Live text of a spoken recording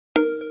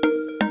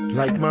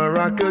Like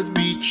Maracas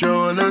Beach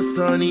on a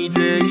sunny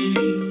day,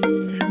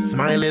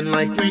 smiling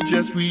like we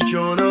just reached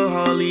on a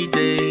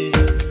holiday.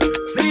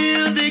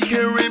 Feel the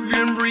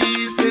Caribbean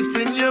breeze hit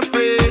in your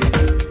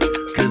face,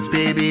 cause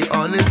baby,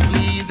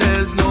 honestly,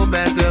 there's no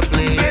better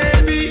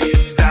place.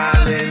 Baby,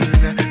 darling,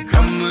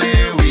 come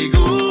there we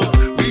go.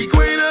 We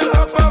gonna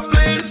hop a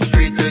plane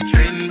straight to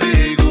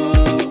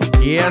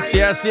Trinbago. Yes,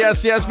 yes,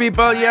 yes, yes,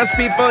 people. Yes,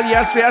 people.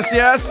 Yes, yes,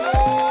 yes.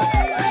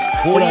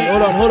 Hold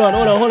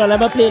on. Let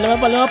me play, man.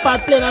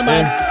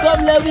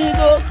 Come let me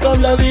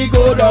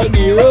go down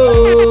the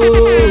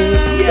road.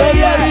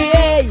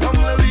 Yeah. Come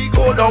let me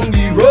go down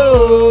the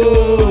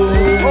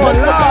road. Oh,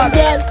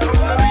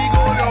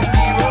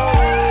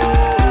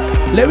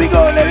 Lord. Let me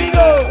go.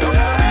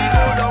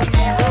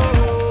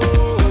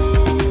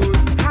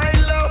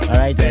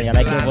 Alright, I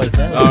like your voice,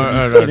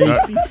 huh? Alright.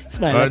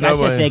 Smile like I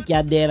should shake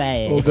your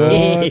day.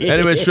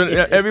 Anyway,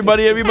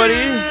 everybody.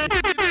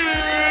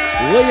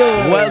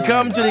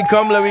 Welcome to the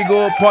Come Let We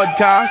Go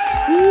podcast.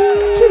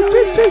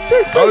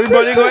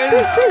 Everybody going?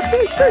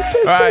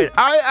 Alright,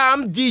 I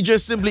am DJ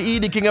Simply E,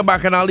 the King of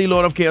Bacchanal, the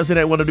Lord of Chaos,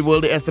 and one of the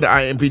world, the S to the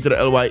IMP to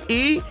the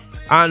LYE.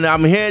 And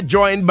I'm here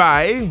joined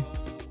by...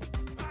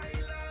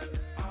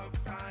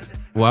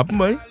 What happened,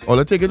 boy?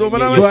 I'll take it over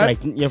now.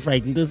 You're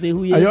frightened to say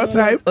who you are. Are your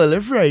type?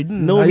 I'm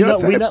frightened. No,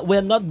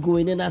 we're not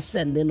going in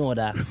ascending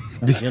order.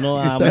 You know,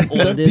 all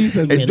this.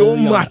 It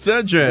don't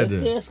matter, Jed.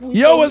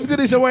 Yo, what's good?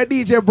 It's your white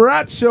DJ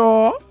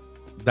Bradshaw.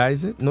 That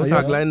is it? No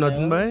tagline,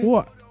 nothing, boy?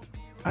 What?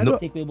 I don't.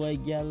 Take me boy,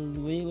 girl.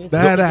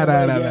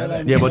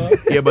 Nah.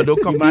 Yeah, but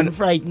don't cop the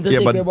frightened to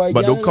take me boy,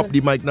 but don't girl. cop the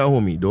mic now,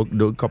 homie.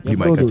 Don't cop the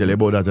mic. I tell you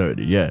about that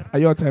already. Yeah. Are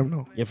your time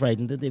now? You're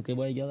frightened to take me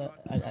boy, girl.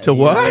 To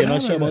what? You're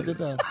not sure about it,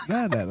 huh?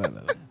 Nah.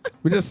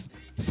 We just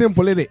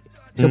simple, innit?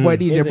 It's your boy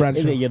DJ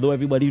Bradshaw. You know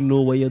everybody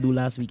know what you do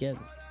last weekend.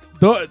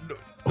 Hold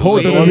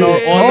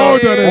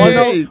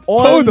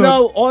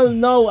on.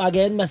 Now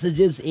again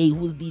messages. Hey,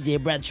 who's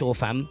DJ Bradshaw,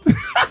 fam?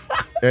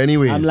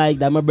 Anyways. I'm like,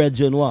 that my bread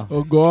John.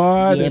 Oh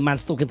God. Yeah,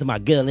 man's talking to my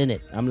girl,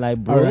 innit? I'm like,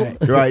 bro.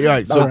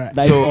 Right.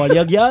 So all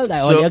your girl.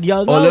 All your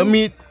girl. Let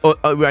me.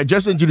 I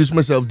just introduced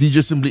myself,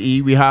 DJ Simply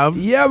E. We have.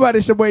 Yeah, but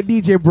it's your boy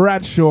DJ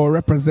Bradshaw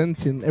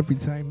representing every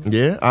time.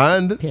 Yeah,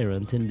 and.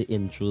 Parent in the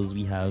intros,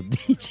 we have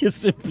DJ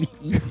Simply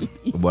E.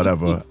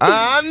 Whatever.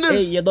 And.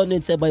 Hey, you don't need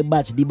to say by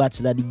the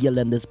bachelor, the girl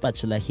and the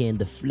spatula here in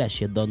the flesh.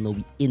 You don't know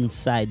we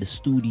inside the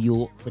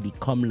studio for the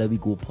Come Let We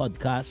Go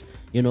podcast.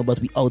 You know, but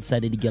we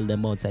outside of the girl,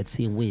 them outside.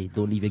 Same way.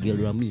 Don't leave your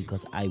girl around me,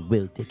 because I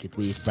will take it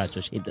away if Bradshaw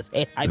shaped us.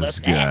 Hey, I will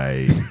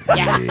say it.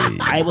 Yes,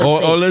 I will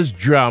say all this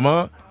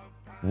drama.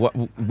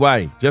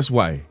 Why? Just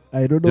why?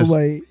 I don't know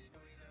why.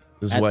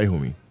 This is why,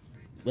 homie.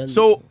 Well,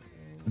 So,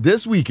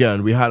 this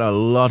weekend we had a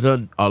lot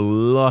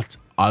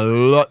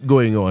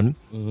going on.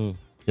 Mm-hmm.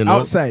 You know?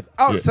 Outside.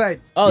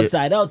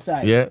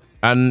 Yeah,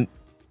 and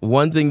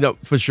one thing that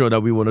for sure that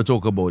we want to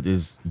talk about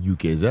is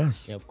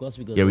UKZS. Yeah, of course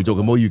we go. Yeah, we're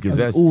talking about UKZS.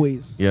 As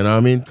always. You know what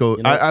I mean? So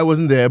You know- I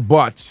wasn't there,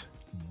 but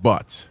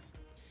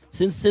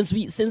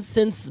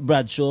Since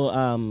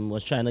Bradshaw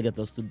was trying to get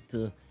us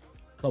to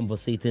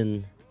conversate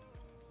in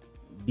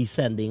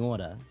descending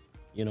order,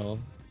 you know,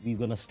 we're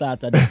gonna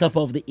start at the top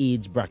of the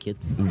age bracket.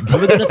 And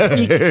we're gonna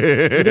speak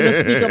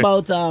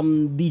about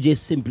DJ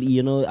Simply.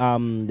 You know,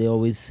 they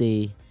always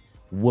say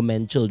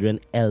women, children,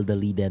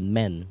 elderly than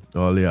men.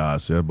 all yeah,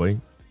 sir, boy.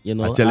 You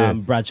know, I tell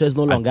you- Bradshaw is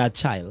no longer a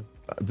child.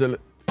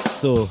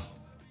 So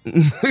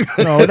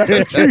No, that's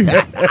the truth.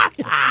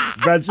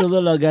 Bradshaw is no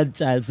longer a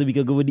child, so we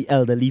can go with the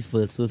elderly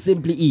first. So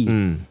Simply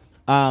E,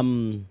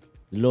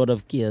 Lord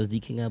of Chaos, the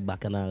King of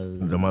Bacchanal.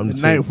 The man The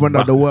say ninth wonder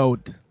of the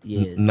world.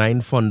 Yeah.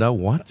 Nine Fonda,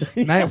 what?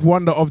 Ninth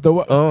wonder of the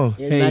world. Oh,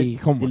 Yeah, Hey,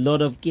 come the on.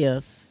 Lord of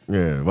Chaos.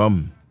 yeah,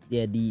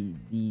 Yeah, the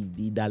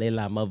Dalai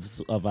Lama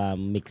of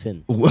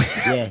mixing.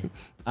 Yeah.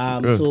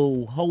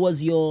 So how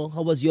was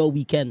your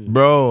weekend?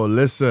 Bro,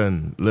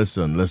 listen.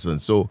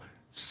 So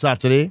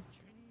Saturday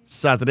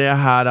I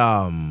had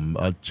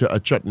a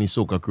chutney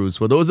soca cruise.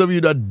 For those of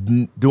you that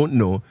don't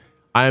know,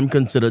 I am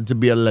considered to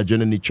be a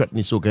legend in the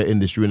chutney soca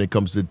industry when it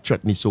comes to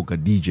chutney soca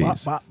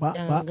DJs.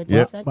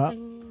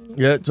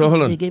 Yeah, so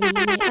hold on. Yeah.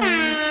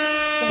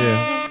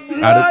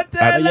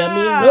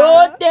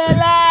 Nutella!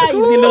 He's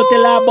the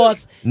Nutella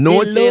boss.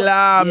 No The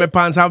tailor. My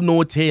pants have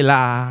no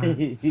tailor.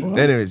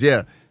 Anyways,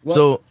 yeah.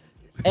 So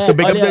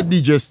big up earlier-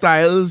 the DJ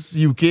Styles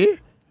UK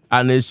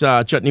and it's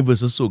Chutney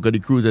versus Soca, the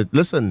cruise.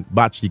 Listen,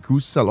 batch, the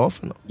cruise sell off.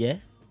 You know? Yeah.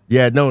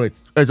 Yeah, no, it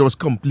was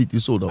completely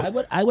sold out.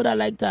 I would have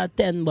liked to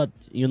attend, but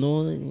you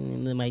know,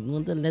 they might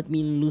want to let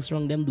me loose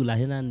from them,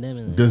 Dulahin and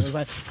them. This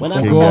When I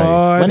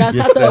fucking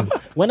start guy.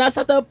 when I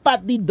start to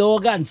pat the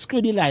dog and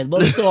screw the light,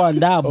 but so on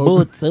that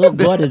boat, oh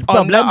God, there's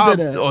problems in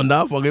it. On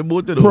that fucking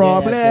boat, you know.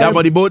 Problems. Yeah,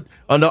 but the boat,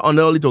 on the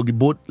only talk, the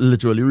boat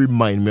literally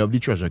remind me of the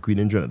Treasure Queen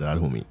in Trinidad,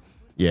 homie.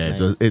 Yeah,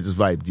 Nice. it was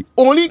vibe. The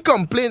only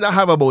complaint I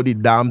have about the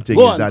damn thing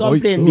Go is on, that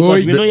complain,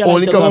 because we know you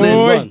only like to complain.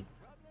 Go complaint.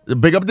 on.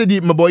 Big up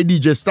my boy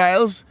DJ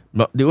Styles.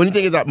 The only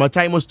thing is that my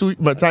time was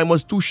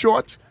too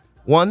short.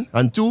 One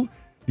and two,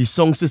 the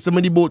sound system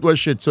in the boat was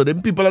shit. So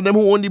them people and them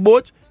who own the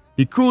boat,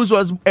 the cruise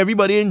was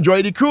everybody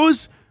enjoyed the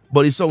cruise,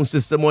 but his sound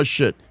system was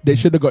shit. They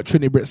should have got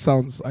Trini Brit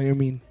sounds. I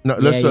mean, No,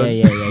 listen,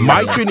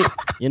 my Trini,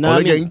 You know what I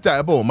mean? getting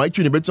tired, bro. My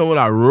Trini Brit song would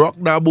have rock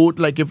that boat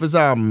like if it's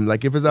a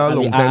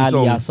long time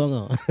song.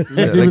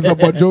 it was a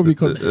Bon Jovi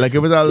cause Like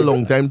if it's a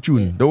long time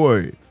tune. Don't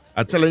worry.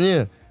 I'm telling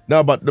you.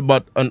 No, but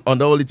on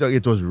the Holy Talk,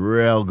 it was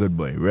real good,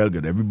 boy. Real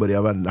good. Everybody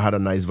had a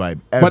nice vibe.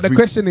 But the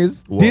question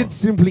is, Wow. did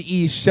Simply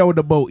E show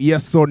the boat?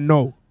 Yes or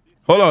no?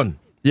 Hold on.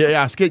 You're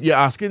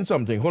asking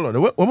something. Hold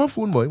on. What my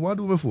phone, boy? What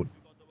do with my phone?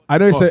 I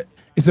know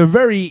it's a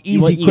very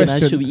easy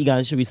question. You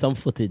gonna show me some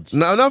footage.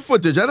 No, not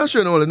footage. I'm not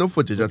showing all no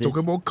footage. I'm talking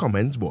about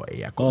comments, boy.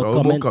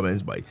 About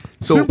comments, boy.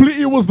 So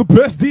Simply E was the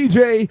best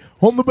DJ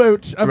on the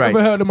boat I've Right.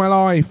 ever heard in my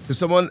life.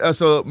 someone,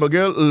 so my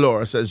girl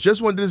Laura says,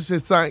 just wanted to say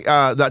thank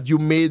that you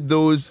made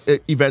those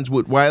events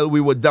while we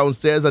were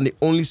downstairs, and the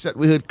only set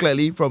we heard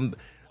clearly from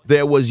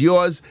there was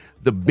yours.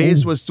 The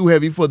bass was too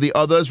heavy for the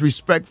others.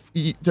 Respect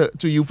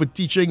to you for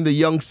teaching the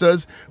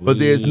youngsters, but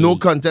there is no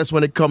contest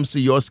when it comes to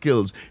your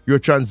skills. Your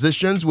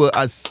transitions were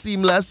as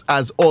seamless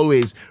as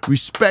always.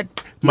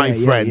 Respect, my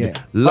friend. yeah.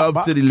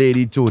 Love to the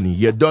lady Tony.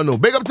 You don't know.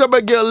 Big up to my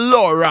girl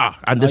Laura.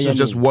 And this is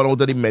just one out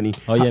of the many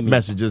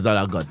messages that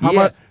I got.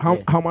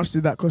 How much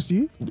did that cost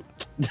you?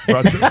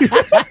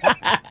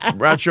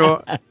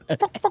 Bradshaw.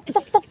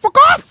 Fuck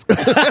off!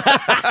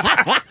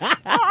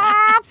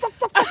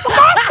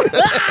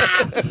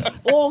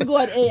 Oh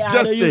God, hey, I Just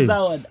don't say. use that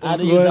one. I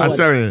don't use that I'm one.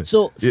 telling you.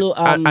 So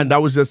and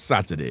that was just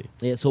Saturday.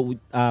 yeah,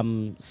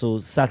 so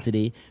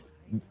Saturday,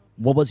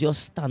 what was your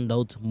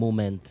standout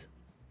moment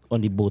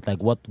on the boat?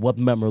 Like what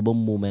memorable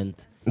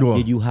moment Well,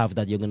 did you have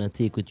that you're gonna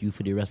take with you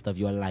for the rest of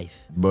your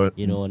life? But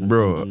You know,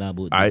 on that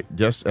boat. I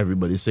just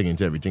everybody singing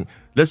to everything.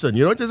 Listen,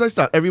 you know what? As I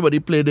start, everybody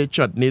play the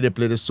chutney, they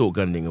play the soca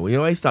and thing. You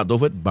know, I start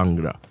off with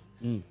Bangra.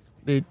 They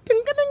ding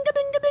ding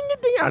ding ding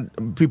ding,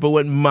 and people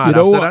went mad You know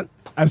after what? that.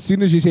 As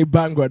soon as you say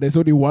Bangor, there's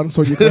only one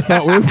song you can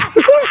start with.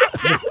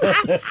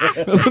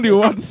 There's only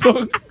one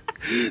song.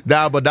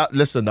 Nah, but that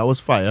was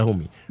fire,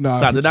 homie. Nah,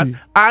 Started for that, true.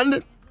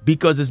 and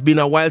because it's been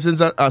a while since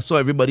I saw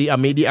everybody, I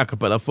made the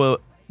acapella for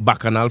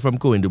Bacchanal from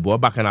Coin de Bois,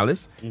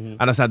 Bacchanalist, and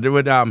I started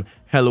with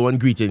hello and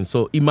greetings.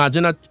 So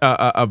imagine a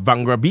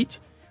Bangra beat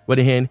where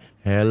they hear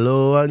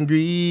hello and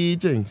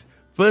greetings.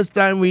 First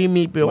time we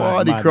meet, people,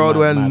 the crowd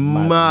went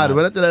mad.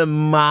 When I tell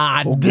them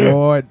mad, Oh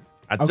God.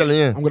 I'm telling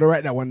you. I'm gonna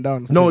write that one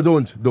down. No,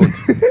 don't.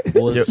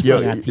 Old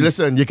Spranger teeth.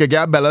 Listen, you can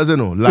get bellas,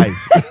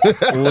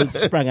 live. Old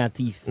Spranger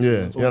teeth.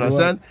 Yeah, you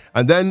understand?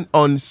 And then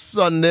on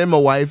Sunday, my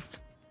wife,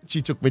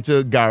 she took me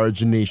to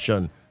Garage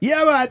Nation.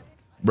 Yeah, man.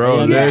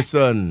 Bro, Yeah.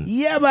 listen.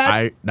 Yeah,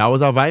 man. That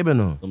was a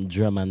vibe, Some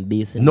drum and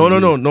bass. in No. the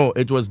bass.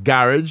 It was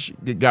Garage.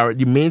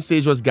 The main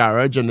stage was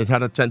Garage, and it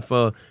had a tent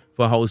for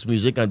house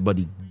music, but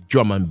the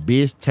drum and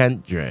bass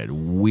tent, dread.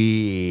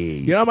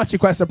 You know, I'm actually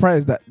quite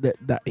surprised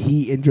that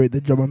he enjoyed the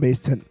drum and bass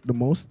tent the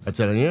most. I'm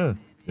telling you.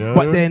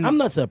 But then, I'm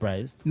not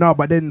surprised. no,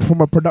 but then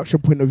from a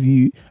production point of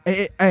view,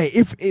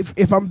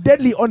 if I'm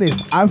deadly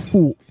honest, I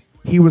thought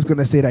he was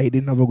gonna say that he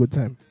didn't have a good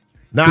time.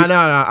 Nah.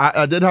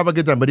 I did have a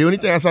good time, but the only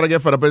thing I started to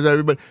get fed up is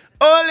everybody,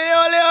 ole.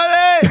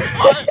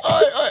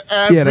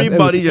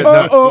 Everybody. Yeah,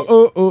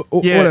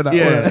 all of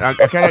that.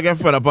 I kind of get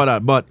fed up on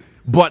that, but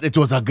it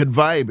was a good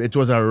vibe. It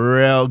was a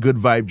real good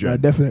vibe, Yeah,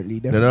 Dread.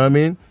 definitely. You know what I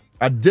mean?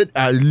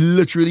 I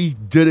literally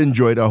did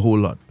enjoy it a whole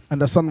lot.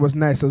 And the sun was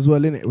nice as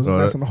well, innit? It was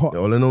nice and hot.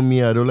 All I know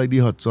me, I don't like the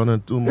hot sun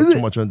and too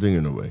much on thing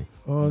in a way.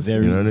 Oh,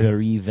 Very, You know what I mean?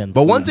 very eventful.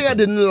 But one thing I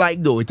didn't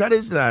like though, it had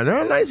this a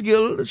nice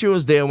girl, she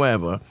was there and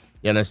whatever.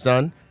 You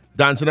understand?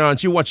 Dancing around,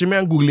 she watching me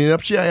and googling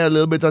up, she had a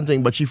little bit and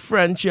thing, but she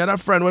had a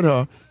friend with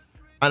her,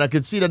 and I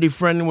could see that the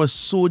friend was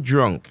so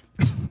drunk.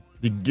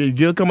 The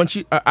girl come and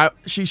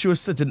she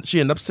was sitting, she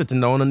ended up sitting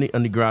down on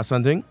the grass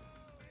and thing.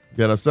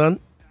 You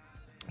understand?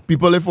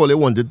 People, if all they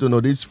wanted to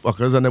know, these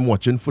fuckers and them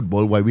watching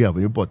football while we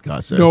having a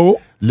podcast. No.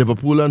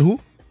 Liverpool and who?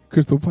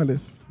 Crystal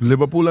Palace.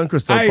 Liverpool and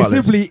Crystal Aye, Palace.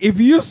 simply, if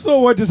you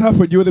saw what just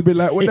happened, you would have been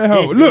like, what the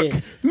hell?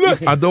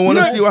 Look. I don't want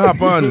to see what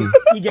happened.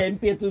 You getting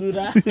paid to do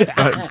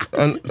that?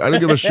 I don't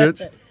give a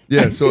shit.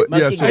 Yeah, so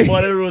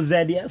More than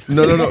Rosette, yes.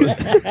 No.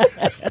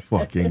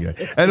 Fucking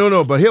guy. I don't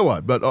know, but here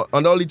what? But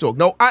on the only talk.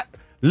 Now,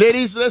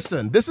 ladies,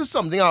 listen. This is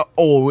something I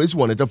always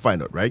wanted to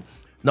find out, right?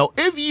 Now,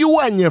 if you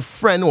and your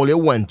friend only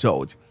went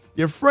out,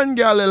 your friend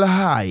got a little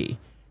high,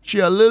 she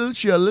a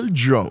little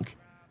drunk.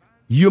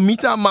 You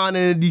meet a man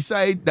and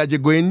decide that you're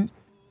going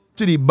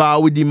to the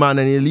bar with the man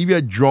and you leave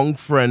your drunk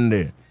friend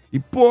there. The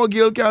poor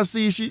girl can't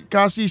see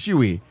she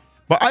way.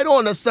 But I don't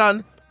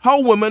understand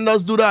how women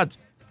does do that.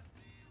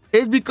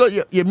 It's because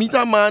you meet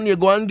a man, you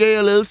go and get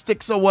your little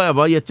sticks or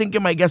whatever, you think you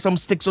might get some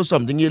sticks or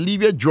something, you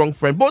leave your drunk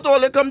friend, both all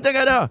they come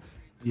together.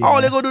 Yeah.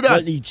 How they go do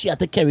that? Well, she had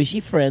to carry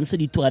she friends so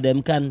the two of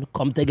them can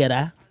come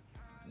together.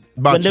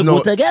 But when they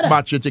go together.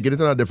 But you're taking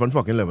it on a different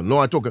fucking level. No,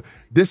 I talk.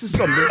 This is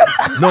something.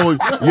 No,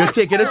 you're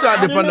taking it to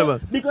a different level.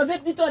 Because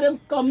if the two of them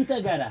come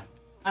together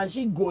and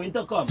she going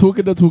to come.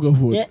 Talking the Tuga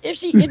food. Yeah, if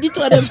the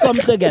two of them come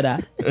together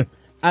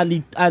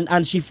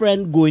and she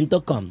friend going to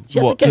come. She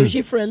had to carry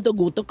she friend to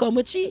go to come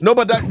with she. No,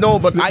 but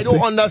I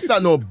don't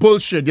understand no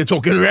bullshit. You're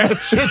talking real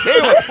shit.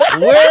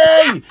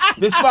 Wait,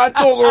 this man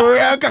talk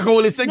real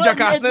cacolistic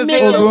jackassness.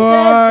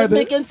 It's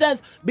making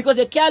sense because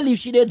you can't leave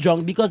she there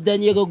drunk because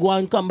then you go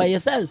and come by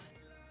yourself.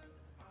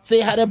 So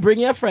you had to bring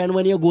your friend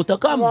when you go to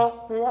come.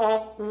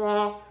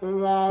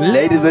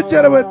 Ladies and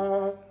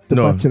gentlemen, the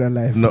bachelor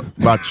life. No,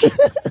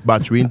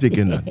 batch, we ain't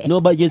taking that.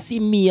 No, but you see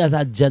me as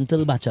a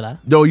gentle bachelor.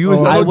 No, you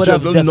I not would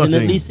have gentle, definitely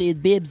nothing.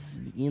 said,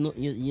 babes,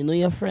 you know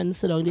your friends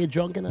sit down there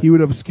drunk and He would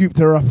have scooped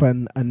her up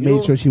and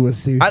made sure she was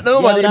safe. I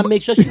don't know, yeah, but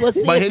make sure she was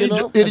safe.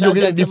 But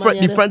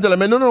the friend tell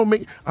me, no,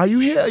 are you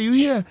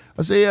here?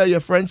 I say, yeah, your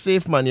friend's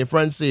safe, man. Your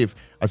friend's safe.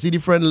 I see the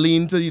friend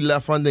lean to the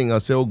left hand thing. I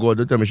say, oh God,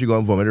 don't tell me she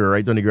gonna vomit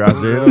right on the grass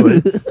there.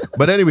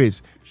 But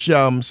anyways,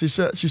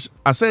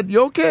 I said,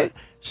 you okay?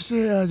 She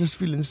said, yeah, I'm just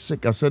feeling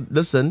sick. I said,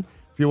 listen,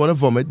 if you want to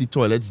vomit, the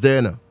toilet's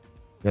there now.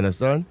 You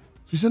understand?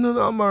 She said, no,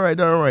 I'm all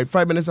right.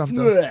 5 minutes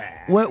after.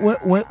 Where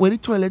the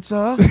toilets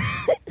are?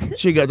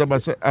 She got up.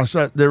 I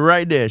said, they're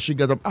right there. She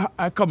got up.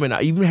 I come in.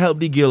 I even helped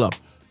the girl up.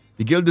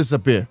 The girl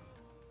disappeared.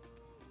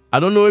 I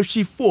don't know if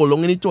she fall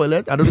long in the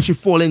toilet. I don't know if she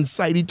fall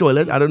inside the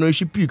toilet. I don't know if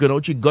she puking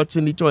out she guts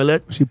in the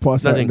toilet. She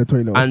passed out in the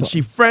toilet. And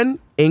she friend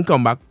ain't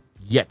come back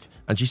yet.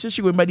 And she said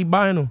she going by the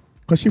bar, you know.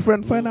 Because she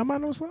friend find a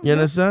man or something? You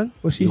understand?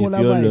 Or she If hold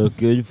her you're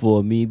vibes? looking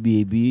for me,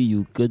 baby,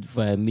 you could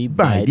find me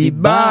By the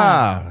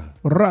bar.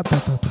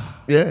 Ratatata.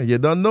 Yeah, you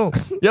don't know.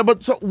 Yeah,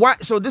 but so why?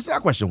 So this is a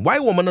question. Why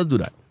women not do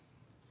that?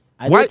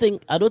 I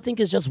don't think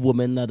it's just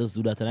women that does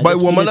do that. And I But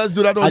just women feel does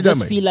do that all I the time.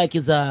 just feel like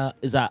it's a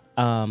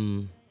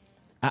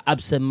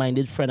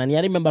absent-minded friend. And you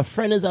remember,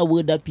 friend is a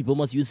word that people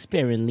must use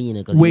sparingly,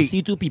 because you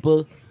see two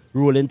people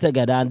rolling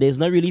together and there's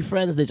not really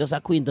friends, they're just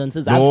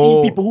acquaintances. I've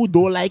seen people who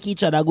don't like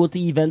each other go to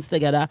events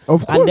together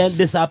and then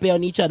disappear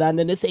on each other, and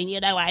then they're saying, yeah,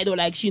 I don't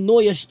like she. No,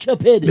 you're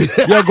stupid.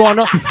 you're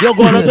gonna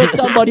get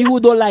somebody who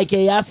don't like you.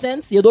 You have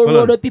sense? You don't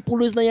roll with people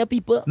who's not your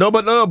people. No,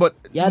 but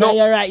yeah, no,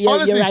 you're right. You're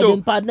honestly,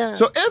 riding partner.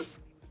 So if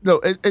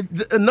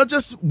not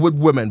just with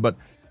women, but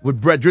with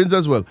brethren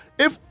as well.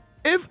 If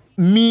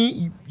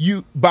me,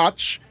 you,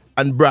 Batch,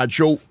 and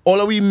Bradshaw,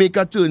 all of we make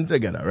a turn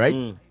together,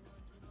 right?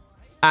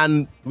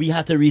 And we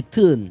had to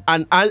return.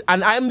 And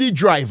I'm the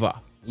driver.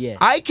 Yeah.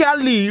 I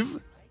can't leave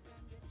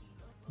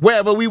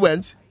wherever we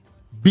went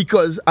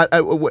because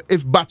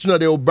if Batch not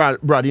there or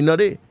Brady not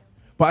there.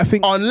 But I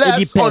think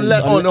unless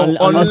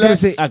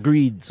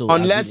agreed. So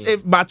unless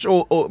if Batch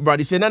or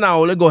Brady say, no,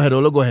 I'll go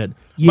ahead.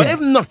 Yeah. But if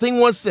nothing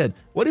was said,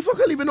 what the fuck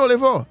are leaving all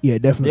for? Yeah,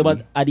 definitely. Yeah,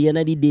 but at the end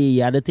of the day,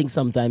 you have to think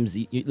sometimes,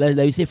 like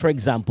you say, for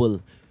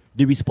example,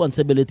 the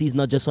responsibility is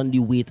not just on the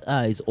weight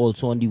A, it's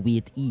also on the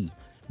weight E.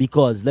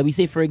 Because let me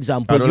say, for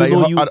example, I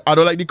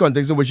don't like the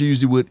context in which you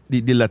use the word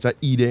the letter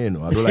E there, you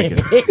know. I don't like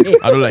it.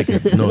 I don't like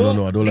it.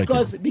 No, I don't like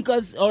it.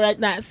 Because all right,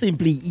 now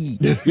simply E.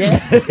 Yeah.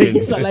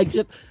 So like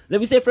shit.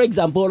 Let me say, for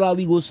example,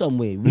 we go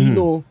somewhere. We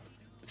know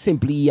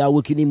simply I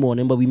work in the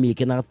morning, but we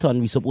making a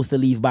turn. We supposed to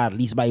leave by at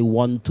least by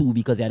 1-2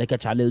 because you had to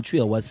catch a little 3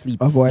 hours sleep.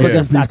 Because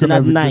you're starting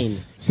at 9.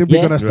 Simply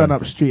gonna stand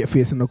up straight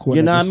facing the corner.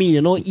 You know what I mean?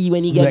 You know, E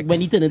when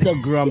he turn into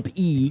grump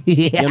E,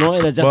 you know,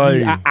 it'll just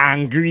be an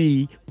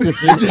angry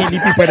person in the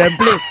people them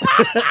place.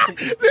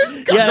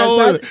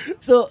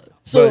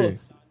 So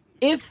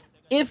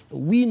if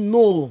we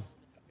know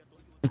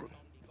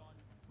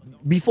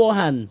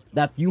beforehand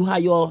that you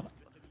have your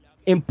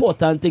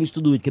important things to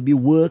do, it could be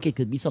work, it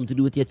could be something to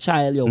do with your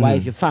child, your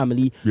wife, your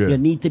family. You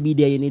need to be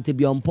there, you need to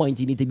be on point,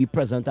 you need to be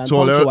present and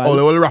punctual.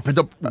 I'll wrap it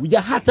up. You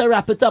had to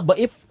wrap it up. But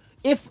if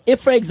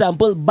for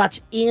example,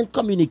 Batch ain't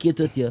communicate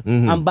with you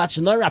and Batch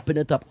not wrapping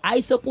it up, I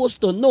supposed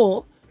to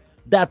know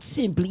that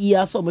simply he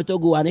has somewhere to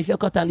go, and if you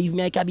cut and leave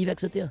me, I can't be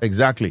vexed with you.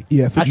 Exactly.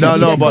 Yeah,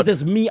 but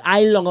it's me,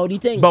 I long out the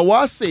thing. But what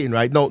I'm saying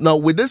right now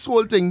with this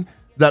whole thing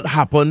that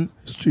happened,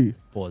 it's true.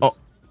 Pause.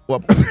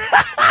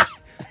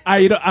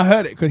 I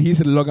heard it because he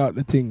said log out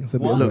the thing. It's a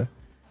bit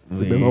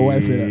of my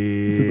wife.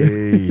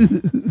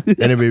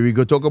 Anyway, we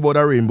go talk about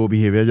our rainbow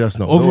behavior just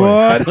now. Oh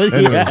God.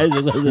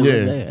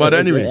 Yeah. But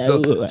anyway, so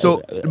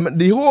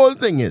the whole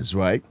thing is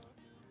right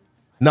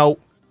now,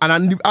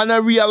 and I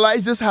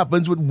realize this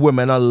happens with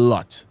women a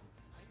lot.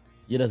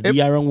 You just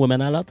be around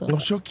women a lot. I'm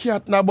sure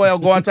cat now, boy. I'll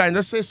go out and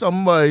just say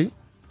something, boy.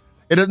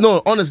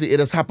 Honestly, it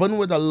has happened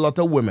with a lot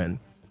of women,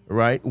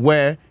 right?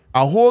 Where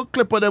a whole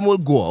clip of them will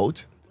go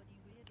out,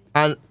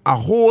 and a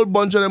whole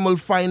bunch of them will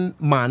find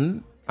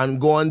man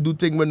and go and do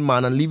things with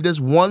man and leave this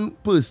one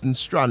person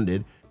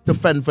stranded to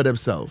fend for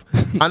themselves.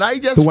 And I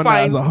just the one find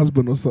that has a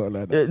husband or something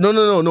like that.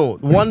 No.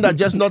 One that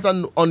just not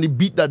on the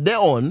beat that they're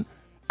on,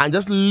 and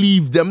just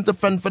leave them to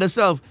fend for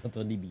themselves. Not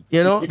on the beat.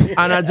 You know?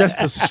 And I just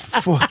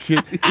fuck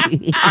it.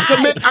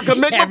 I can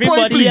make everybody my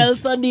point, please.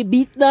 else on the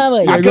beat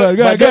now.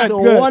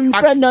 Go one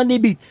friend on the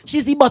beat.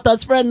 She's the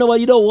Butter's friend now,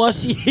 you know what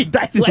she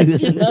that's why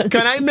she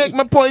Can I make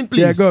my point,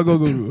 please? Yeah, go.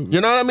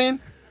 You know what I mean?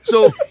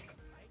 So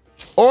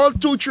all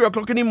 2-3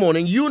 o'clock in the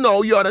morning, you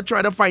know you ought to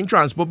try to find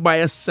transport by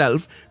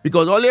yourself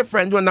because all your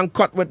friends went and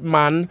cut with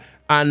man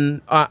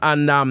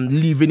and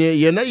leaving you.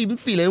 You're not even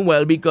feeling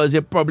well because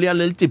you're probably a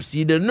little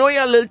tipsy. They know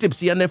you're a little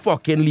tipsy and they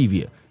fucking leave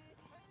you.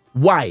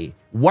 Why?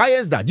 Why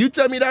is that? You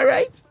tell me that,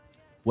 right?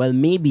 Well,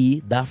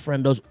 maybe that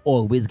friend does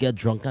always get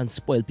drunk and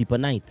spoil people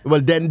night.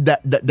 Well, then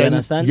you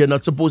understand? You're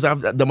not supposed to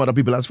have them other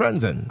people as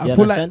friends then. I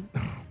feel like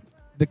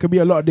there could be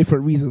a lot of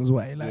different reasons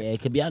why. Like, yeah,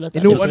 it could be a lot of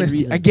in all different honesty,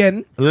 reasons.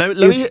 again, let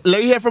me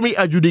hear from the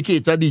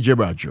adjudicator, DJ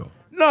Bradshaw.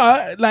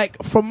 no,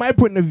 like from my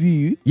point of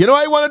view, You know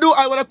what I want to do?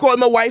 I want to call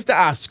my wife to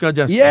ask her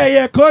just.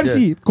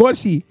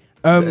 Corsi.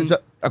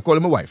 I call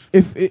him my wife.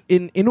 If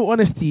in all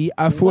honesty,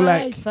 I feel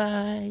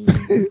Wi-Fi.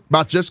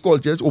 But just call,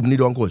 just open the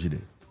door and call she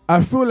did.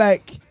 I feel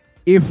like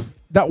if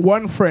that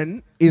one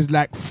friend is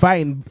like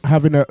fine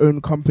having her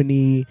own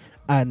company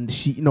and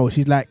she's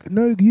like,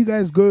 no, you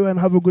guys go and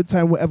have a good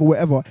time,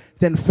 whatever,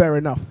 then fair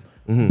enough.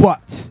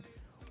 But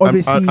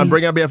obviously, I'm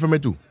bringing a beer for me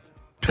too.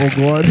 oh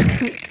god.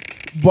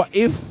 But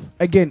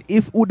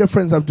if all the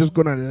friends have just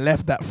gone and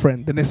left that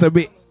friend, then it's a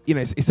bit,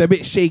 it's a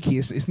bit shaky.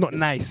 It's not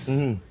nice.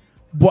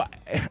 But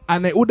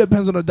and it all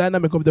depends on the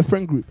dynamic of the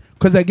friend group.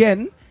 Because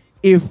again,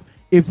 if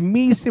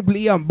me,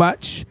 Simply and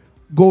Batch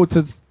go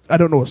to, I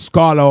don't know,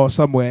 Scala or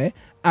somewhere,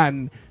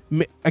 and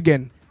me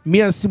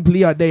and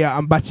Simply are there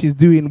and Batch is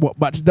doing what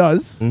Batch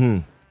does,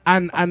 and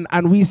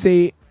we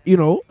say,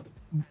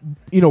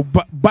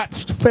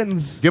 Batch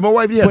fends. Give my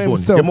wife the headphone.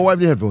 himself. Give my wife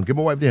the headphone. Give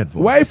my wife the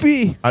headphone.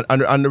 Wifey.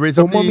 And the raise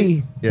Oh, up the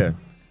mommy. yeah.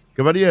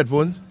 Give her the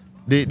headphones.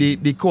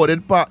 The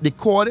corded part. The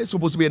cord is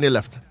supposed to be in the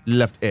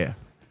left ear.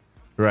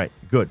 Right.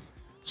 Good.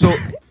 So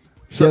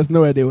She has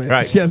no idea what.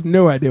 Right. She has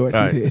no idea what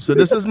she's right. saying. So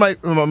this is my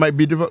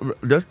beautiful.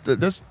 Just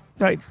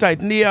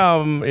tighten the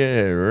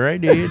yeah, right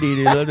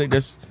there. Like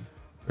this.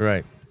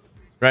 Right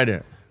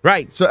there.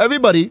 Right. So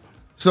everybody.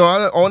 So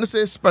I want to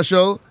say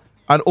special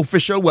and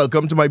official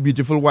welcome to my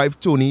beautiful wife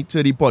Toni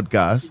to the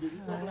podcast.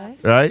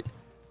 Right.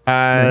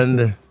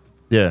 And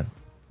yeah.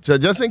 So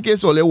just in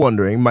case all you're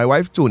wondering, my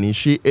wife Toni,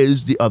 she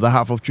is the other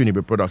half of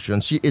Trinibrid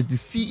Productions. She is the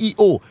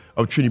CEO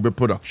of Trinibrid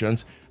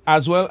Productions,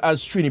 as well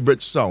as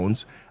Trinibrid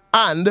Sounds.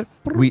 And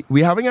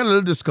we're having a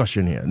little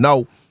discussion here.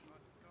 Now,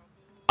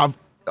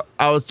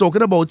 I was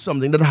talking about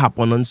something that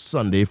happened on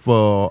Sunday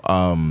for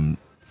I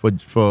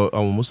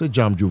almost say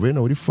Jam Juve,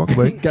 no, what the fuck,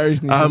 right?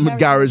 Garage Nation.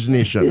 Garage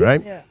Nation,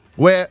 right? Yeah.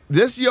 Where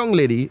this young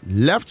lady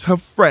left her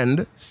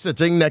friend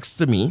sitting next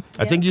to me.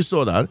 I think you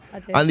saw that. I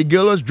did. And the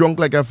girl was drunk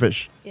like a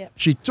fish. Yeah.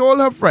 She told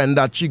her friend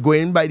that she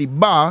going by the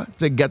bar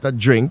to get a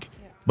drink,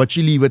 but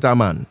she leave with her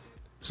man.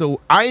 So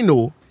I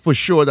know for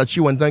sure that she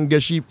went and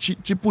get she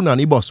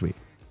punani boss way.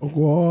 Oh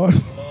god.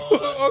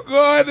 Oh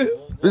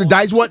god.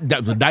 That's what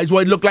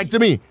it looked like to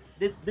me.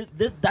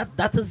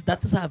 That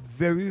is a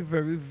very,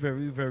 very,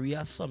 very, very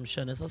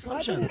assumption. It's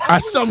assumption.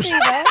 Assumption.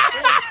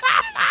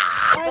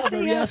 I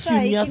see her assuming say,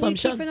 can you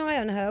assumption. keep an eye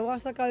on her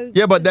whilst I go?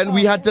 Yeah, but then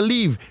we had to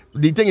leave.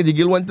 The thing is, the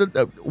girl went to.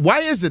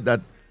 Why is it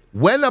that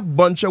when a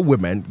bunch of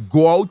women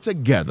go out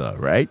together,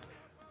 right,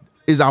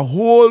 is a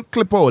whole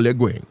clip of all they're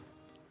going,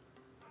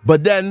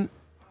 but then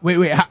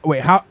Wait.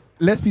 How?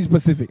 Let's be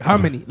specific. How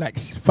many? Like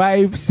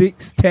 5,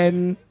 6,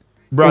 10,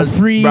 Brad,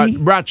 3.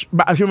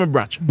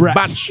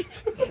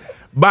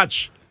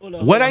 Batch. Hold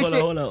on, When hold I on, say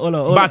hold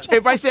on. Batch,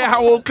 if I say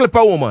how old clip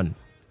a woman,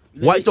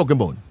 what are you talking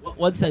about?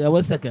 1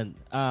 second.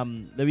 Let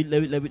me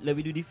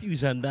do the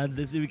fusion dance.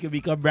 This way we can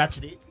become Bratch.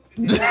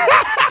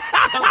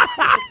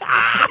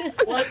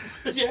 What?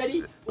 You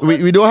ready?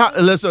 We don't have.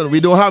 Listen, we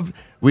don't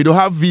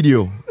have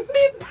video.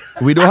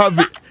 We don't have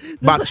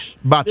Batch.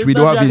 We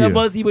don't have video.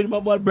 Ball Z, but my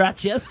boy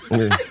Bratch, yes.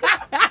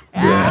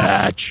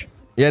 Batch.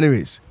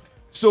 Anyways,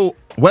 so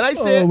when I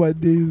say Oh, my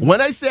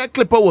days. a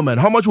clip of woman,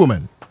 how much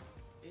woman?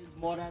 It's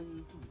more than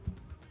 2.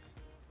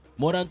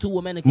 More than 2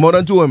 women. More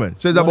than 2 women.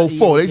 So it's More about than-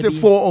 4. it They say could be-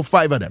 4 or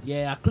 5 of them.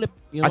 Yeah, a clip.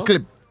 You know? A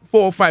clip.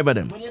 4 or 5 of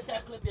them. When you say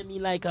a clip, you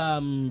mean like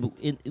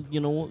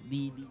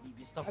the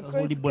stuff A that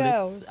hold the group of bullets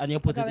girls and you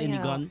put it going in the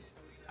out. gun.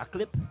 A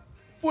clip.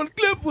 Full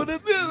clip with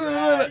it.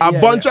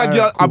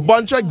 A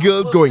bunch of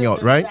girls going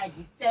out, right? Like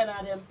 10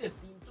 of them, 15,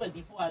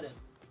 24 of them.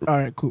 All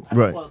right, cool. A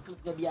Right. small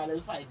clip could be a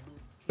little 5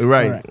 dudes.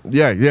 Right. Alright.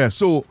 Yeah.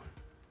 So,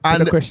 And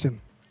and the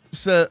question.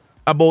 so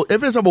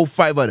if it's about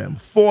 5 of them,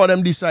 4 of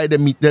them decide to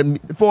meet them.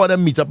 4 of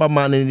them meet up a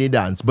man and they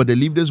dance, but they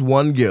leave this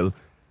one girl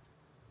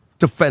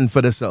to fend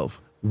for themselves.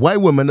 Why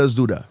women does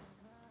do that?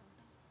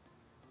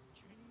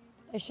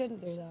 They shouldn't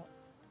do that.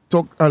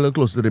 Talk a little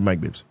closer to the mic,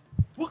 babes.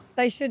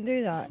 They should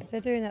do that. If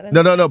they're doing that,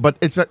 then No. But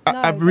it's I've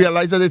but-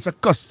 realized that it's a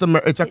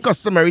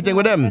customary thing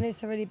with Then them.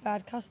 it's a really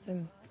bad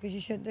custom because you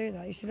shouldn't do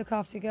that. You should look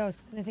after your girls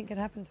because anything could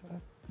happen to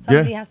her.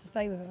 Somebody has to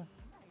stay with her.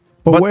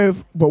 But But- what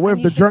if And the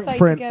you should drunk stay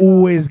friend together.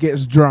 always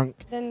gets drunk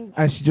Then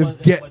and she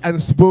just get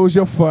and spoils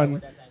your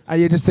fun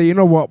and you just say, you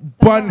know what,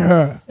 bun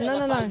her.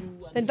 no.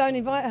 Then don't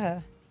invite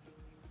her.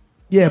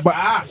 Yeah, but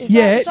It's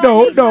yeah, like- it's no.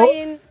 like me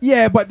saying-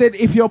 Yeah, but then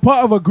if you're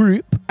part of a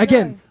group,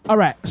 again, all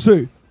right,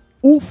 so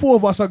all 4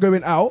 of us are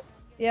going out,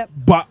 Yep.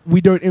 but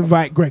we don't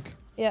invite Greg.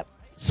 Yep.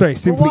 Sorry, Well,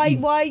 simply.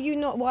 why are you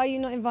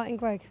not inviting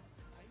Greg?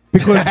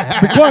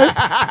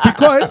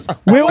 because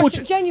we're all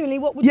Genuinely,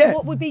 what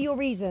would be your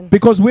reason?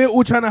 because we're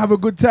all trying to have a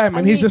good time, and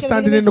And he's he's just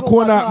gonna be standing in the miserable,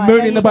 corner right,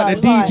 moaning there you about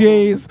go, the right.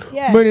 DJs,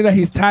 Yeah. moaning that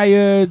he's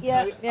tired,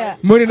 Yeah.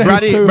 moaning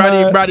that his toe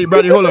hurts.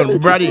 Brady, hold on.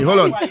 Brady, hold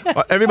on.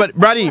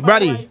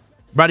 Everybody,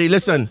 Brady,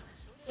 listen.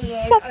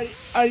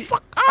 I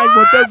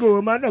want to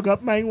go, man. I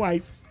got my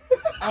wife.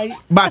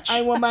 Batch.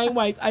 I want my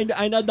wife.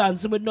 I not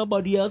dancing with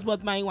nobody else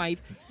but my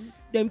wife.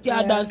 Them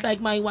can't dance like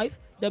my wife.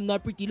 Them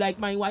not pretty like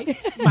my wife.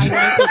 My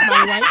wife is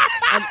my wife,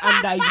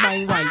 and that is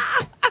my wife.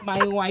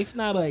 My wife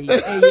now, boy.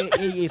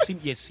 Hey,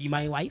 you see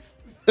my wife?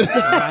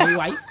 My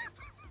wife.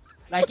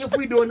 Like if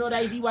we don't know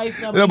that is his wife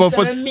now, Yeah, but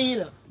for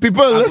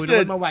people,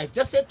 listen. My wife.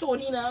 Just say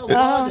Tony now.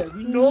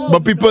 We know.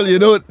 But people, you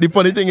know, the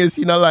funny thing is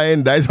he not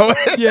lying. That's how.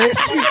 Yeah,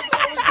 it's true.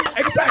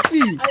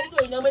 Exactly.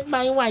 I'm going with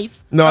my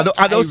wife. No, I don't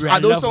really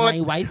sound love like.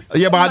 my wife.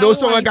 Yeah, but I don't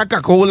sound like a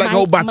caco like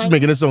how Batch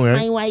making a song, My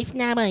right? wife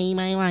now,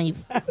 my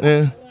wife.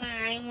 Yeah.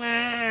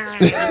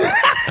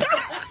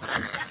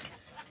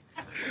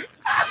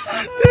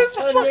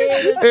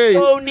 Hey.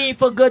 Tony,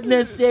 for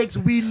goodness sakes,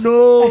 we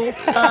know.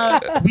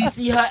 We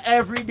see her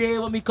every day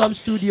when we come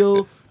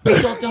studio. We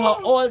talk to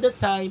her all the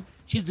time.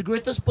 She's the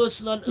greatest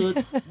person on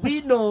earth.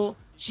 We know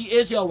she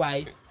is your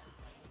wife.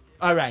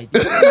 All right.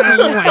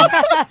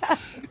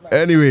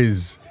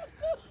 Anyways,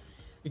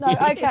 No,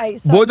 okay.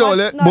 So both my- all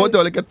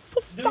no, get.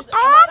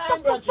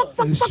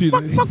 It's true.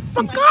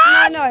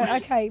 no,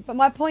 okay. But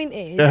my point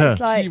is, Yeah. it's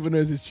She like, even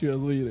knows it's true as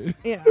well, you know.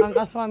 yeah,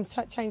 that's why I'm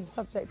changing the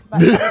subject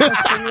back to the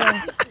question.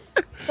 Yeah.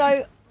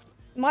 So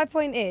my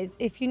point is,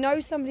 if you know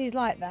somebody's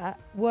like that,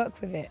 work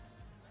with it.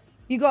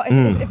 You got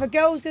if a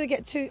girl's gonna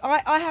get too.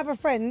 I have a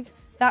friend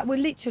that will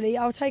literally,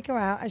 I'll take her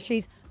out and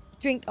she's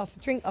drink after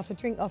drink after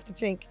drink after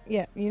drink.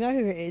 Yeah, you know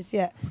who it is.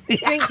 Yeah,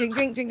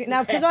 drink.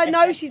 Now, because I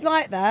know she's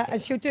like that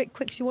and she'll do it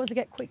quick. She wants to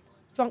get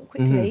drunk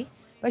quickly,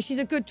 but she's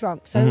a good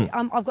drunk, so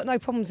I've got no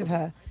problems with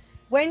her.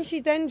 When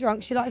she's then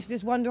drunk, she likes to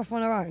just wander off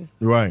on her own.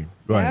 Right.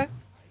 Yeah?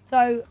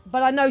 So,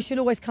 but I know she'll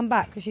always come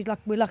back because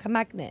we're like a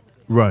magnet.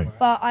 Right.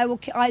 But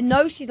I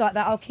know she's like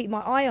that. I'll keep my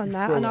eye on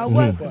that and I'll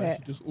work with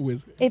it. Just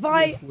always.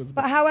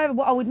 But however,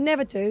 what I would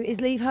never do is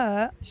leave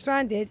her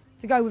stranded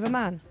to go with a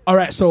man. All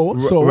right, so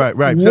Right.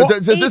 what-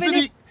 So Even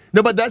if-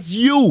 no, but that's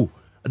you.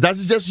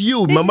 That's just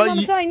you. This is Remember, what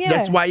I'm saying, yeah.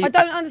 That's why I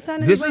don't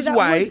understand This anybody is that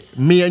why would.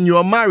 me and you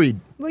are married.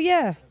 Well,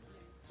 yeah.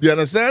 You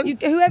understand?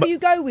 Whoever you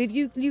go with,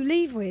 you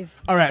leave with.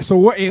 all right, so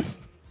what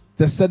if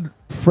the said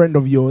friend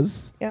of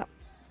yours Yeah.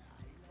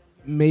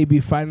 maybe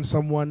find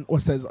someone or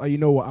says, oh, you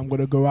know what, I'm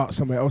gonna go out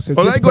somewhere else. Or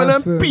like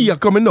going to pee, you're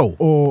coming now.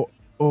 or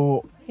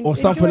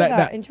something like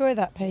that. Enjoy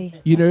that, P.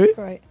 You know? That's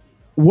great.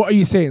 What are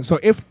you saying? So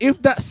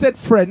if that said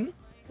friend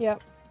Yeah.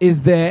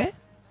 is there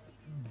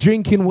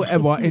drinking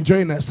whatever,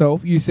 enjoying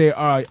herself, you say,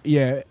 all right,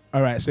 yeah,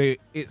 all right. So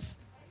it's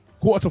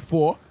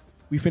 3:45.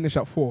 We finish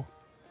at 4.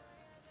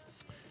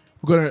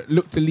 We're gonna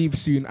look to leave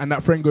soon, and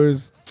that friend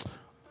goes,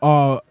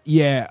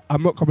 yeah,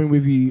 I'm not coming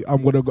with you.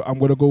 I'm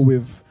gonna go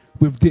with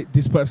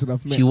this person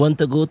I've met. She want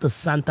to go to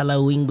Santa La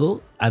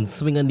Wingo and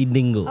swing on the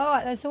dingo. All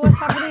right, then, so what's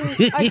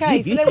happening?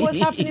 Okay, so then what's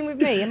happening with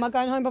me? Am I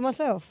going home by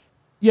myself?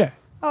 Yeah.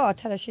 Oh, I'll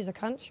tell her she's a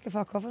cunt. She can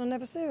fuck off and I'll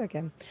never see her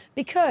again.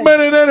 Because...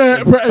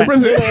 No.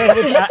 Press it.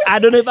 I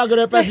don't know if I'm going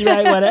to press the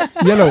right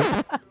one. Yellow.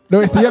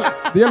 No, it's the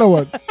yellow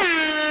one. No,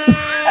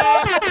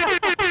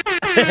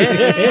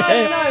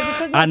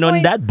 because my And on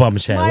point- that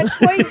bombshell. My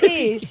point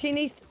is, she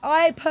needs...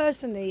 I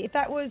personally, if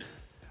that was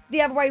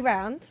the other way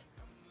round,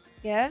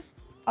 yeah,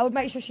 I would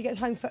make sure she gets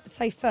home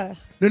safe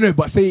first. No,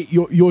 but say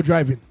you're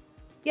driving.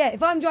 Yeah,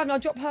 if I'm driving, I'll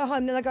drop her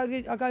home, then I go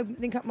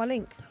link up my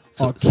link.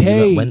 So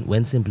Okay.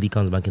 when Simply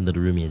comes back into the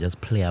room, you just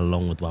play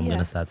along with what I'm Yeah. going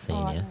to start saying,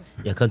 Alright, yeah?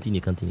 then. Yeah,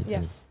 continue.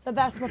 Yeah. So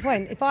that's my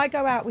point. If I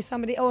go out with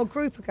somebody or a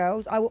group of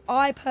girls,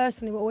 I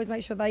personally will always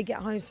make sure they get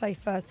home safe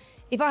first.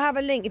 If I have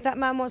a link, if that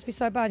man wants me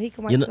so bad, he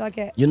can wait till I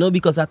get... You know,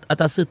 because at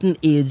a certain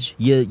age,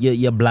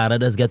 your bladder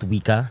does get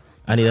weaker,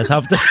 and you just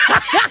have to...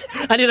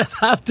 and you just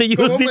have to use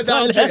Come the over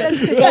down toilet.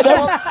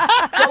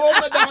 chair. Come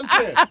over down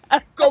chair.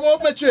 Come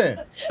over my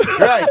chair.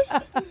 Right.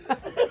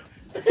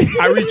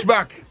 I reach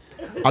back.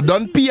 I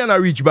done pee and I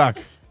reach back.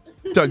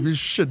 Tell me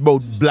shit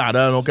about bladder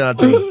and all kind of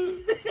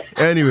thing.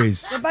 Anyways.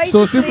 So basically,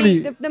 So simply-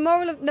 the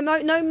moral of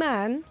no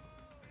man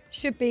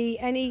should be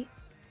any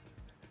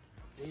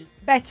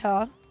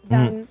better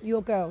than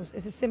your girls.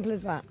 It's as simple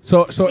as that.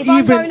 So If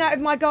I'm even going out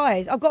with my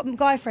guys, I've got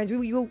guy friends.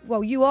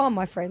 You are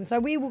my friends, so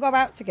we will go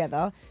out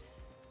together.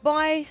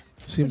 What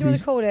do you want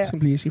to call it?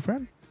 Simply is she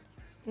friend?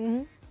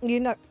 You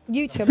know,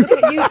 you two. I'm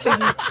looking at you two,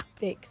 you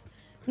dicks.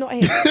 Not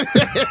him.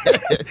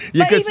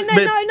 But even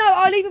then, no,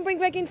 I'll even bring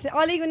Greg into it.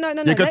 I'll even, no.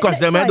 You could cuss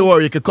them, don't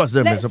worry, you could cuss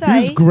them. Let's It's a-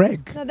 say- Who's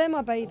Greg? No, they're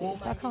my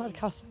babies. I can't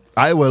cuss them.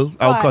 I will.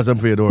 I'll Right. cuss them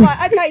for you, don't worry.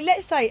 Right, okay,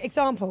 let's say,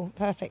 example,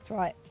 perfect,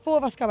 right. 4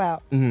 of us go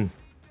out.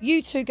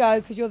 You two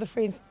go because you're the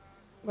friends,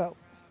 well,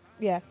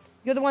 yeah.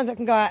 You're the ones that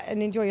can go out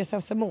and enjoy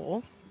yourself some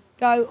more.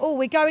 Go, oh,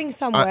 we're going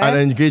somewhere. And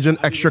engage in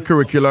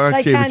extracurricular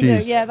they can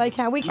activities. do, yeah, they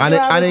can. We can And, go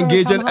out and with them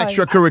engage in come home.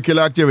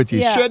 extracurricular activities.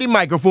 Yeah. Share the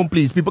microphone,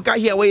 please. People can't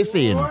hear what you're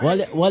saying.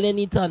 What you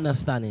need to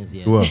understand is,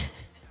 Well,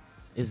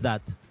 is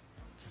that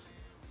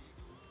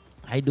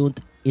I don't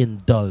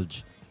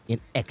indulge in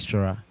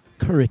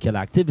extracurricular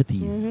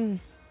activities.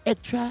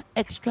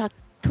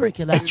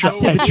 Extracurricular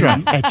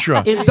activities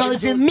Extra.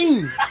 indulge in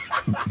me.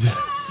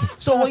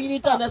 So what you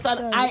need to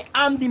understand, I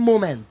am the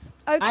moment.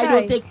 Okay. I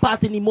don't take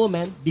part in the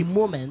moment. The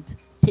moment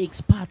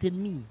takes part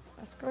in me.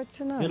 That's good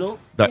to know. You know?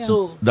 That,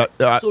 So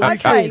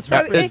Okay, so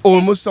it if-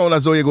 almost sounds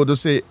as though you're going to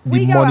say we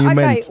the go monument.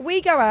 out, okay,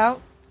 we go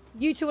out.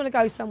 You two want to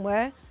go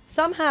somewhere.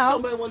 Somehow,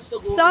 somewhere wants to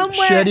go.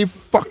 somewhere, Share the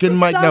fucking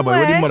mic now, boy.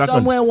 What do you mother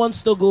Somewhere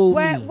wants to go.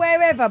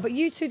 wherever, but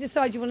you two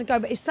decide you want to go,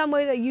 but it's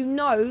somewhere that you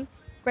know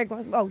Greg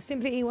wants,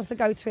 simply he wants to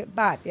go to it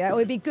bad, yeah? Or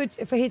it'd be good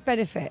for his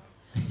benefit.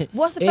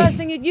 What's the first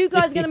thing you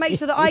guys are going to make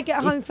sure that I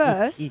get home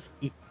first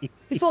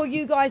before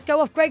you guys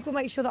go off? Greg will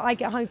make sure that I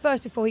get home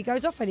first before he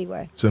goes off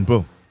anywhere.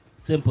 Simple.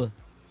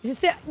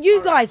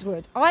 You guys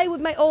would. I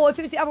would make, or if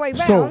it was the other way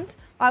So- round,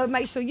 I would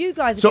make sure you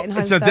guys are So, getting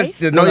home so safe.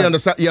 this, no,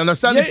 you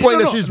understand the point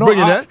that she's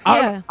bringing, eh?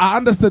 Yeah. I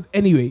understood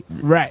anyway.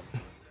 Right.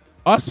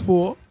 Us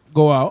four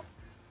go out.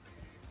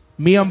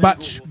 Me and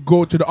Batch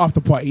go to the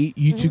after party.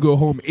 You two go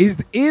home. Is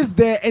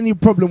there any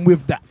problem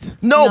with that?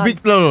 No, No.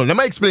 no. Let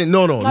me explain.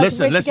 No.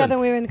 Listen. we're together,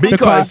 we're in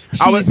Because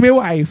she's my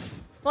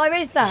wife. Why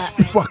is that?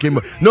 fucking.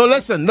 No,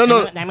 listen.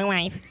 No. I'm my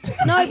wife.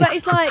 No, but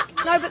it's like,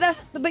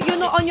 but you're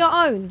not on your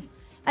own.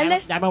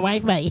 Unless, I'm my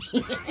wife, mate.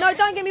 no,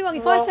 don't get me wrong.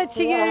 If I said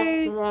to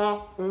you,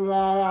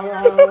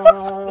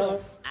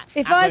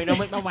 if I I'm going said,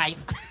 with my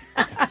wife.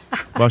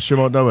 Bash him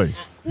out that way.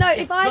 no,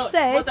 if I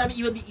said, What time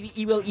he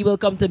will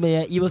come to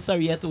me. He will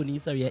Tony.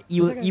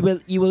 okay.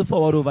 He will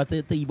forward over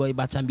to the boy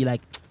Batch and be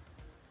like,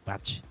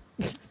 Batch,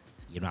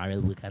 you know I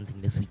will work on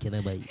thing this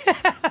weekend, boy.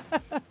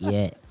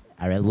 Yeah,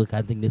 I will work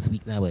on thing this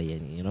week now, boy.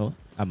 You know,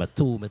 I'm a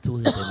toe hit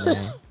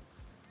him,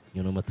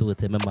 you know, my toe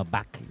hit him and my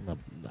back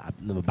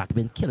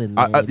been killing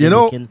me. You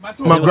know,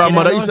 my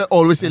grandmother used to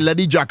always say, "Let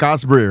the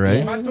jackass bray,"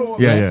 right?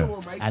 Yeah.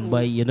 And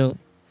boy, you know,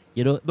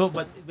 no,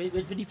 but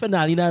wait for the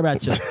finale now,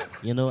 Bradshaw.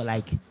 You know,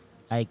 like,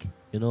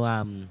 you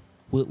know,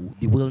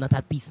 the world not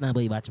at peace now,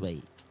 boy, Batch, boy,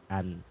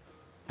 and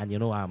you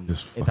know,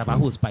 it have a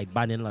hose pipe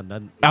ban in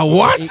London. A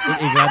what? In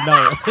England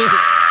now.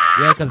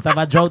 Yeah, because it have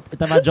a drought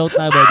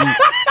now, buddy.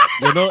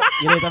 You know,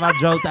 it have a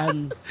drought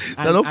and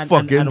no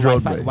fucking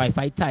drought, boy.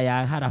 Wi-Fi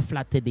tire had a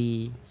flat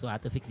today, so I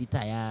had to fix the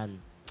tire, and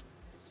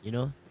you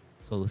know,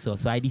 so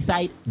I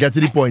decide. Get to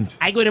the point.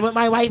 I go there with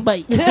my wife,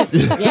 boy. Yeah,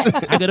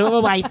 I go there with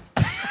my wife.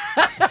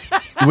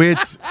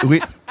 Wait.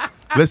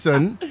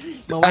 Listen,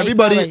 My wife,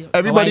 everybody,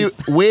 my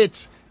wife.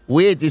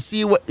 wait.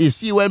 You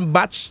see when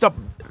Batch stop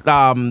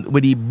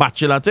with the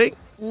bachelor thing.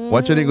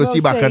 Watch it, they go we'll see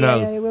see, Bacchanal.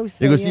 yeah, we'll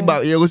see, You go see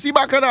yeah. You go see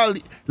Bacchanal.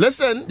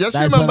 Listen, just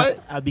That's remember.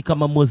 when I'll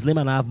become a Muslim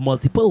and I have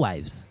multiple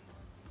wives.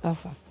 oh,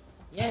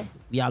 Yeah,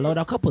 we are allowed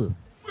a couple.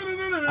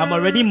 I'm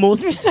already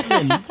most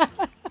Muslim.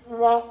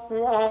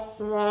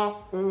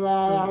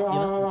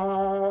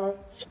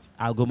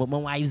 I'll go with my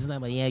wives now,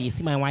 but yeah, you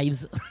see my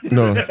wives.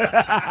 No,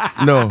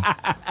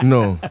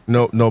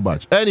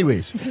 Batch.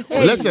 Anyways,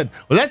 listen.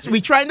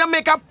 We trying to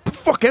make a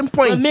fucking I'll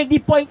point. make the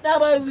point now,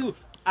 but I'm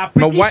My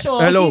pretty wife.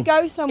 sure. Hello. you go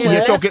In somewhere. You're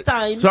less talking.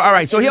 time. So all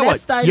right. So in here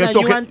less what? time You're than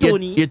you talking. and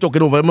Tony. You're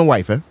talking over my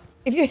wife, eh?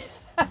 If you,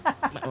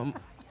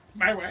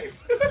 My wife.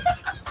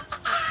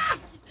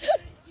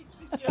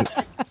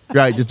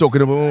 Right. You're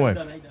talking over my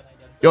wife.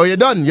 Yo, you're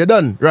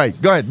done. Right.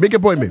 Go ahead. Make your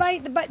point, babe.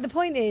 the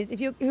point is, if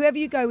you whoever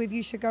you go with,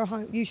 you should go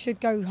home. You should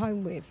go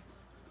home with.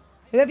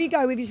 Whoever you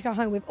go with, you should go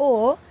home with,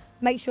 or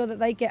make sure that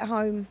they get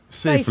home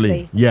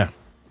safely. Yeah.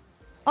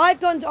 I've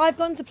gone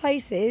to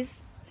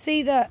places,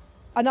 see that,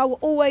 and I will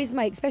always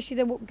make, especially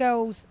the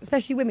girls,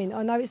 especially women.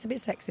 I know it's a bit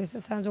sexist.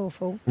 That sounds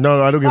awful.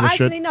 No, I don't give But a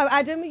actually, shit. no,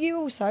 Adam, you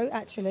also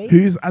actually.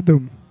 Who's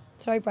Adam?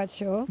 Sorry,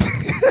 Bradshaw.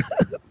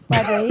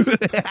 Braddy.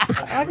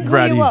 I can call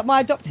Braddy. you what? My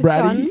adopted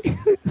Braddy.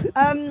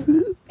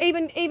 son.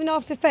 Even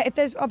after Fet,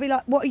 I'll be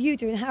like, what are you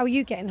doing? How are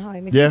you getting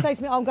home? If Yeah. you say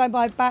to me, I'm going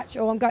by batch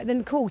or I'm going,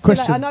 then cool. So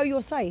Question. I know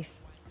you're safe.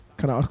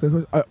 Can I ask a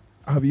question?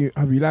 Have you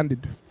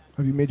landed?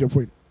 Have you made your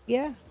point?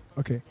 Yeah.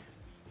 Okay.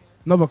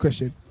 Another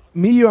question.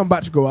 Me, you, and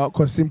Batch go out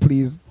because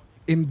Simply is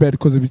in bed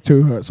because of his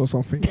toe hurts or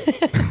something.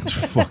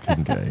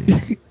 Fucking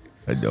guy.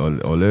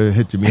 All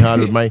hitting me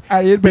hard with my.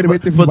 I in bed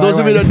waiting For my those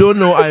of you wife. that don't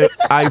know,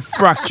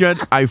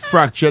 I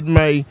fractured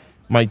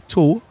my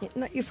toe.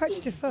 No, you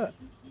fractured your foot.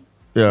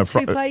 Yeah,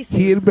 Two places.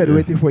 He in bed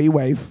waiting for his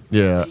wife.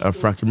 yeah, I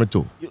fractured my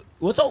toe.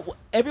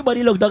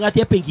 Everybody look down at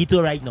your pinky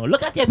toe right now.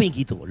 Look at your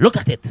pinky toe. Look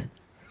at it.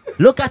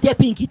 Look at your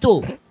pinky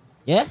toe.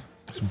 Yeah?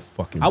 Some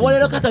fucking. I want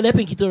to look at your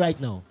pinky toe right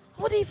now.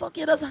 How the fuck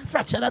you does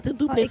fracture that in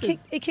two Oh, he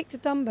places? kicked a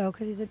dumbbell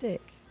because he's a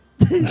dick.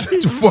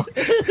 The fuck?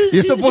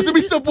 You're supposed to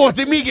be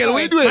supporting me, girl.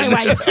 What are you doing?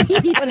 My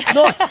wife.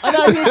 No, I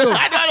don't think so.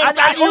 I don't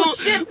understand Oh you.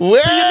 shit.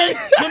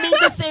 Where? So you mean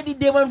to say the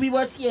day when we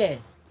was here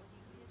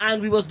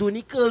and we was doing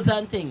the curls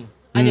and thing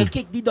and you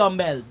kick the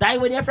dumbbell, die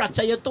when you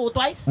fracture your toe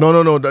twice? No.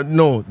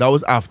 That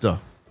was after.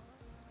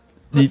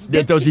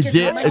 That was the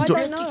day. I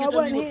don't know. I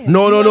wasn't here.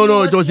 No.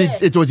 It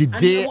was the And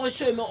day. you want to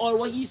show me all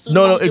what he used to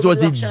No, do it was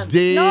the reaction.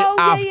 day No,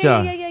 after.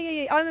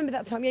 yeah. I remember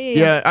that time.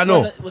 Yeah, I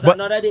know. Was but that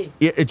another day?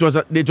 yeah, it was.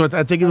 I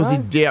think it was the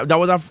day. That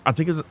was. I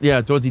think it was. Yeah,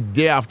 it was the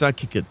day after I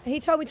kicked it. He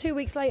told me 2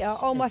 weeks later,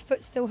 oh, my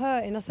foot's still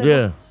hurting. I said, Yeah.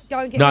 well, go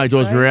and get No, an it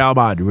was X-ray. real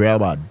bad, real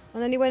bad.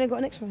 And then he went and got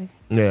an X-ray.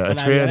 Yeah, Well,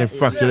 X-ray and yeah, it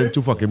fractured in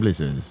 2 fucking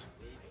places.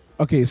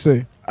 Okay,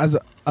 so as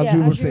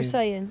we were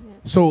saying.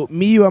 so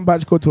me, you, and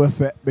Batch go to a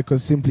vet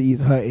because simply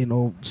he's hurting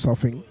or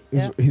something.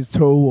 His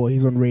toe, or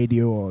he's on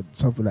radio or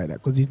something like that,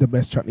 because he's the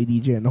best chutney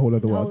DJ in the whole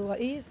of the world. Oh,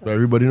 he is. But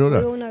everybody know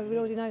that. We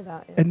already know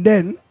that.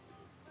 Yeah.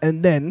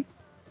 And then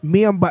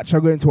me and Batch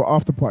are going to an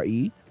after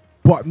party,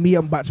 but me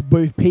and Batch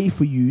both pay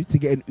for you to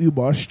get an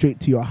Uber straight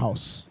to your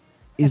house.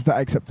 Is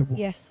that acceptable?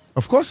 Yes.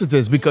 Of course it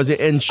is, because it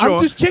ensures.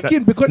 I'm just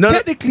checking because No, no.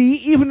 technically,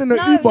 even in an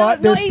No, Uber, no,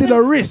 there's not still even-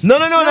 a risk. No.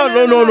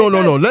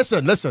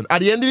 Listen. At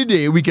the end of the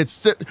day, we can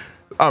still.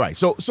 All right.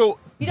 So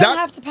You that don't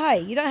have to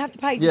pay. You don't have to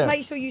pay. Just Yeah.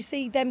 make sure you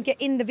see them get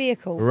in the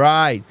vehicle.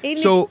 right.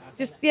 So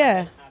just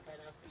yeah.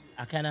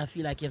 I kind of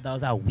feel like if that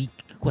was a weak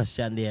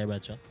question there,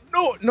 Bradshaw.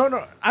 No.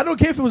 I don't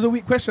care if it was a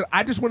weak question.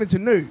 I just wanted to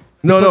know.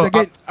 No, Because no,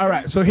 Again, all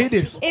right. So hear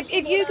this. If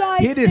you guys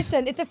Hear this.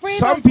 listen, if the three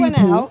of us went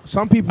out,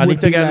 Some people. I need would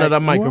to be get like, another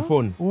 "What?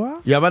 microphone.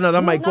 What? You have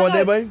another mic no, on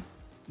there, no. boy?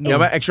 You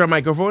have an extra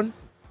microphone?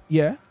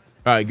 Yeah.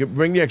 All right,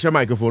 bring the extra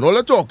microphone. All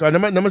the talk. Let me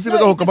see if I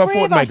can no, if hook the up a three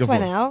phone of us went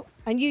microphone. out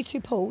and you two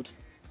pulled,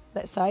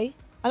 let's say,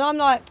 and I'm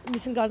like,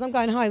 listen, guys, I'm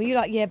going home. And you're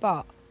like, yeah,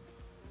 but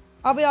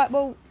I'll be like,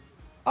 well,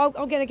 I'm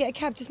going to get a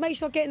cab. Just make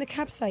sure I get in the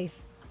cab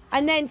safe,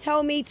 and then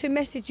tell me to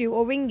message you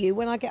or ring you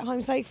when I get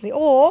home safely.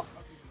 Or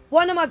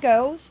one of my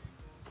girls,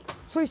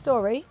 true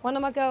story, one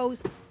of my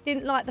girls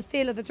didn't like the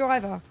feel of the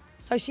driver,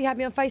 so she had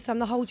me on FaceTime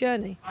the whole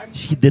journey.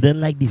 She didn't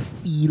like the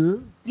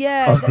feel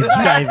Yeah. of the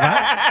driver.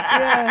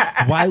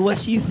 Yeah. Why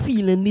was she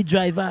feeling the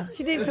driver?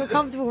 She didn't feel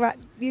comfortable with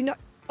that.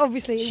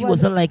 Obviously. it She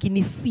wasn't liking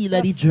the feel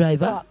of the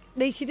driver.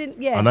 She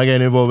didn't, yeah. I'm not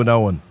getting involved with that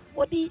one.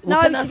 What No,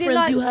 kind of she didn't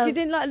friends you like. have? She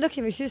didn't like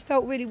looking at me. She just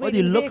felt really What weird do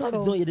you in the look of?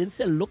 vehicle. No, you didn't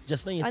say look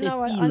just now. You I say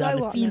know, I feel. know And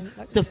what I feel. meant,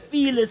 like- The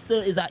feel is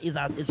still is a She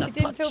touch,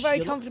 didn't feel very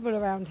you know? comfortable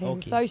around him.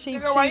 Okay. So she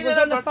why was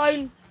you on the not-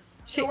 phone.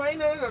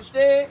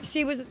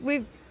 She was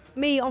with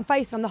me on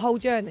FaceTime the whole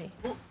journey.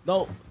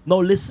 Now,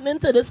 listening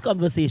to this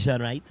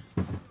conversation, right?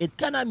 It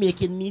kind of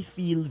making me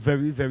feel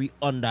very, very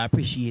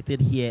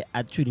underappreciated here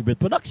at Trinibrid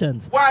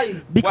Productions.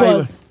 Why?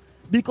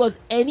 Because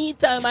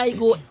anytime I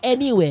go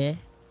anywhere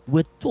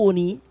with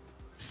Tony,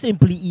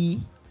 Simply E,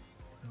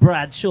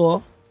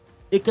 Bradshaw,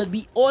 it could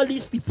be all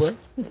these people.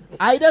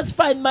 I just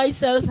find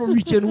myself from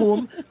reaching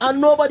home and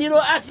nobody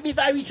don't ask me if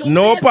I reach home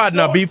No, safe.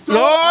 partner. No. Hold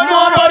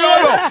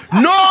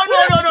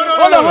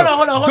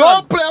on.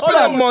 Don't play up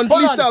that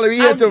monthly salary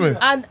here to me.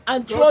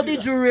 And throughout the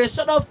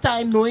duration of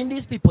time knowing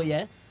these people,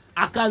 yeah,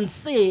 I can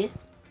say,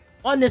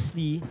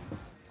 honestly,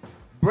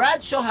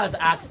 Bradshaw has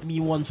asked me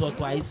once or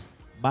twice,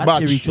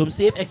 but you reach home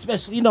safe,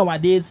 especially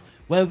nowadays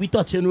when we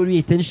touching on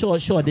rating sure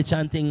the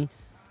chanting,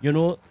 you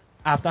know,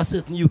 after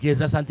certain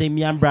UKs or something,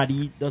 me and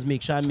Brady does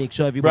make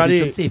sure everybody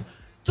reach home safe.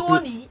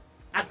 Tony,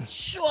 I'm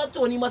sure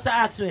Tony must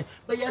have asked me,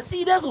 but you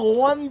see there's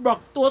one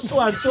Brockto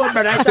so and so,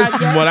 brother, right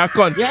there. What I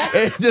con? Yeah?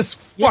 Hey, this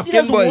You see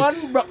there's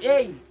fucking boy. one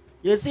hey,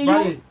 you see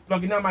Brady, you?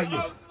 plug in that mic.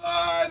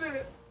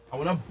 I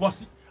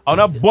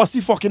wanna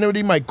bossy fucking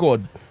everything mic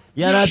cord.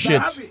 Yeah, that's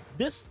Shit.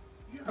 this.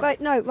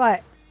 But no,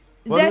 right.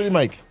 What do you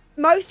mic?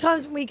 Most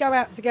times when we go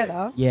out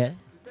together, Yeah.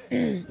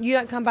 you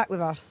don't come back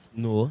with us.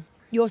 No.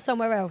 You're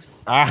somewhere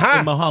else.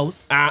 In my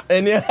house.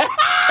 And yeah.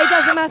 It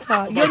doesn't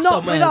matter. You're Like not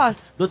somewhere with else.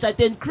 us. Don't try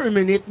to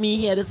incriminate me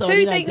here. This Two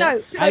only things-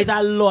 like that. no. I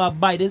a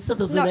law-abiding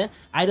citizen. No. Eh?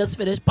 I just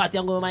finished party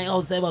and go to my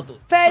house. About to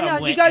Fair enough.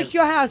 somewhere You go else. to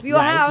your house, but your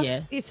Right, house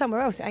yeah. is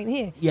somewhere else. It ain't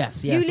here.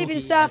 Yes. You live in okay,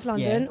 South yeah,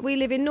 London. yeah. We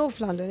live in North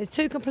London. It's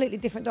two completely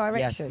different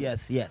directions.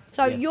 Yes.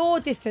 So yes.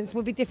 your distance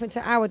will be different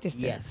to our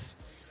distance.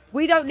 Yes.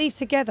 We don't leave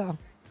together.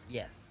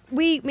 Yes.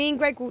 Me and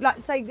Greg will,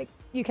 like, say, the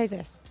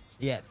UK's.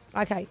 Yes.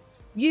 Okay.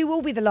 You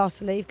will be the last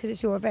to leave because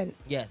it's your event.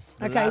 Yes.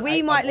 Okay,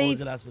 we might I'm always leave.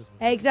 the last person.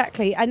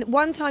 Exactly. And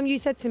one time you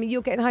said to me,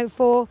 you're getting home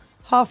 4,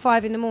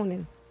 5:30 in the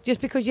morning,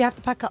 just because you have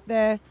to pack up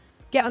there,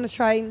 get on a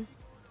train,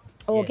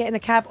 or Yeah. get in a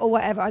cab or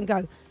whatever and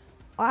go.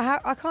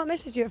 I can't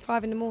message you at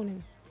 5 in the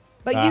morning,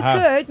 but you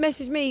Uh-huh. could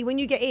message me when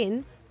you get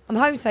in. I'm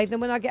home safe. Then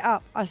when I get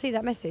up, I see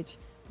that message.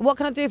 But what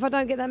can I do if I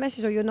don't get that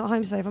message or you're not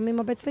home safe? I'm in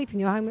my bed sleeping.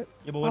 You're home at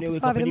Yeah, but when you past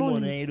wake 5 up in in the the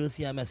morning. morning, you don't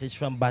see a message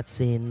from Bat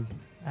saying,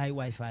 "Hi,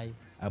 Wi-Fi.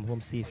 I'm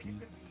home safely."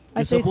 I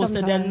You're do supposed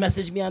to then sometimes.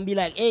 message me and be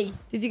like, "Hey."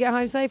 Did you get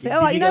home safely? Did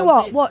All right, you you know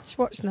get home what? safe?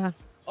 Watch now.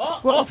 Oh,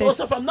 Watch this.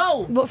 so from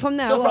now. But from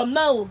now. So watch. from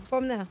now.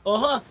 From now.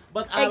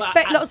 But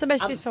Expect lots of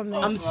messages from me.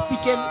 I'm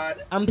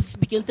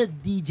speaking to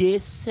DJ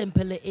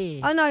Simple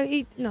A. I know.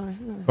 No. Hold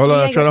He on,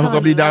 I'm ain't trying to got hook up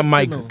time. the damn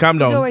Like, mic. you know. Calm He's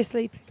down. always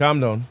sleeping. Calm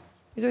down.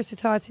 He's always too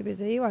tired, too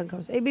busy. He won't come.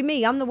 It'd be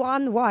me. I'm the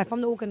wife.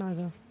 I'm the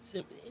organizer.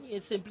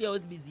 Simply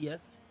always busy,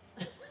 yes.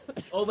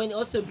 Or when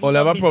you're simply Oh, not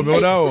have a busy,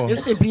 problem now. you're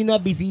simply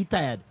not busy, he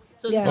tired.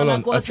 So Yeah. Hold on.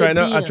 I'm trying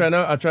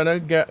to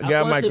get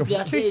a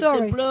microphone. True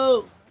story.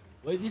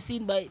 What is he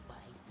seen by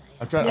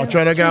I'm tired?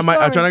 trying to get True I'm trying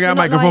to story. get a You're not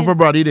microphone lying. for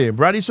Brady there.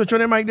 Brady, switch on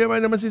the mic there,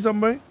 man. Let me see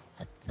something, boy.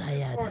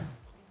 Tired.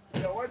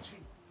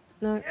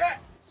 No.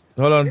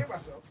 Hold on.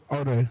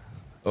 Hold on.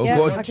 Oh, Yeah,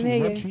 God. I can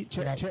hear you.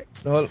 Check.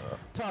 Hold-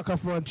 Talk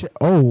off one check.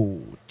 Oh,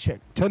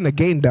 check. Turn the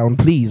gain down,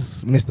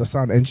 please, Mr.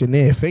 Sound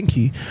Engineer. Thank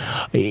you.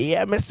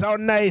 Yeah, me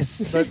sound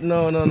nice. But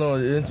no.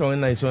 It didn't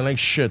sound nice. It sound like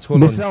shit.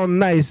 Hold Me on. sound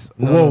nice.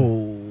 No.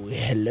 Whoa,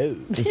 hello.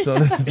 It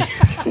sound-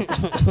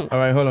 All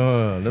right, hold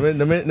on.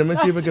 Let me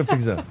see if I can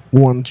fix that.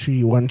 1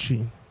 3 1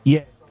 3.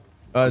 Yeah.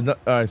 No,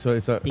 all right, so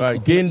it's all right. He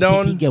Gain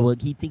down.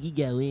 He think he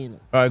get away.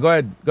 All right, go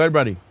ahead,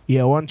 Brady.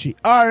 Yeah, 1 3.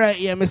 All right,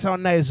 yeah, me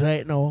sound nice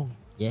right now.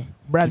 Yeah.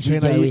 Bradshaw, He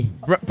get away.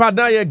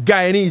 Partner, you're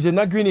Guyanese, you're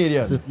not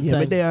Grenadian. Certain Yeah, me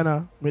time, there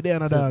now. Me there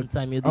now, certain dog.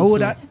 time you do Oh, so.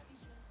 that.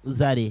 Who's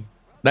that?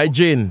 Like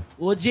Jane.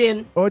 Oh,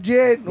 Jane. Oh,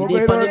 Jane. You What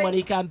dey going on the on?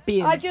 money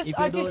campaign. I just If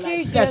you don't used like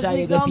you cash as an out,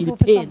 you gonna feel example the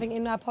for pain. something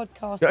in our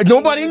podcast.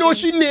 Nobody knows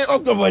she name. Oh,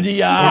 nobody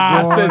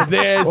says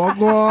this. Oh,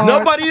 God.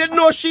 Nobody didn't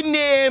know she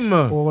name.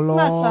 Oh,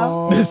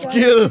 Lord. The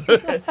skill.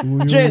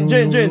 Ooh, Jane,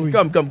 ooh.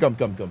 come.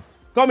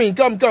 Come in.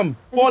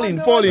 Fall in.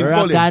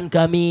 Rakan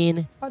come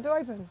in. My door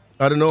open.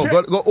 I don't know.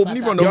 Check. Go open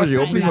it from the Your way.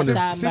 Open it from sign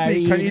the. is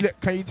Sydney, Marine.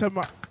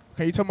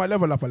 can you turn my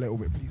level up a little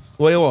bit, please?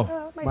 Where you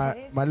are? Makes My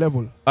sense. my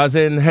level. As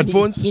in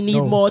headphones. He need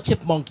No. more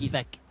chipmunk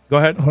effect. Go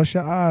ahead. Hush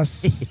your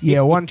ass.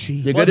 Yeah, 1 3.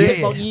 You More get it?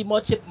 chipmunk, he need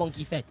more chipmunk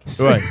effect.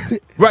 Right.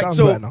 Right. Sounds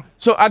So better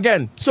now.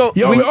 again. So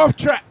Yo, we, we're off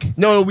track.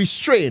 no, we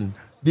strain.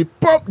 The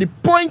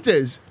point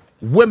is,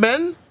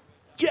 women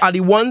are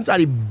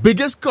the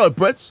biggest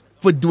culprits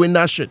for doing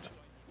that shit.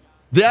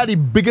 They are the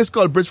biggest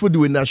culprits for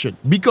doing that shit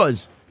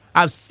because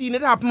I've seen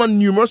it happen on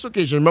numerous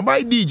occasions. Remember,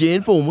 I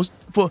DJing Too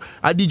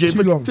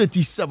long. for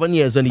 37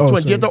 years, and the Oh,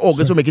 20th of sorry,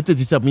 August will make it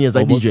 37 years.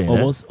 I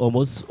DJing.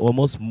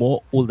 Almost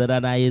more older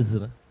than I is.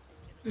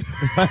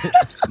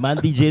 Man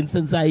DJing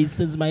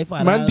since my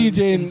father. Man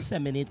DJing-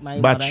 inseminate my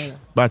mother.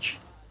 Batch.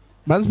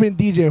 Man's been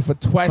DJing for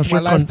twice Hush my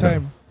your cunt,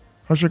 lifetime.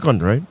 Hush your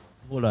cunt, right?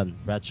 Hold on,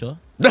 Bradshaw.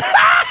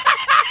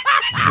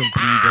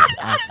 Simply just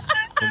ask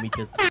for me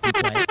to be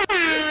quiet.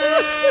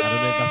 I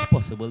don't know if that's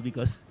possible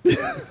because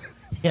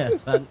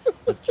yes, son,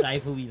 but try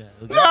for me now.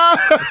 Okay?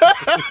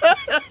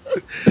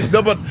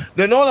 No, but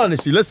in all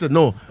honesty, listen,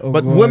 no. Oh,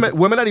 but God.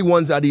 women are the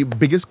ones that are the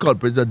biggest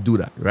culprits that do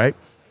that, right?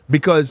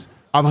 Because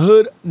I've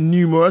heard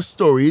numerous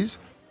stories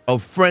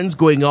of friends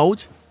going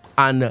out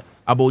and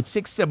about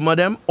 6-7 of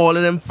them, all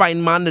of them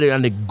find man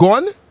and they're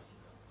gone.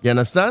 You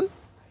understand?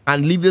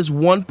 And leave this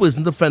one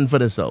person to fend for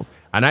themselves.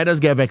 And I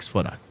just get vexed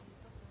for that.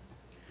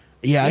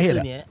 Yeah, I hear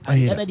Listen, that. yeah, I at the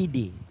hear end that. of the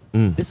day,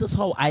 this is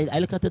how I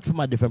look at it from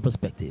a different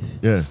perspective.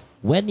 Yeah.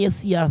 When you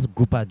see a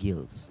group of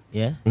girls,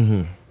 yeah,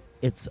 Mm-hmm.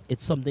 it's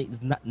something. It's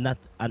not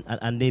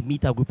and they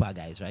meet a group of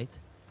guys, right?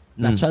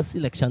 Natural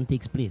selection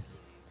takes place.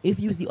 If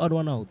you use the odd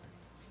one out,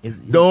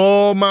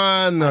 No,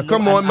 man.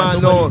 Come on,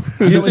 man. No.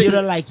 You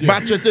don't like it.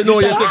 Batch it. No,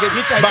 you take it.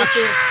 You try to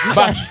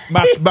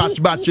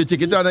Batch. You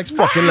take it to the next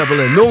fucking level.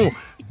 No.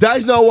 That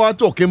is not what I'm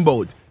talking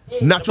about.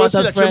 Natural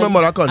selection, my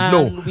mother can't.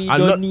 No. And we I'm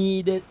don't not.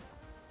 need it.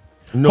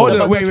 No. Hold on,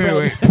 about wait.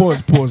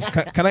 this Pause.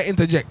 Can I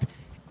interject?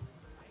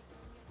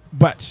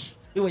 But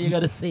See what you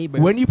gotta say,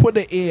 bro. when you put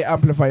the ear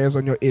amplifiers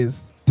on your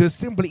ears, the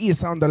simple ear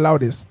sound the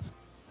loudest.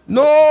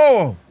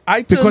 No.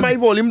 I turn Because- my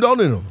volume down,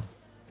 you know.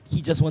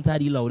 He just wanted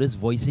the loudest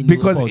voice in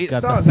Because your it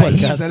podcast. sounds like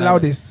he's the Podcast,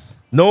 loudest.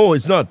 No,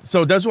 it's not.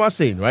 So that's what I'm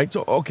saying, right?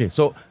 So, okay.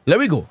 So, let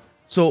me go.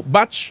 So,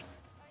 batch.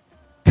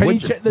 Can you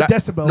which- check the that-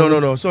 decibels?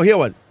 No. So, here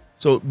what?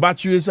 So,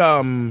 batch is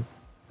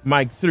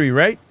mic 3,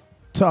 right?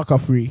 Talker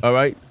free. All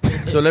right.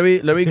 So, let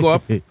me go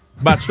up.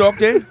 Batch talk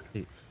there.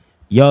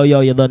 Yo,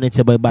 you done it,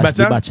 your boy Bash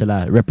the Better?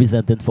 Bachelor,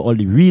 representing for all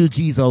the real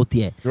G's out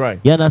there. Right.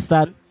 You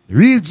understand?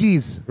 Real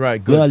G's.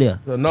 Right, We all good. here.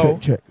 So, now,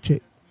 Check.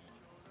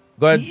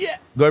 go ahead. Yeah.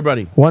 Go ahead,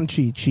 buddy. 1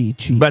 3.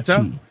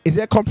 Better? Is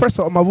there a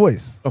compressor on my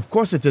voice? Of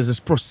course it is. It's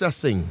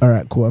processing. All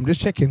right, cool. I'm just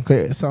checking. 'Cause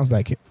it sounds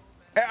like it.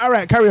 All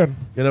right, carry on.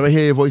 You never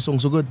hear your voice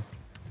sound so good.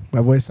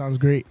 My voice sounds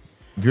great.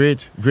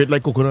 Great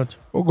like coconut.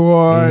 Oh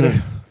God.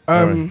 Mhm.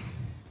 All right.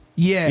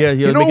 Yeah. Yeah,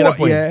 You know making a what?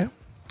 point. Yeah.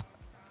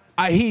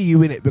 I hear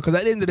you in it because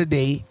at the end of the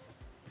day,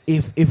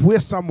 if we're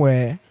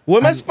somewhere,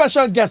 Where my and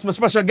special guest? My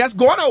special guest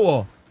gone or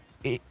what?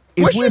 if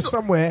Where's we're she go-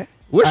 somewhere,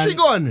 Where's she and-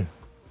 gone?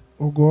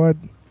 Oh God.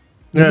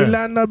 Yeah. Let me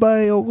land that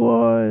by. Oh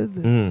God.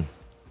 Mm.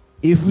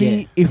 If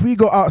we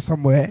go out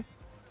somewhere,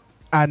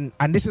 and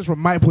this is from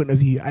my point of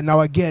view, and now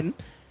again,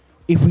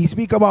 if we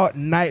speak about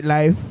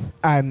nightlife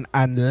and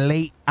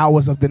late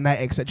hours of the night,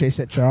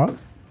 etc.,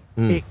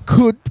 it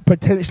could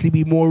potentially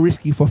be more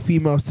risky for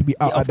females to be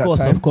out at that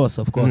time. Of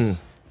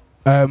course.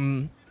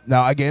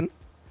 Now again,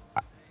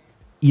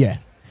 yeah.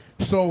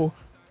 So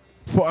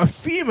for a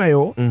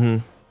female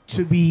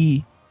to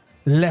be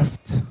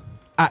left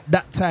at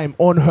that time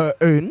on her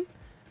own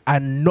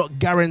and not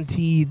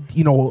guaranteed,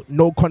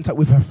 no contact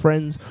with her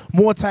friends.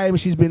 More time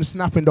she's been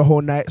snapping the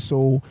whole night,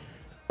 so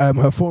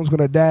her phone's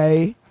gonna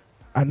die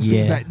and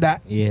things like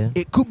that. Yeah.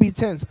 It could be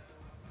tense.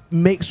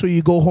 Make sure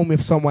you go home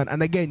with someone.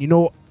 And again,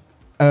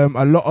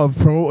 a lot of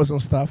promoters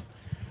and stuff.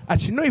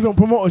 Actually, not even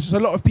promoters, just a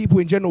lot of people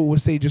in general will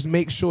say just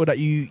make sure that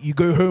you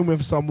go home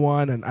with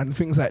someone and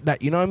things like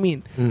that. You know what I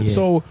mean? Yeah.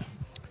 So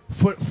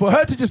for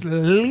her to just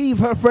leave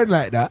her friend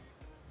like that,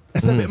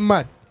 it's a bit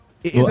mad.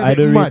 It is a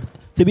bit mad.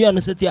 To be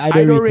honest with you, I I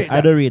don't don't rate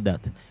rate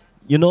that.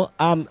 You know,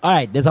 all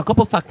right, there's a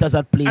couple factors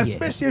at play here.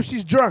 Especially if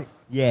she's drunk.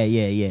 Yeah.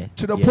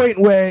 To the point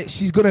where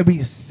she's gonna be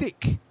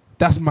sick.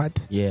 That's mad.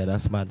 Yeah,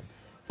 that's mad.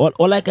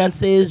 All I can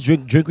say is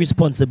drink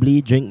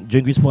responsibly. Drink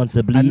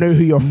responsibly. I know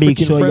who your Make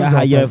freaking sure you friends are,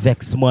 have your bro.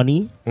 Vex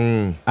money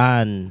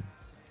and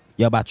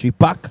your battery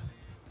pack,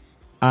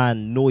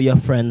 and know your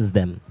friends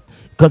them.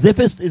 Because if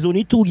it's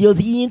only 2 girls,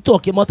 he ain't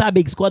talking about a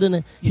big squad,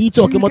 and he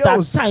talking about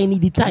girls. that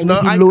the No,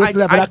 lowest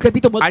level. I clip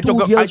it about 2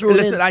 girls rolling.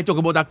 Listen, I talk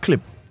about that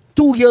clip.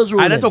 2 girls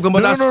rolling. I didn't talk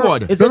about that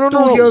squad. Is it two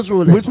girls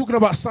rolling? We're talking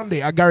about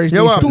Sunday at Garage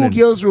Yeah, what Nation. 2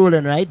 girls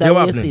rolling, right? That Yeah, way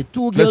what you say happening?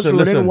 2 girls Listen,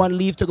 rolling. listen. One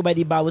leave to go by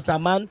the bar with a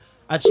man,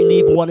 and she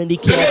leave one in the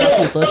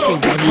care of a total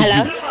stranger.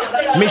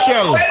 Hello?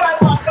 Michelle.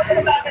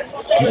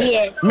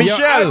 Yeah.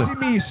 Michelle.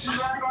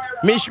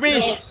 Mish.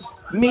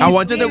 I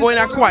want you to go in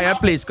a quiet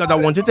place because I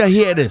want you to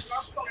hear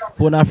this.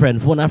 Phone a friend.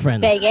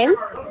 Say again?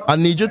 I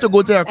need you to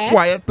go to a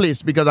quiet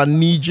place because I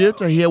need you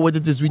to hear what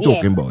it is we're Yeah.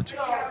 talking about.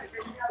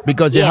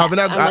 Because you're having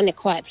I'm in a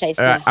quiet place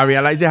now. I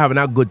realize you're having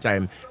a good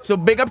time. So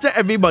big up to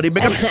everybody.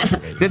 Big up.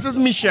 This is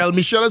Michelle.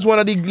 Michelle is one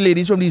of the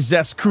ladies from the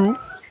Zest crew.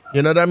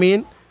 You know what I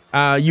mean?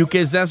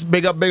 UK Zest,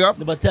 big up, big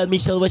up. But tell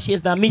Michelle what she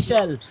is now.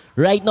 Michelle,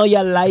 right now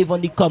you're live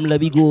on the Come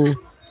Let Me Go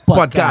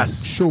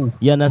podcast. Show.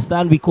 You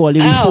understand? We call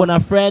you. We Oh. phone a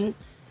friend.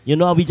 You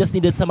know, we just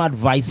needed some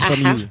advice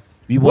from you.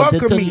 We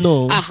wanted Welcome, to Mish.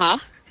 know. Uh-huh.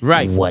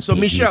 Right. What So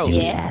did Michelle, you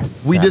do Yeah.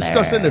 last we summer?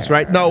 discussing this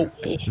right now.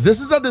 This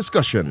is a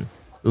discussion.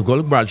 We're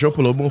going to Bradshaw,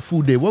 pull up on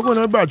food day. We're going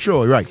to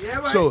Bradshaw, right?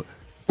 So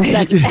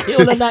Like, you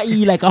don't not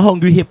eat like a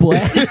hungry hippo.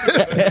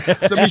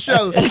 So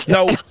Michelle,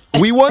 now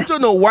we want to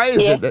know why is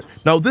it that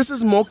now this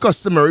is more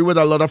customary with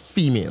a lot of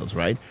females,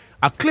 right?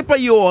 A clip of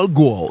you all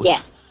go out, Yeah.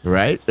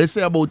 right? Let's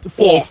say about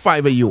 4 or Yeah.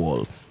 5 of you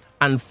all,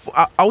 and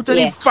out of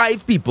Yeah. the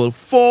 5 people,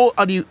 4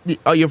 of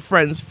your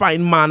friends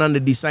find man and they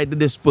decide to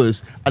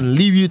disperse and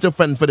leave you to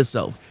fend for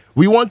themselves.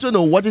 We want to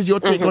know what is your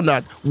take on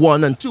that,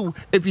 1 and 2,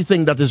 if you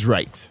think that is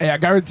right. Hey, I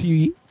guarantee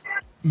you,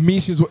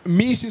 Mish is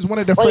one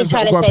of the What you friends that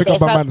trying to go and say pick up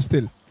that a if I- man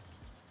still.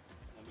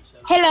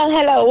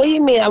 Hello. What do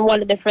you mean I'm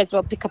one of the friends who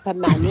will pick up a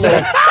man?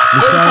 Yeah.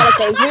 What you trying to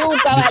say? We all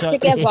go out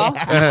together.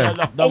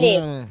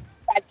 Innit?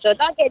 So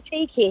don't get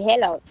cheeky.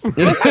 Hello. When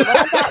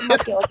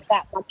I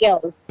got my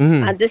girls,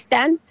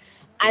 understand?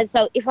 And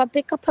so if I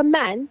pick up a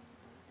man,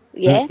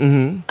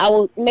 I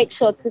will make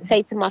sure to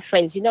say to my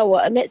friends, you know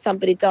what, I met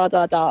somebody,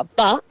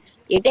 But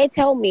if they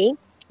tell me,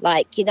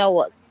 like, you know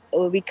what,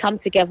 we come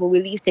together,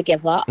 we leave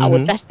together, I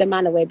will dash the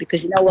man away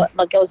because you know what,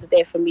 my girls are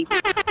there for me.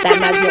 That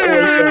man's not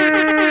always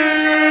there.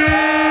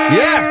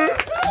 Yeah,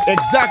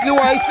 exactly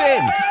what I'm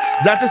saying.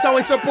 That is how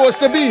it's supposed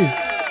to be.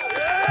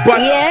 But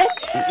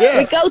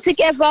We go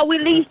together, we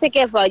leave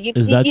together.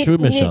 Is that true,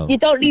 Michelle? You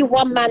don't leave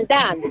one man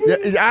down. Or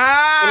Is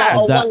that-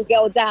 one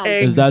girl down.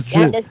 Is that You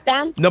true?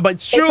 understand? No, but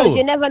it's Because true.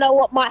 you never know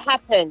what might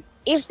happen.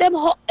 If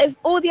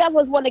all the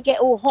others want to get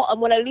all hot and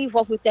want to leave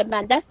off with their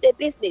man, that's their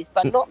business,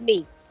 but not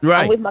me.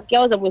 Right. And with my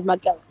girls, I'm with my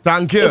girls.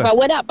 Thank you. If I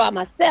went out by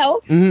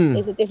myself,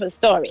 it's a different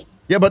story.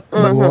 Yeah, but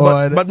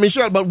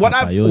Michelle, but what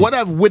Papayoli.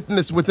 I've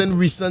witnessed within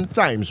recent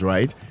times,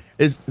 right,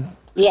 is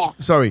Yeah.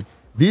 sorry,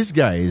 these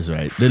guys,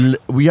 right?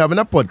 We having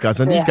a podcast,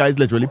 and these guys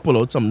literally pull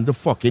out something to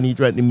fucking eat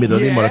right in the middle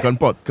of the Yeah. American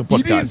You need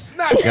podcast.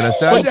 snacks You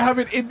understand? when you're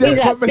having These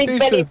in-depth are big belly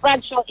conversations.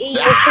 Bradshaw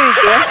eating food,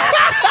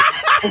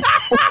 yeah?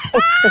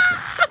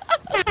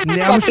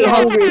 Yeah, I'm Fucking sure.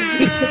 hungry.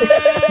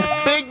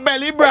 Big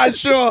belly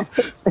Bradshaw.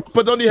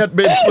 Put on the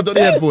headphones. Put on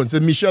the headphones.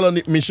 And Michelle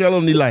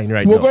on the line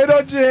right We're now. going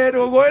on, Jade.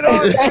 We're going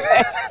on.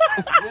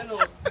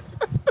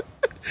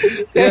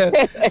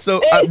 Yeah.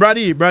 So,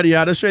 Brady, I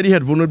had to share the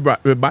headphone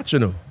with Batch, you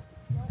know.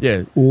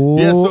 Yeah. Oh.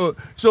 Yeah.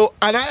 So,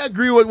 and I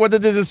agree with what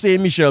it is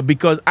saying, Michelle,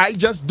 because I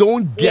just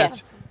don't get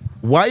Yes.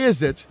 why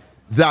is it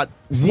that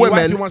See, wifey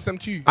women, wants them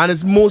too. and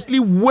it's mostly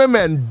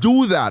women,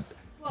 do that.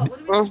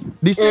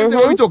 The same thing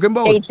we're talking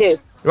about, They do.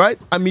 right?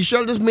 And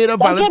Michelle just made a Don't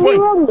valid get me point.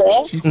 wrong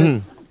there. She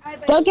said,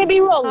 Don't get me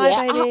wrong, Hi,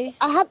 yeah. baby.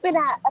 I have been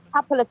out a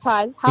couple of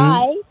times.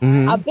 Hi.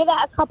 I've been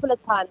out a couple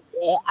of times,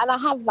 yeah, and I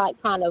have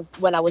like kind of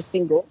when I was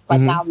single, but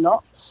now I'm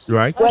not.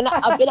 Right? When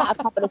I've been out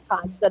a couple of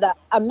times that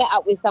I met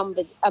up with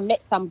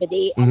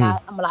somebody, and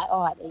I'm like,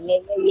 all right,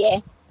 yeah.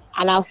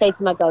 And I'll say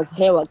to my girls,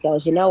 here what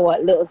girls, you know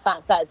what, little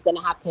something's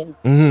gonna happen.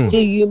 Do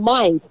you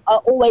mind? I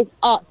always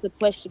ask the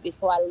question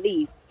before I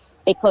leave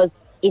because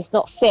it's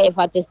not fair if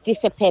I just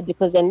disappear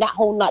because then that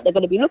whole night they're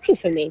gonna be looking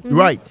for me.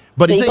 Right.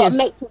 But So the you thing got to is,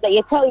 make sure that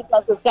you tell your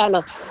girls what's going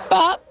on.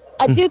 But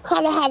I do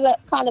kind of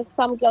have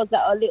some girls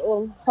that are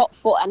little hot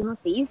foot and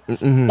hussies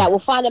that will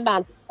find a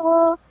man.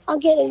 Oh, I'm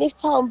getting a lift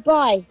home.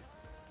 Bye.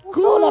 What's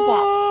all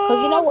about?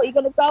 Because you know what, you're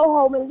gonna go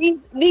home and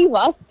leave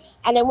us,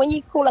 and then when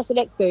you call us the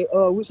next day,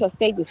 oh, I wish I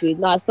stayed with you.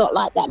 No, it's not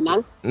like that,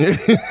 man.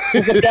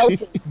 It's a girl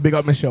thing. big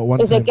up Michelle one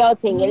It's a time. girl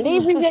thing. You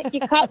leave with you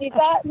go out with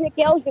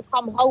your girls, you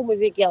come home with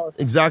your girls.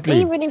 exactly.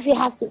 Even if you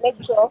have to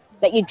make sure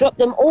that you drop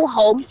them all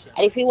home,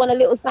 and if you want a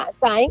little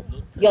something,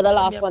 you're the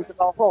last one to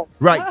go home.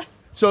 Right.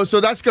 So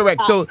that's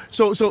correct. So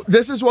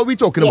this is what we're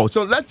talking about.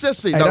 So let's just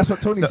say Hey, that's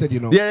what Tony said, you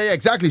know. Yeah,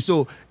 exactly.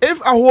 So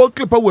if a whole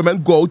clip of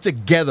women go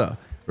together,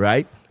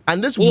 right,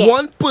 and this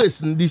one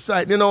person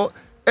decide, you know,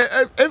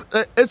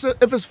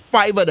 if it's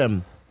 5 of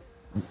them,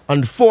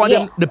 And 4 of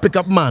them, they pick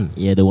up man.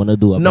 Yeah, they want to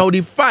do it. Now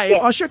the 5,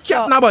 oh shit,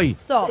 cat now boy.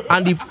 Stop.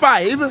 And the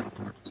 5,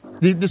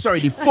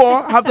 the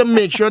 4 have to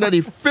make sure that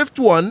the 5th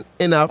one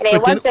in a Hey,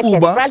 1 freaking second.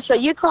 Uber. Bradshaw,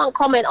 you can't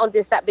comment on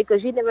this app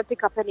because you never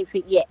pick up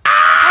anything yet. Yeah?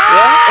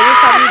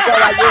 Anytime you go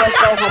out, you always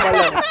go home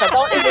alone. So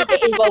don't even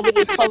get involved with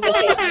this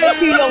conversation. It's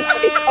too long for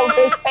this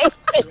conversation.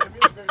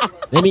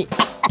 Let me.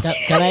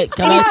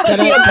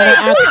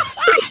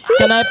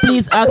 Can I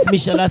please ask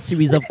Michelle a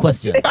series of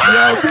questions?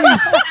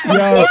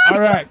 Yo, all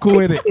right, cool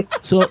with it.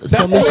 So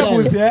That's the Michelle.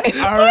 levels, yeah?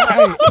 All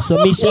right. So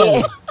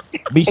Michelle,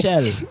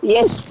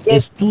 Yes.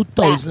 it's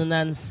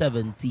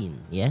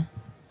 2017, yeah?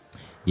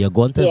 You're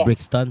going to Yeah.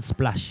 Brixton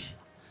Splash,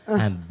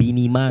 and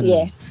Beanie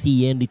Man see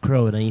you in the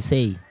crowd, and he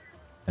say,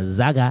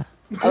 Zaga.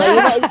 You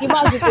might as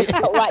well just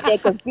stop right there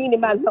because Beanie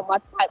Man's not my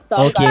type. So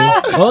Okay,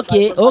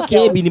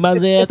 Beanie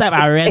Man's your type.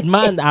 A red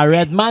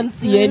man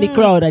see you in the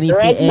crowd, and he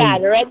say, hey,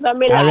 red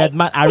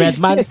man, a red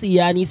man see you,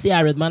 and he say,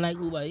 a red man like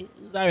who boy?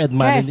 Who's a red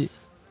man?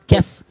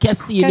 Kes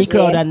see you in the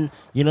crowd, and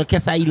you know,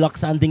 Kes he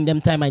locks and thing them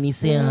time, and he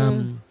say,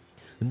 Hello.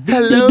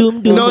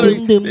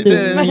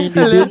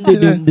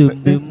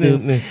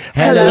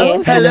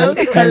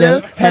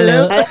 Hello.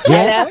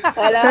 Yeah.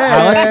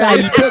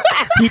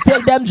 He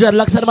take them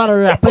dreadlocks and man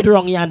wrap it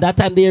wrong, yeah, and that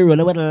time they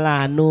rolling with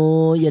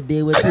Lano, you're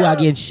there with two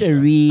against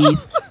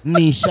Cherise,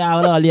 Nisha,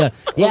 and all yeah.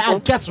 Yeah,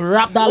 and Kes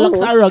wrap that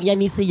locks wrong, yeah,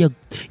 and he say,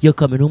 you're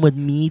coming home with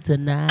me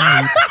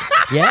tonight.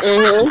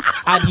 Yeah?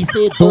 And he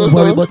say, don't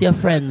worry about your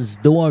friends,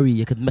 don't worry,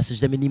 you can message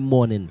them in the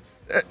morning.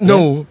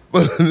 No.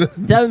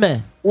 Tell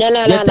me. No.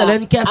 You're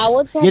telling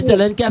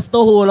Kes to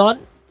hold on?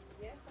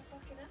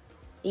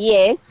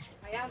 Yes.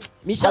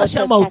 Michelle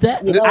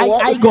Shamote. You know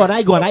what? I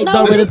gone. I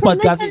done with this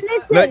podcast. Listen,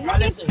 let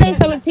me say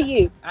something to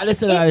you. I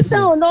listen.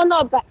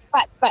 No, but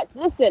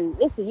listen,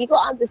 you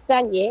gotta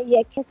understand,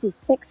 yeah, Kes is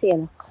sexy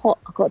and hot.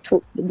 I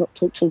gotta not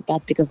talk too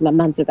bad because my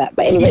man's about,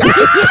 but anyway.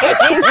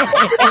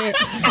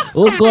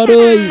 Oh God,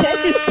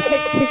 Kes is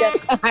sexy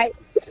and hot.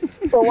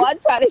 But what I'm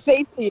trying to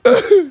say to you,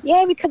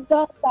 yeah, we can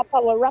dance up, I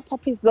will wrap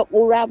up his look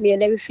all around me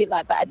and everything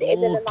like that. At the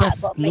end of the night,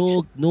 Kes, I've got to make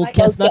sure no, my Kes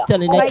girls not get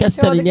telling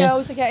you.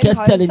 home.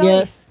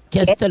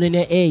 Kes telling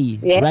you, hey,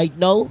 Yeah. right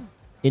now,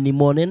 in the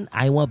morning,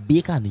 I want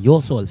bacon,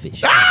 your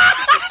saltfish.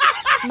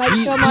 Make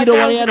He sure my don't want girls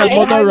to are hear no getting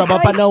mother home rub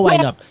up safe. and no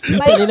wind up. He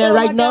Make telling sure you my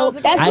right now, girls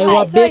are getting I home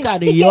want safe.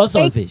 bacon, your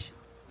saltfish.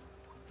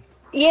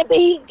 Yeah, but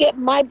he can get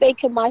my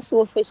bacon, my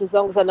swordfish as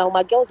long as I know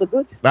my girls are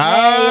good.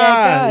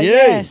 Ah, There you go,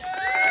 yeah. yes.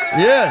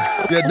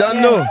 Yeah. You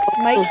don't know.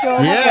 Make sure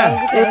my Yeah.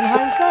 girls are getting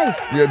home safe.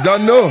 You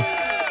don't know.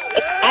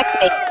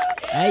 Exactly.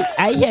 I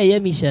hear you,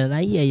 Michelle.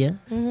 I hear you.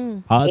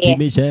 Party, Yeah.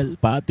 Michelle.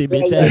 Party, Yeah,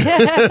 Michelle.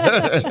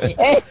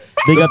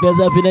 Big up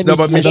yourself in a No,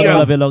 but Michelle. Michelle-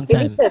 Love a long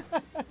time.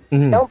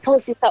 Don't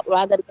post it up,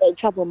 rather than get in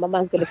trouble. My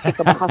man's gonna pick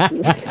up a hustle.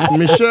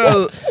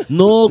 Michelle,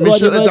 No, God, Michelle,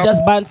 you know it's a-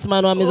 just Bants,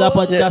 man. It's a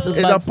podcast. it's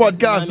a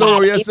podcast. Don't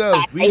worry yourself.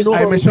 We know,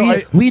 Hey,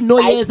 Michelle, we know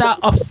you is an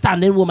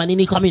upstanding woman in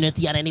the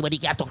community and anybody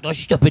can talk no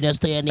stupidness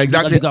to you.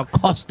 Exactly. Because we can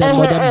cost them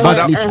more than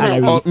monthly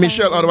salaries.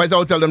 Michelle, otherwise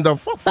I'll tell them to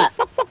fuck off.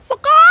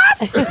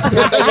 No,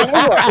 but you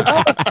know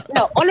what?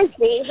 No,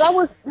 honestly, if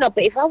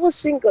I was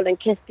single and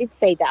Kes did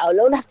say that, I'll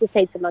only have to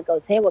say to my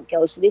girls, hey, what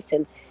girls,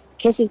 listen,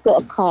 Kes has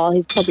got a car,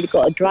 he's probably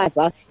got a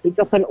driver, he's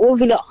dropping all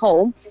of you at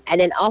home,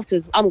 and then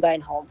afterwards, I'm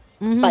going home.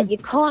 But you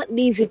can't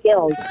leave your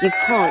girls. You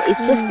can't. It's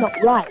just not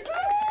right.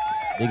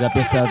 Big up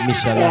yourself,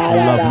 Michelle. Yeah, That's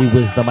yeah, lovely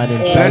wisdom and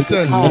insight.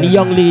 Listen, And the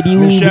young lady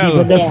who Michelle.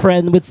 even a Yeah.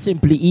 friend with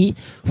Simply E.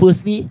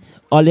 Firstly,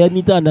 all you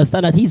need to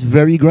understand that he's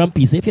very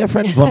grumpy. So if your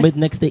friend vomit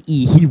next to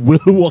E, he will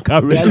walk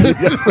around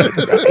with your friend.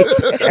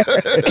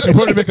 He'll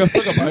probably make us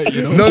talk about it,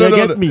 you know? No, You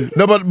get me?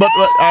 No,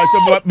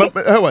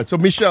 but so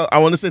Michelle, I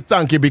want to say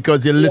thank you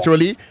because you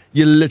literally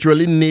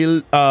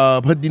nail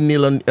hit the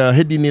nail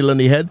on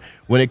the head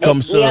when it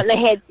comes Yeah, on to the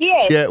head.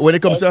 Yeah. when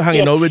it comes to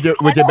hanging out with your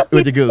A lot of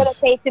with the people gonna girls.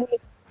 say to me,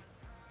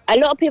 a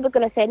lot of people are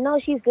gonna say, no,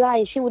 she's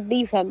lying. She would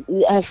leave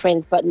her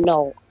friends, but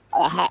no.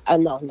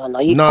 No.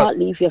 You No. can't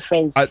leave your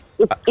friends. I-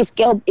 It's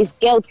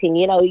guilting,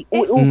 you know. We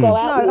all go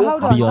out. we No, all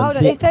hold come. on.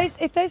 Beyonce.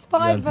 If there's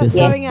 5 of us Beyonce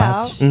going said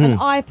out batch. and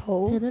I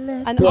pull and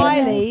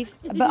I leave,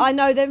 but I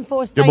know them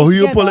 4 stay Yeah, but who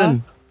you together.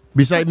 pulling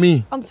beside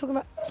me? I'm talking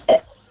about. All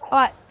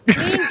right, me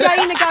and Jane are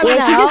going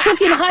Yeah, she's just out.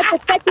 talking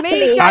hypothetically. Me,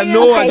 Jane, I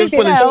know. and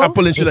I'm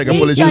pulling shit like I'm Me,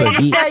 pulling shit Jane, like.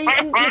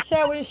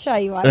 Michelle and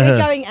Shay, right? We're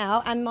going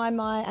out, and my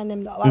and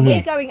them lot. Right?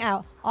 We're going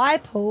out. I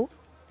pull,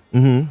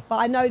 but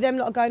I know them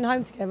lot are going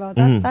home together.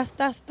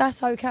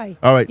 That's okay.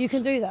 All right. You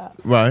can do that.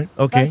 Right.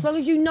 Okay. As long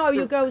as you know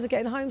your girls are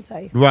getting home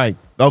safe, Right.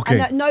 Okay. and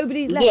that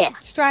nobody's left Yeah.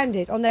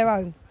 stranded on their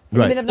own. In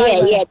Right. the middle of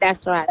nowhere. Yeah,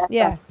 that's right. That's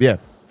Yeah. right. Yeah.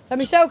 So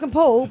Michelle can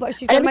pull, but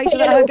she's got to Let me make sure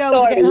tell that you her a girls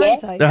little are getting story, home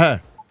yeah? safe. Uh-huh.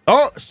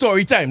 Oh,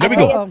 story time. Let me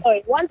I'll go. tell you a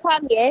story. One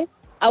time,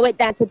 I went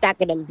down to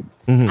Dagenham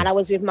and I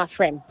was with my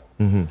friend.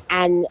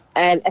 And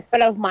a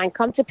fellow of mine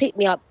come to pick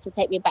me up to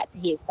take me back to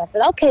his. So I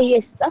said, okay,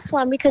 yes, that's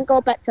fine. We can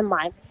go back to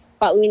mine,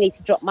 but we need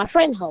to drop my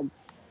friend home.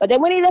 But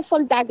then when he left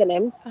from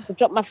Dagenham to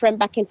drop my friend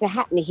back into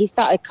Hackney, he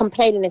started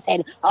complaining and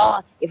saying,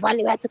 oh, if I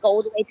knew I had to go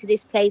all the way to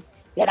this place,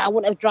 then I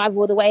wouldn't have driven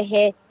all the way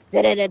here.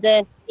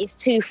 It's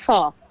too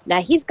far.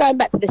 Now, he's going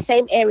back to the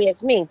same area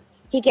as me.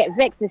 he get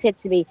vexed and said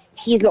to me,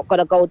 he's not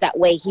gonna go that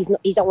way. He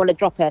don't want to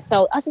drop her.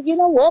 So I said, you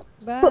know what?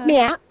 Bye. Put me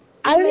out.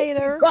 See you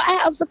later. Got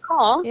out of the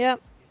car. Yep.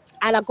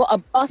 And I got a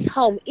bus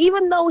home,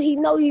 even though he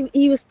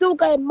was still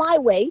going my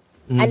way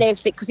and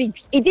everything, because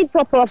he did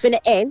drop her off in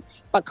the end,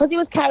 but because he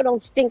was carrying on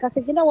stink, I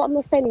said, you know what, I'm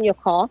not staying in your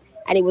car.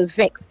 And he was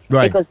vexed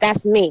because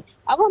that's me.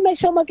 I want to make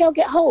sure my girl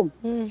get home.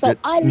 So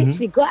I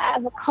literally got out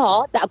of a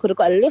car that I could have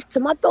got a lift to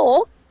my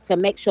door to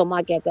make sure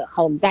my girl got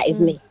home. That is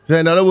me. So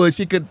in other words,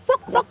 she could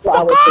Fuck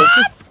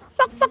off.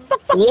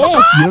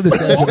 Yeah. You know this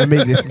guy's gonna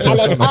make this into a And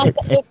then sound after,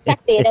 effect.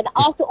 exactly, and then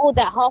after all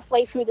that,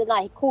 halfway through the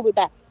night, he called me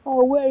back.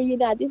 Oh, where are you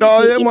now? This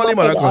Oh, is yeah, me. Molly, I said,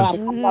 man, I "Oh,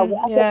 I'm coming."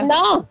 I said,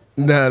 no.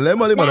 Nah, let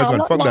Molly Nah, Mother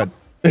not fuck now. that.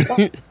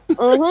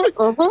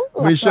 Michelle.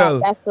 Michelle.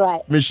 That's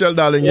right. Michelle,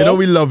 darling, you Yeah. know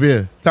we love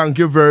you. Thank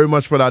you very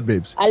much for that,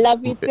 babes. I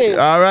love you too.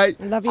 All right.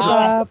 Love you, All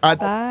right. Bob.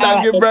 Thank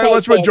Bye. you very Take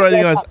much for care. joining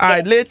Yeah, us. All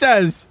right,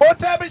 laters. All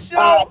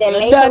right, then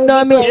later Don't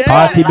know me. we'll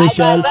Party Bye,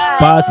 Michelle, bye,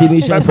 bye. party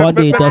Michelle for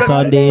data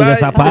Sunday. Bye.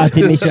 Just a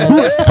party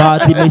Michelle,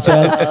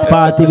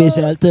 party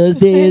Michelle.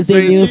 Thursday is the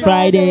Tracy. new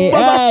Friday.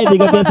 Hey,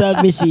 big up yourself,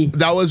 Michi.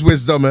 That was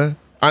wisdom, eh?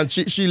 And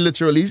she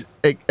literally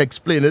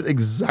explained it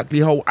exactly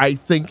how I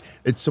think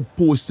it's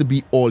supposed to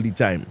be all the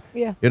time.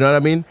 Yeah. You know what I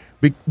mean?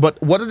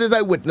 But what it is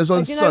I witnessed on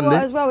And do you know Sunday.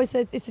 what as well?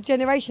 It's a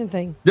generation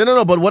thing.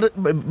 No. But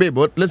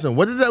listen,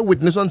 what did I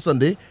witness on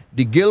Sunday?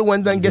 The girl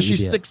went and get she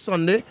idiot. stick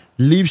Sunday,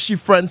 leave she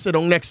friend sit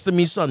down next to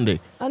me Sunday.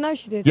 I know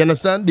she did. You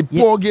understand? The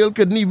poor girl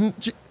couldn't even.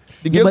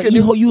 The girl But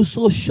couldn't how even. you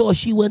so sure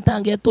she went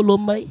and get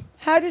Tolombai?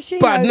 How does she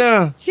Partner.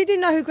 know? She didn't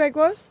know who Greg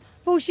was.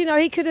 For all she know,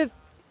 he could have.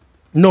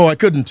 No, I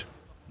couldn't.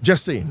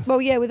 Just saying.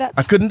 Well, yeah, with that.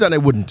 I couldn't and I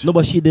wouldn't. No,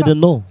 but she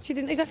didn't know. She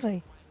didn't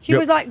exactly. She Yep.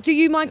 was like, "Do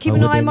you mind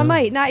keeping How an would eye on my they know?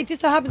 mate?" Now it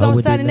just so happens How I was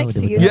would they standing know? next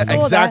They to you. would and I Yeah,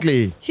 saw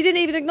exactly. That. She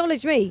didn't even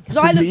acknowledge me because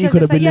So I looked you at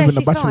could her and have been said, "Yeah, living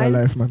a she's bachelor fine."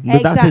 life, man. But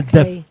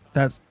Exactly.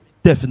 that's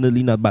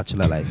definitely not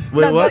bachelor life.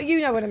 Wait, No, what? but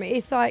you know what I mean.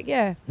 It's like,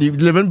 yeah, You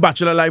live in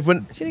bachelor life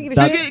when. she didn't give a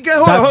That- shit.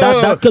 Hold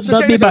on. that could So not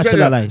check be this out, check bachelor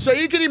this out. life. So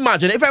you can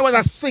imagine if I was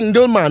a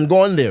single man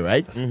going there,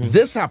 right?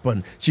 This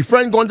happened. She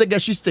friend going to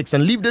get she sticks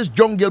and leave this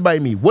young girl by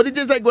me. What it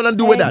is I gonna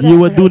do with that? Exactly. You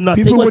would do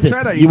nothing People with would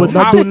try it. that, You you would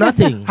know. not do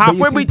nothing. But you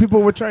Halfway see, between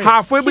people were trying.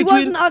 halfway She between.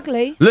 wasn't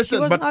ugly. Listen,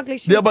 she wasn't but ugly.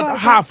 She yeah, was but quite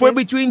halfway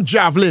attractive. between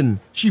javelin,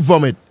 she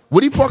vomit.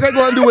 What the fuck I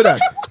gonna do with that?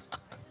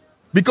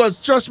 Because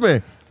trust me,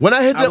 when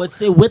I hit I the would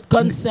say with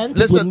consent, it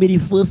Listen. would be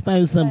the first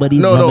time somebody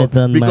No, vomit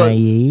on because- my.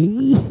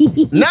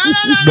 no.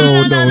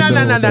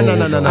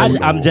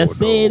 I'm just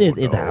saying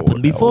it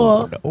happened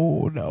before.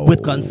 No.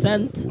 With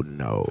consent.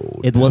 No.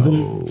 It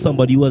wasn't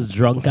somebody who was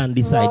drunk and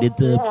decided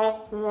to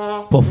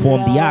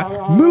perform the act.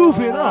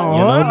 Moving on.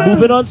 You know,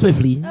 moving on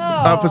swiftly.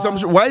 For some,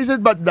 why is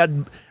it? But that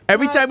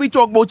every time we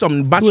talk about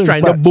some batch, Twin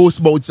trying to batch. boast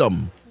about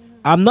some.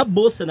 I'm not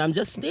boasting. I'm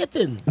just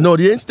stating. No,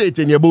 they ain't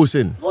stating. You're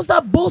boasting. What's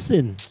that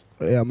boasting?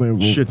 Yeah, man.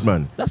 Shit,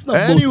 man. That's not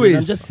boasting.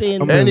 I'm just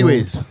saying.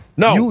 Anyways,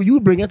 now You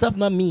bring it up,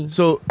 not me.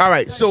 So all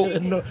right, so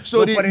No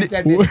the pun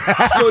intended. the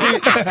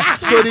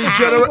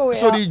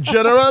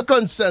general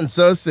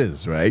consensus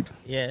is right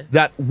Yeah.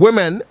 that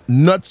women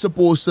not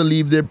supposed to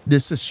leave their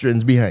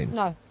sisterins behind,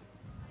 No.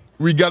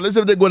 regardless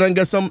if they go and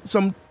get some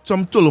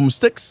tulum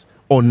sticks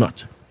or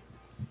not.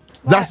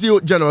 That's the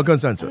general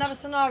consensus. Another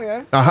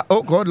scenario.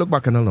 Oh God, look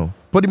back and I know.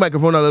 Put the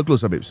microphone a little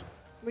closer, babes.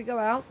 We go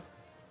out.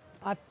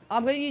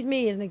 I'm going to use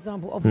me as an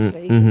example,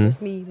 obviously, because it's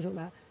me we're talking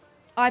about.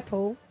 I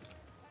pull.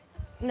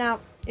 Now,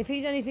 if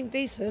he's anything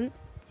decent,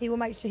 he will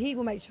make sure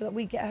that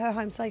we get her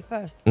home safe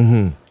first,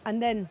 and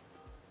then.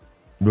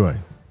 Right.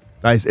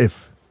 That's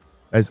if.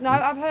 No,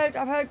 I've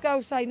heard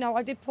girls say no.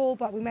 I did pull,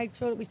 but we made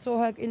sure that we saw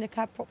her in the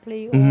cab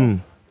properly, or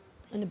in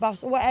the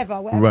bus, or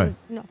whatever. Right.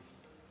 No.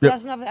 Yep.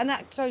 That's another, and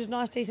that shows a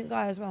nice, decent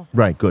guy as well.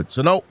 Right, good.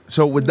 So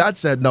with that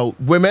said, now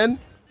women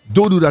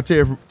don't do that to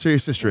your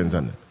sisterins,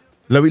 and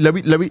let me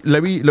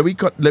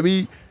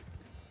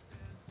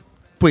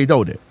put it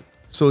out there.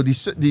 So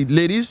the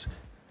ladies,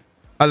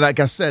 like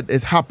I said,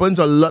 it happens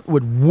a lot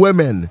with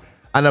women,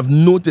 and I've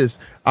noticed.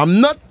 I'm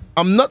not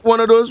one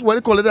of those, what do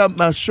you call it,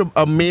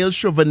 a male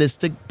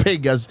chauvinistic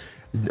pig, as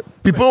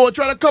people who are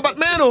trying to come at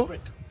men. Oh,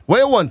 what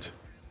you want?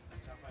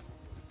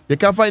 You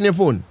can't find your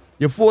phone.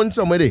 Your phone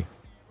somewhere there.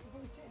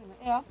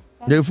 Yeah.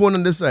 Your phone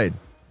on this side.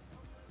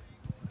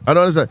 I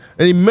don't understand.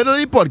 In the middle of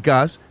the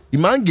podcast, the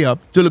man get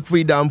up to look for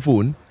your damn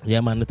phone. Yeah,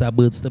 man, let our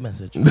birds the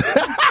message.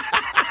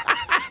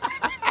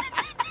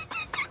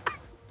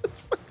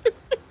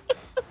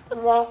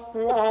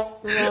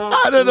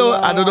 I don't know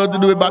what to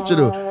do with Batcha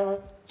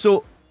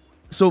though.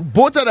 So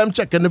both of them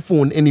checking the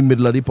phone in the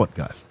middle of the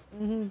podcast.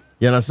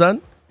 You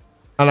understand?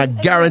 And I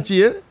guarantee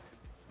you,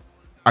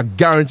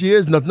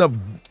 it's nothing of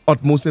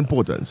utmost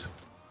importance.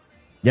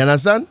 You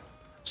understand?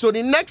 So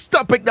the next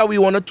topic that we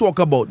want to talk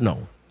about now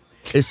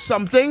is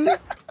something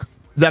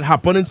that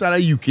happened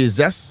inside of UK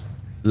Zest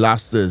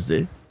last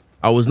Thursday.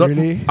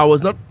 Really?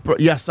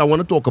 Yes, I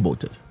want to talk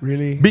about it.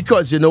 Really?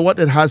 Because you know what?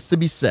 It has to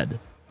be said.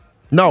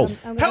 Now,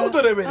 Hold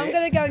on a minute. I'm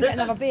going to go and get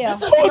another beer.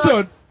 Hold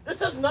on.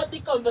 This is not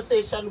the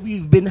conversation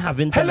we've been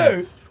having tonight.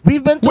 Hello.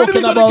 We've been When are we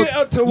talking gonna about get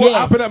out to what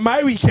happened at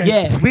my weekend?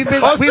 Yeah, we've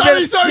been. Oh, we've sorry,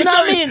 been, sorry, you know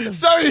sorry, what I mean?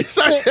 sorry.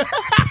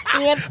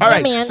 Yeah, All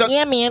right, man. so-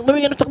 Yeah, man.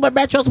 We're gonna talk about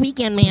Bradshaw's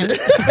weekend, man.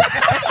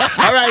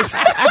 All right.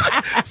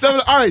 So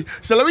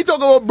let me talk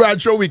about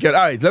Bradshaw weekend.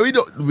 All right. Let me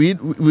do. We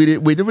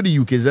waited for the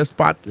UKZS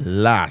part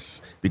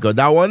last because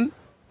that one,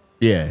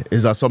 yeah,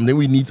 is that something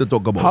we need to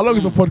talk about. How long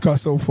is the podcast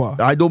so far?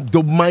 I don't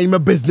mind my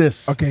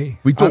business. Okay.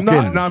 We talking. No,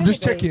 I'm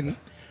just checking.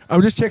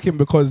 I'm just checking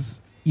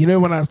because you know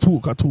when I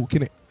talk,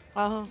 innit?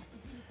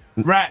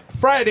 Right.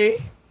 Friday.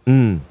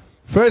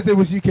 Thursday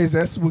was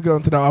UKZS. We'll get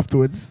on to that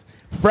afterwards.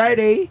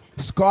 Friday,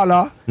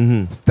 Scala.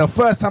 It's the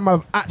first time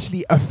I've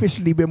actually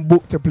officially been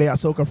booked to play at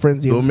Soca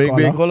Frenzy in Don't make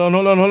me. Scala. Hold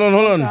on.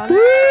 Well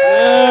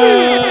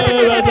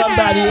done,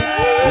 Daddy.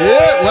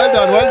 Yeah, well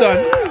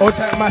done. All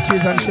time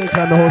matches and shake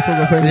and the whole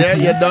Soca Frenzy Yeah,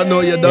 team. you don't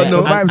know. The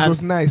vibes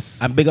was nice.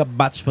 And big up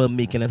Batch for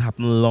making it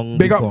happen long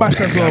Big up before.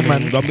 Batch as well,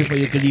 man. Long before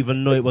you could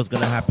even know it was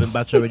going to happen.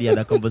 Batch already had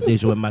that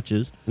conversation with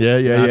Matches. Yeah.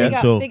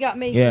 Big up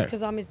me yeah.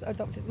 because I'm his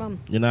adopted mum.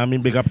 You know what I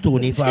mean? Big up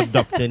Tony for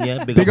adopting you.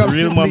 Big Big up up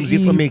Real Simply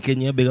Mumsy for E.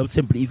 making you. Big up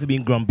Simply E for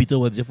being grumpy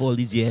towards you for all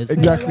these years.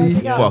 Exactly.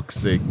 Yeah. Fuck's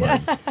sake,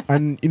 man.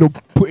 And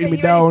putting me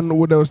you down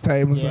all those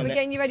times. We're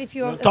getting you ready for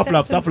your Tough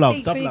love, acceptance tough love,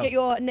 speech tough when you love. get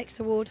your next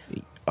award.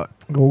 What?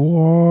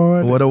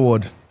 What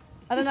award?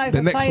 I don't know if The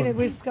I'm next playing one. it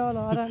with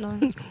Scarla. I don't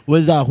know.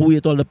 Where's that? Who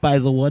ate all the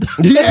pies award?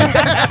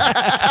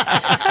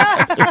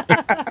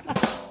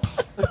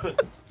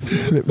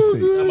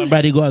 Flipsy. My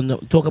buddy, go on.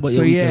 Talk about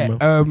So your yeah, weekend,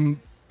 bro.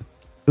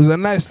 it was a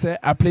nice set.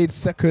 I played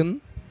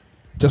second.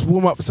 Just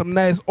warm up some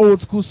nice old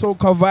school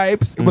soca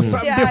vibes. It was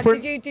something Yeah,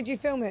 different. did you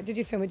film it? Did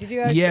you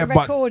Yeah, but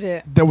record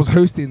it? There was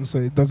hosting, so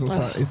it doesn't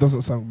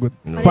sound good.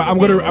 No. But I'm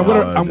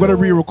gonna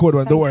re-record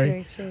one. Don't Thank worry,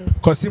 you, cheers.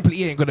 because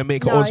Simply E ain't gonna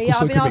make an No, old school yeah,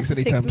 I've been soca on mix for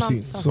 6 anytime soon.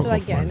 months. I'm still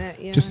like getting it.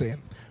 Yeah. Just saying.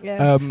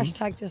 Yeah.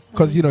 Hashtag just.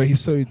 Because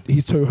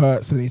he's so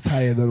hurts and he's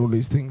tired and all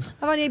these things.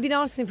 I've only been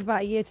asking him for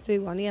about a year to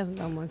do one. He hasn't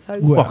done one. So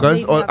Well,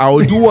 Fuckers, I'll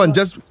do one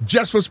just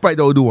for spite.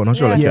 I'll do one. How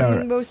shall I?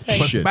 Yeah. We'll see.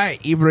 But Shit.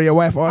 spite, either your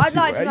wife asks I'd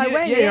like to know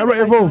when, Yeah, yeah, I'm not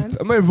no involved.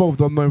 time.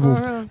 I'm not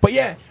involved. Uh-huh. But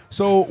yeah,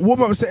 so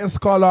warm up set in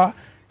Scala.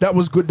 That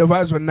was good. The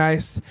vibes were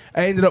nice.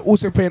 I ended up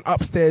also playing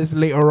upstairs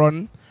later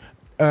on.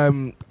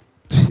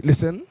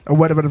 Listen, a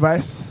word of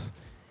advice: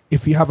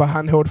 if you have a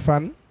handheld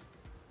fan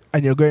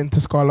and you're going to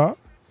Scala,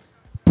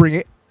 bring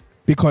it,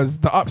 because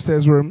the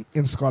upstairs room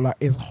in Scala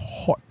is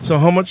hot. So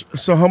how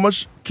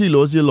much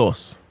kilos you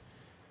lost?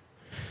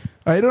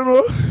 I don't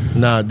know.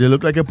 Nah, they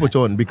look like a put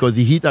on because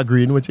the heat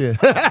agreeing with you.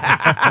 Do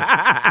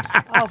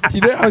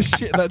you know how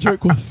shit that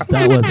joke was?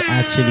 That was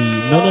actually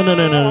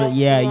no.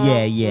 Yeah.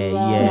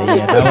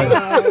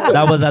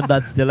 That was at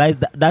that still.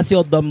 That's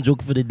your dumb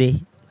joke for the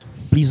day.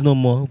 Please no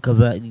more,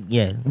 cause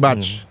yeah.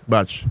 Batch.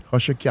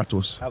 Hush your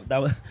catos.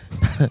 That was.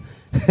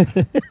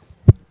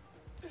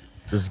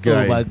 This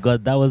guy. Oh my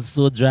god, that was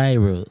so dry,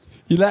 bro.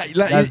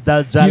 That's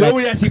That's you dry. know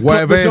we actually got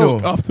Whatever the you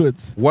joke know.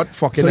 afterwards. What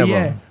fucking So ever.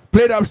 yeah,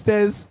 played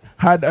upstairs.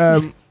 Had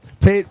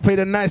played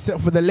a nice set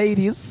for the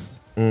ladies.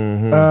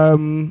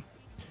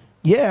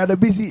 Yeah, had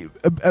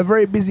a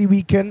very busy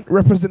weekend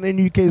representing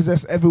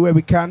UKZS everywhere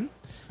we can.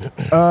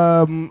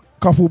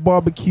 Couple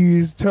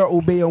barbecues,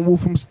 Turtle Bay and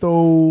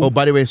Walthamstow. Oh,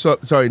 by the way,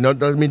 sorry, not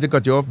mean to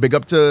cut you off. Big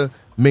up to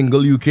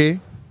Mingle UK.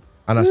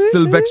 And I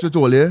still vexed with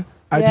all you.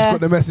 I just Yeah.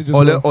 got the message as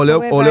All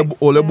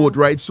well. the boat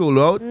ride sold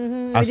out.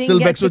 I still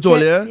vexed with all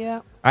you.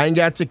 Yeah. I ain't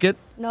got a ticket.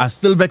 No. I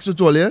still vexed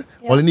with all you.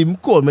 Yeah. All you even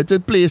call me to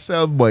play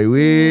yourself, boy.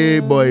 Way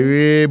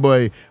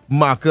boy.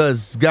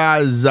 Marcus,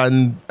 Gaz,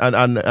 and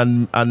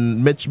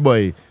Mitch,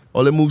 boy.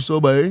 All the move so,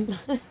 boy.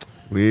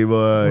 Way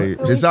boy.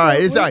 It's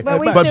alright. But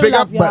we But still big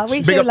up, love ya. We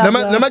big still up. love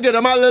Let ya. me get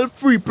them a little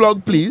free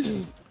plug, please.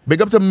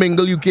 Big up to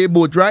Mingle UK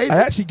boat ride. I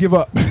actually give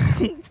up.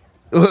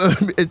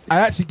 It's I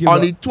actually give on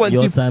up. the 20,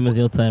 Your time is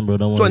your time, bro.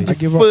 Don't worry.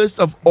 21st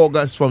of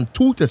August from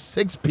 2 to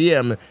 6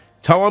 p.m.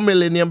 Tower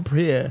Millennium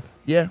Prayer.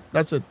 Yeah,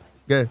 that's it.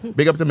 Yeah,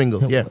 big up to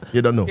Mingle. Yeah,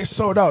 you don't know. It's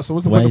sold out, so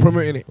what's the Why point of is,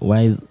 promoting it? why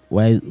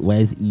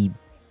is E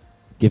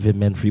giving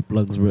men free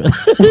plugs, bro?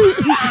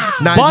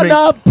 Nah, Burn it's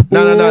up!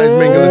 No, it's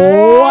Mingle.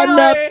 Burn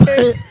up!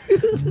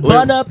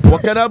 Burn up!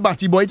 What kind of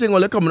batty boy thing?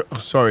 All coming? Oh,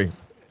 sorry.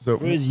 So,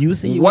 Bro, you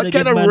say you what wanna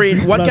kind give of man rain?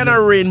 free What plug, kind of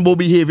bro. rainbow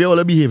behavior all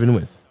they behaving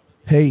with?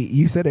 Hey,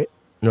 you said it.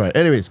 All right.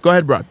 Anyways, go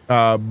ahead, Brad.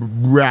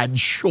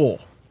 Bradshaw.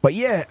 But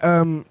yeah,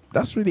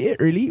 that's really it.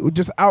 Really, we're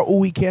just out all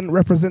weekend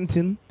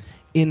representing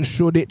in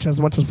Shoreditch as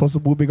much as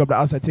possible. Big up the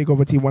outside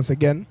takeover team once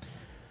again.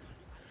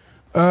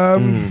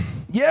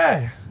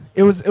 Yeah,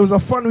 it was a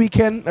fun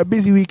weekend, a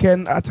busy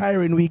weekend, a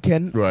tiring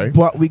weekend. Right.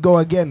 But we go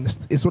again.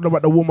 It's all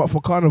about the warm up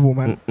for Carnival,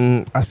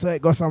 man. I swear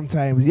it got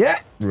sometimes. Yeah.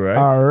 Right.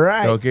 All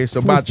right. Okay,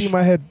 so Full batch. steam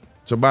ahead.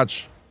 So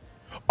batch.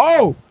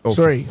 Oh, Oh,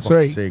 sorry.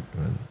 for fuck's sake,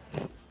 man.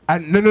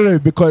 And no,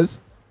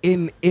 because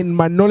in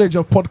my knowledge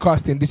of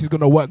podcasting, this is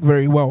gonna work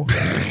very well.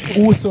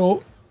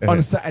 Also,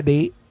 on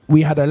Saturday,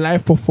 we had a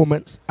live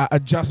performance at a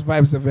Just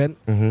Vibes event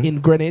in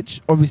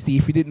Greenwich. Obviously,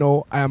 if you didn't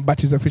know, I am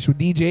Batch's official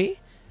DJ.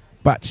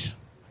 Batch,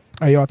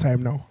 at your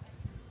time now.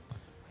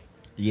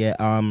 Yeah,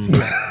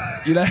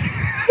 You know?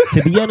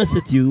 to be honest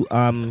with you,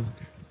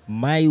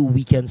 my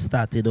weekend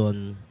started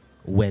on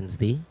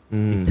Wednesday,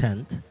 the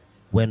 10th.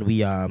 when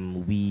we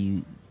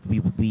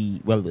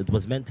well, it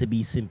was meant to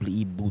be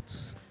simply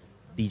Boots,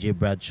 DJ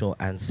Bradshaw,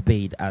 and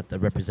Spade at the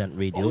Represent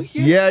Radio.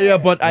 Yeah,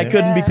 but I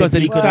couldn't because of the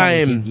Simply couldn't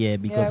make time. it, yeah,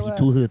 because Yeah, he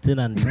too hurting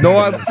and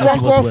No, he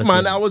fuck was off, working.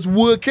 man. I was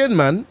working,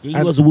 man. Yeah,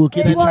 he was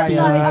working. It and was tired.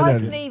 like, I and-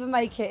 couldn't even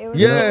make it. It was,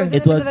 Yeah. it was in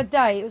It the middle was- of the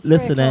day. It was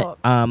Listen, 3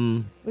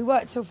 o'clock. We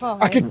worked till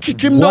 5. I could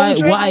kick him down.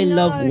 Jake. why I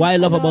love I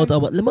know. about our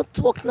let me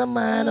talk now,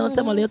 man. All the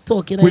time you're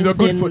talking With and a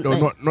good saying, foot though,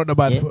 like, not the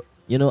bad yeah. foot.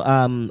 You know,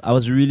 I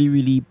was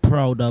really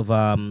proud of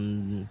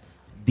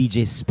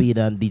DJ Spade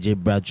and DJ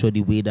Bradshaw,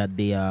 the way that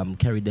they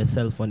carried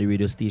themselves on the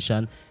radio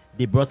station.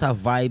 They brought out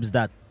vibes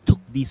that took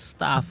the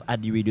staff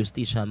at the radio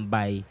station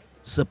by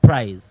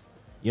surprise.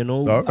 You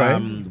know, Okay.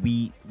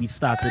 we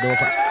started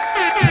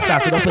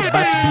off with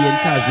Batch being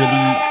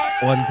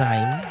casually on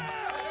time.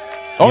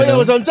 Oh, You yeah, know? it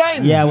was on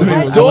time. Yeah, I was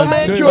on Don't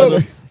time. make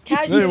joke.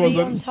 Casually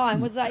wasn't. on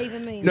time. What does that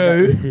even mean?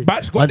 No,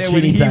 Batch got On there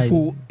when he Trinity time.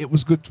 thought it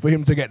was good for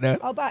him to get there.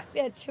 Oh, back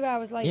 2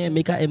 hours later. Yeah,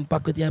 make an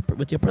impact with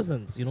your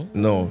presence. You know.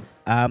 No.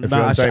 If No,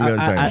 you're on actually, time, you're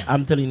on time.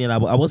 I'm telling you,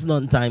 I wasn't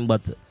on time,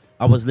 but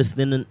I was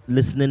listening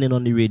in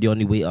on the radio on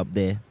the way up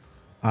there.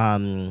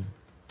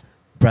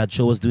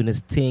 Bradshaw was doing his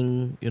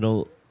thing, you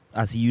know,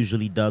 as he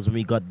usually does. When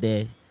we got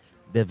there,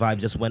 the vibe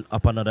just went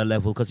up another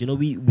level because, you know,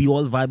 we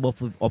all vibe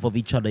off of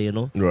each other, you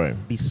know. Right.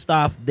 The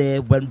staff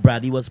there, when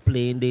Brady was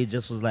playing, they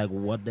just was like,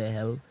 what the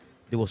hell?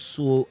 They were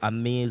so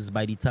amazed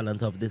by the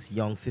talent of this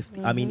young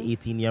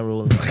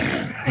 18-year-old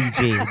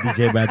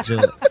DJ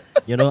Bradshaw.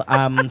 You know,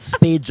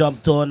 Spade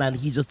jumped on and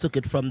he just took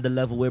it from the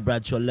level where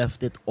Bradshaw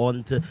left it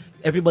on to.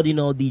 Everybody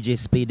know DJ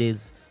Spade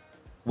is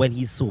when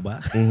he's sober.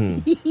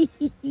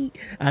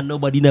 And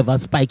nobody never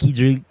spiky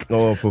drink.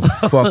 Oh, for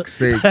fuck's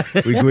sake.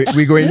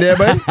 We going there,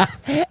 man?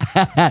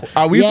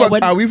 Are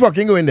we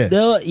fucking going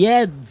there?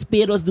 Yeah,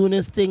 Spade was doing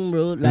his thing,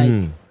 bro.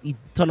 Like, he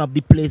turned up the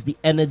place, the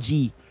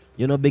energy.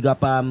 You know, big up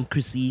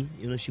Chrissy.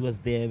 You know, she was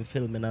there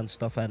filming and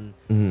stuff. And,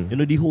 you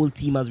know, the whole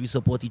team as we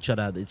support each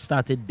other. It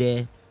started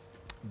there.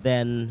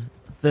 Then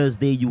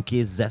Thursday,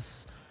 UK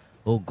Zest.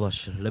 Oh,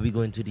 gosh. Let me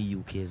go into the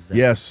UK Zest.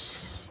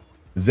 Yes.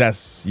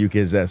 Zest. UK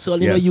Zest. So,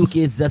 you yes. know,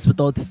 UK Zest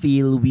without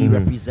fail, we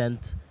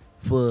represent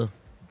for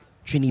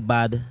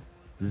Trinidad,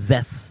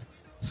 Zest,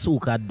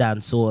 soca,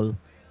 dancehall,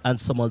 and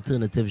some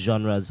alternative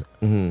genres.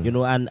 You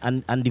know, and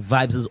the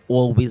vibes is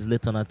always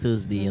lit on a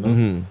Thursday, you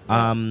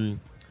know.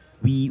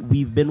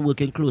 We've been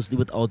working closely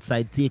with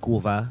Outside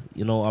Takeover,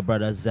 you know, our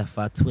brothers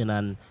Zephyr, Twin,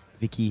 and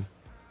Vicky.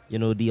 You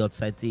know, the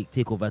Outside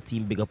Takeover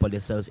team, big up on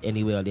themselves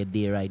anywhere on their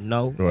day right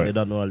now. Right. They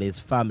don't know all his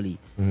family.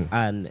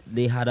 And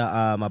they had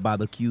a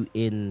barbecue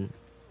in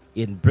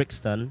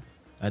Brixton,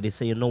 and they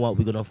say, you know what,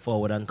 we're gonna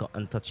forward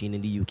and touch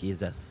in the UK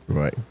Zest.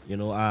 Right. You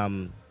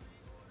know,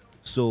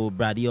 so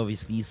Brady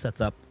obviously set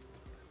up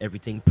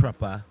everything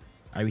proper.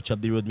 I reach up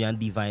the road, me and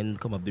Divine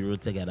come up the road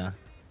together,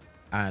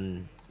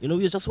 and you know,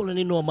 we were just following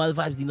the normal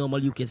vibes, the normal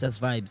UKSS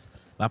vibes.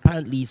 But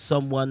apparently,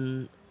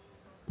 someone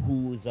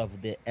who is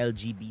of the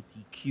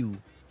LGBTQ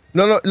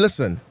No,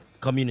 listen.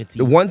 community.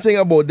 The one thing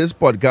about this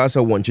podcast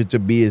I want you to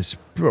be is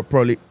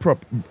properly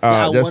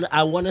I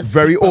want to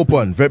very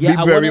open. Be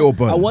very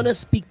open. I want to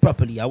speak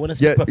properly. I want to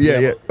speak properly.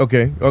 Yeah.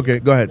 Okay, go I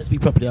ahead. want to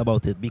speak properly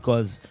about it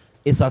because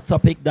it's a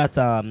topic that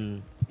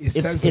It's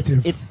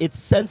sensitive. it's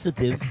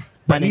sensitive,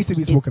 But and it needs to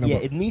be spoken Yeah,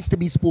 about. it needs to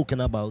be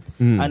spoken about,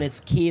 and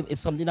it's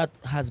something that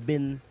has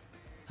been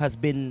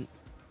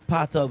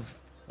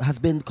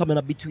coming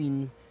up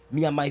between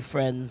me and my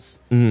friends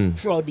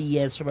throughout the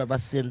years from ever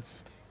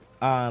since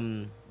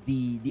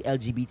the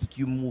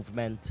LGBTQ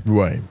movement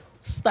Right.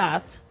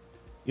 start.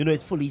 You know,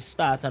 it fully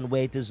start and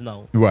where it is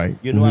now. Right.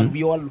 You know, and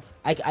we all,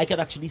 I can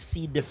actually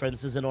see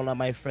differences in all of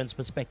my friends'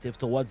 perspective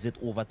towards it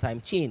over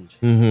time change.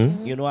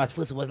 You know, at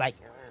first it was like,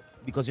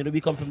 because, you know, we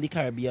come from the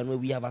Caribbean where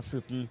we have a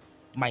certain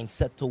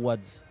mindset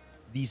towards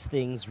these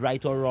things,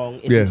 right or wrong,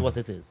 it is what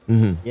it is.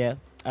 Yeah.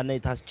 And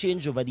it has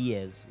changed over the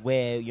years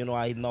where, you know,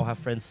 I now have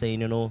friends saying,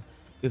 you know,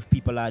 if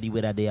people are the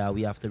way that they are,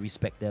 we have to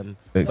respect them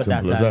It's for that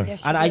simple as time. that.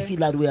 Yes, And you I do. feel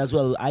that way as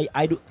well.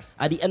 I do.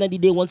 At the end of the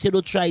day, once you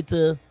don't try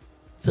to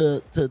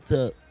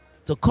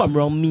come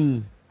around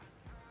me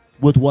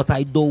with what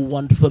I don't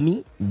want for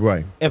me,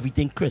 Right.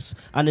 everything Chris.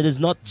 And it is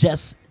not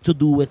just to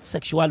do with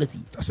sexuality.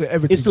 That's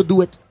everything. It's to do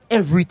with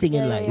everything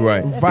in Yeah, life. yeah,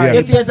 Right. yeah. Vibes,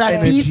 If you're a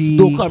energy. thief,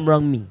 don't come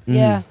around me.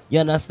 Yeah. You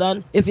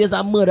understand? If you're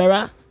a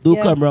murderer, don't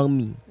Yeah. come around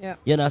me. Yeah.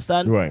 You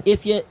understand? Right.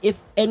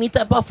 If any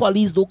type of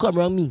follies, don't come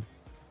around me.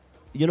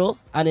 You know?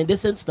 And in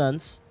this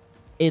instance,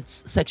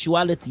 it's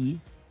sexuality.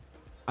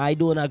 I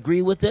don't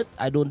agree with it.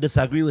 I don't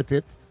disagree with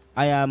it.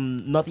 I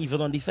am not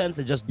even on the fence.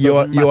 It just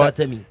doesn't matter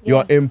to me.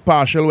 You're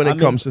impartial when it I'm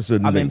comes to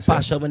certain I'm things.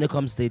 impartial when it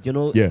comes to it, you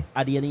know. Yeah.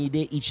 At the end of the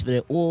day, each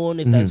their own.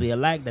 If that's what you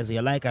like, that's what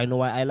you like. I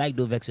know I like.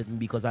 Don't vex with me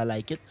because I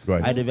like it.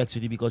 Right. I don't vex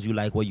with you because you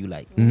like what you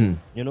like. Mhm.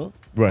 You know.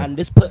 Right. And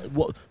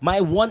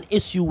my one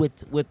issue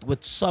with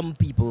some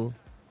people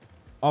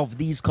of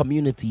these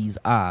communities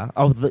are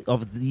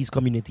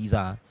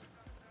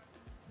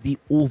the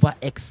over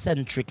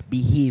eccentric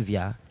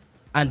behavior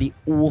and the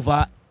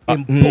over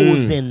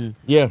imposing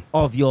Yeah.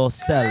 of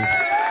yourself.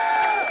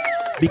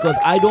 Because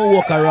I don't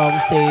walk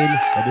around saying,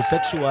 I'm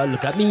sexual,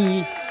 look at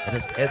me, It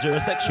is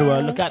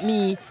heterosexual. Look at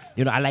me.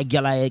 You know, I like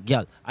girl.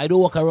 I don't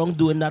walk around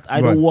doing that.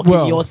 I don't walk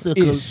in your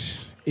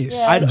circles.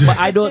 Yeah,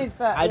 I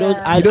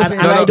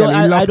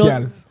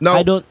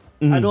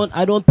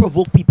don't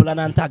provoke people and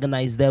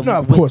antagonize them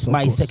with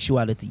my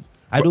sexuality.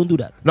 I don't do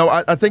that. Now,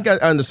 I think I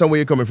understand where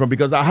you're coming from,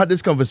 because I had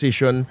this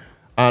conversation,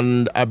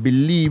 and I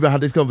believe I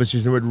had this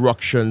conversation with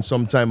Rukshan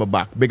some time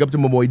back. Big up to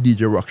my boy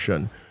DJ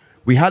Rukshan.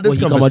 We had this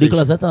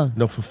conversation.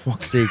 No, for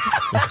fuck's sake.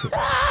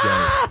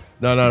 Yeah.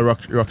 No,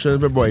 Rukshan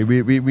is my boy.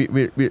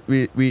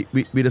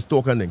 We just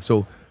talk and things.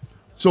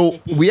 So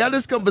we had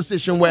this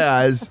conversation,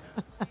 whereas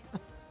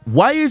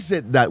why is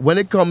it that when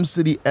it comes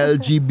to the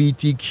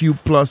LGBTQ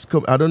plus,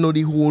 I don't know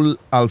the whole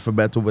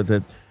alphabet with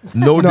it.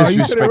 No disrespect.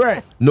 You said it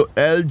right. No,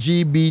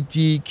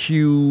 LGBTQ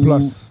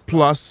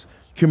plus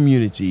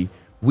community.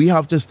 We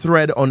have to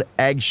thread on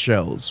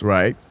eggshells,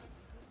 right?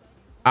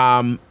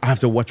 I have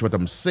to watch what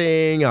I'm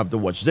saying. I have to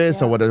watch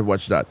this and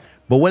watch that.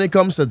 But when it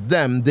comes to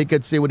them, they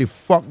could say what the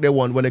fuck they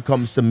want when it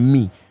comes to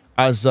me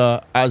as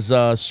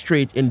a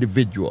straight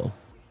individual.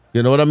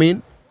 You know what I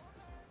mean?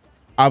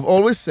 I've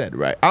always said,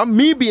 right?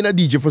 Me being a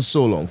DJ for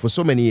so long, for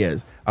so many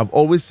years, I've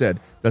always said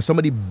that some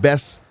of the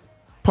best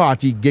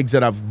party gigs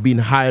that I've been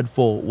hired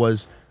for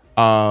was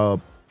for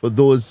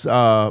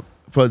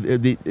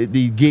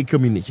the gay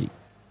community,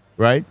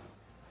 right?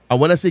 And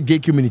when I say gay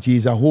community,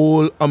 it's a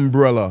whole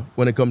umbrella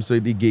when it comes to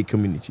the gay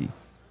community.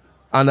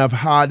 And I've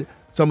had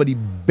some of the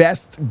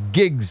best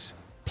gigs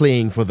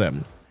playing for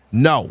them.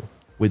 Now,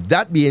 with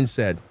that being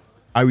said,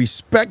 I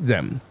respect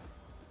them.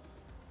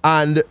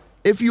 And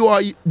if you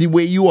are the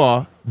way you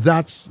are,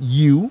 that's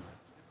you.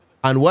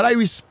 And what I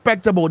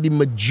respect about the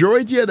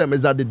majority of them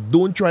is that they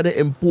don't try to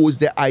impose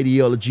their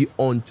ideology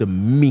onto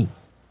me,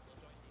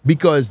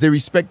 because they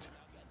respect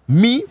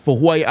me for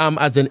who I am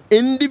as an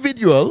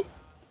individual,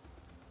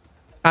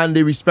 and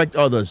they respect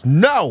others.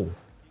 Now,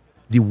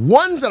 the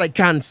ones that I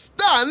can't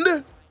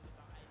stand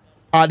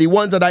are the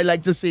ones that I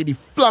like to say the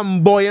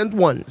flamboyant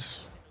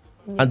ones.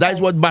 Yes. And that's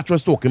what Bat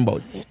was talking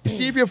about. You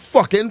see, if you're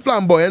fucking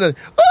flamboyant and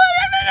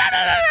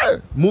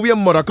move your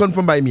mother, come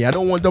from by me. I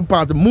don't want them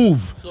part to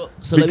move.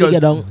 So because let me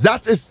get down.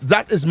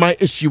 That is my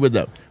issue with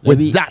them.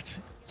 That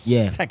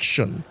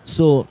section.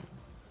 So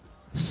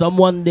some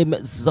of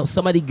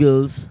the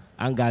girls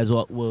and guys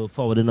were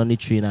forwarding on the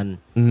train, and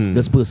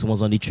this person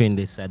was on the train.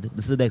 They said,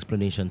 this is the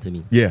explanation to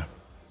me. Yeah.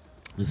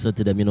 They said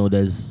to them, you know,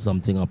 there's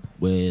something up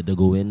where they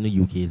go in,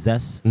 the UK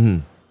Zest.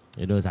 You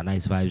know, it's a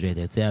nice vibes right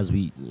there. It's as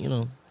we, you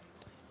know,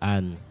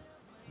 and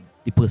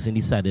the person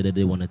decided that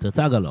they wanted to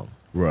tag along.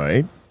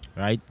 Right.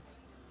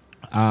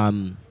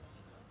 The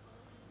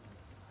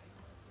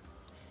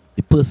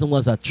person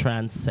was a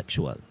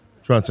transsexual.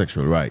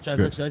 Transsexual, right.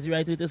 Transsexual, is he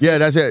right with this? Yeah,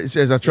 that's it. It's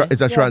a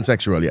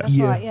transsexual, yes. That's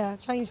right, yeah.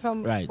 Change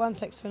from one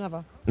sex to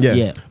another.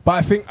 Yeah.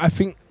 But I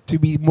think to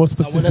be more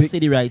specific, I want to say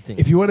the right thing.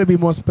 If you want to be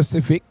more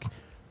specific,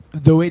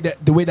 the way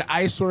that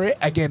I saw it,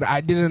 again,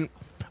 I didn't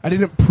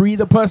pre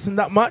the person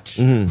that much.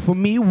 For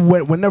me,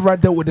 whenever I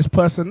dealt with this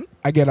person,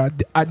 again,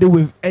 I deal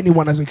with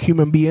anyone as a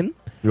human being.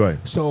 Right.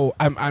 So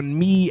and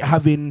me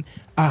having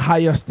a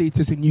higher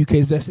status in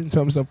UK Zest in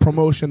terms of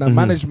promotion and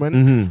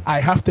management,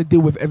 I have to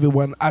deal with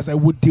everyone as I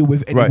would deal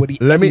with anybody.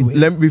 Right.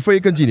 Let me before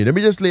you continue, let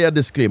me just lay a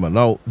disclaimer.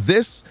 Now,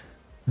 this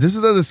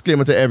is a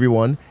disclaimer to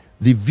everyone.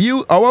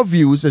 Our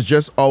views is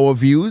just our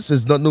views.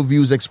 It's not no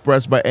views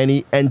expressed by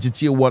any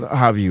entity or what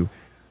have you.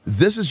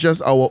 This is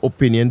just our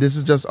opinion. This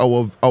is just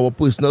our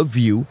personal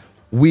view.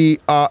 We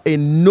are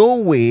in no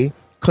way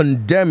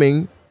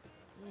condemning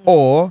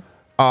or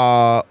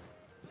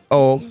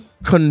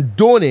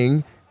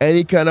condoning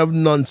any kind of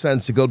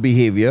nonsensical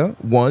behavior,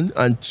 one.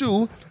 And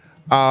two,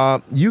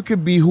 you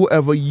could be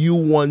whoever you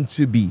want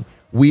to be.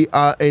 We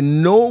are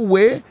in no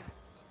way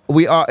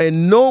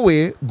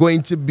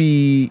going to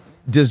be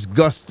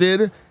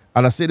disgusted,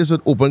 and I say this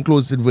with open,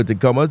 closed inverted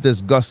commas,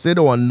 disgusted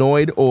or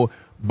annoyed or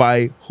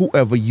by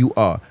whoever you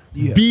are.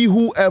 Yeah. Be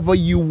whoever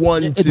you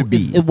want to be.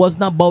 It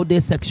wasn't about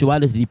their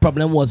sexuality. The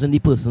problem wasn't the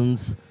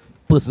person's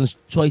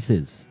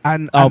choices.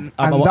 And that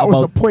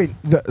was the point.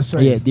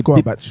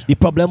 The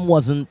problem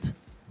wasn't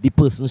the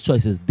person's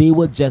choices. They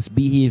were just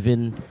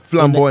behaving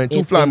flamboyant,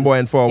 too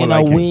flamboyant for our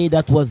liking. In a way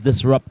that was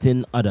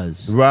disrupting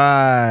others.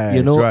 Right.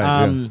 You know,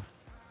 right,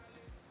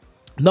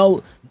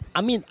 now,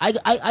 I mean, I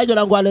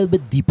gotta go a little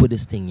bit deep with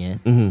this thing, yeah.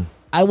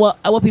 I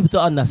want people to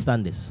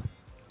understand this.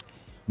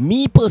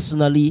 Me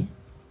personally,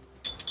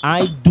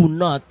 I'm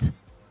not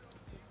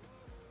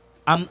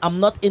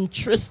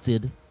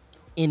interested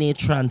in a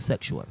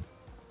transsexual.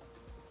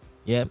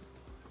 Yeah.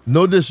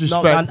 No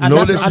disrespect.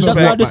 No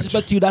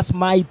disrespect to you. That's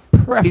my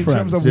preference. In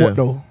terms of what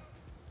though?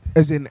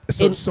 As in,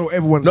 so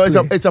everyone's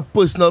it's a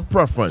personal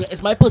preference. Yeah,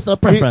 it's my personal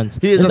preference.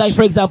 It's like,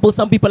 for example,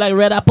 some people like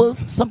red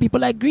apples, some people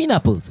like green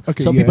apples.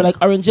 Okay, some people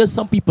like oranges,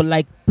 some people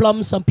like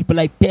plums, some people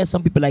like pears,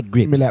 some people like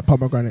grapes. Me like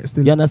pomegranate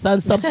still. You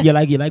understand? Some you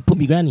like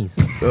pomegranates.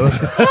 You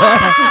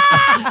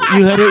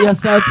heard it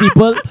yourself,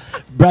 people.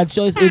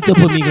 Bradshaw is into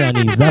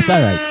pomegranates. That's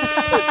all right.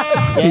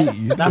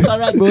 Yeah, that's all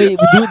right, bro.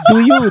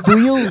 Do you? Do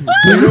you? You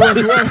know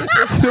what's worse?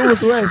 You know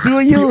what's worse? Do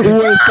you? He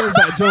always says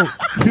that joke.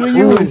 Do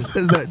you? Always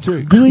says that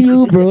joke. Do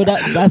you, bro?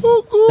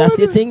 That's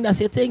your thing. That's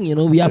your thing. You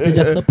know, we have to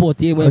just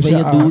support you wherever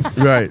you do.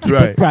 Right, Keep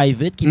right. it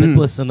private. Keep it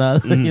personal.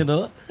 You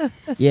know.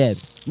 Yeah.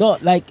 No,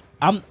 like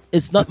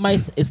It's not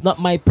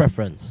my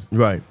preference.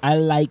 Right. I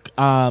like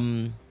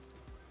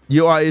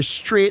You are a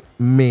straight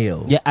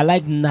male. Yeah, I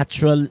like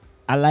natural.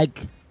 I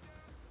like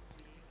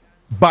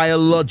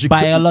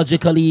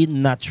biologically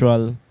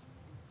natural.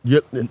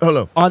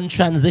 Hello.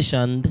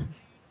 Untransitioned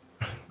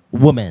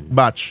woman.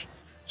 Batch.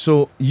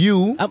 So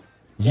you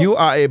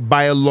are a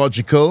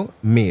biological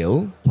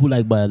male who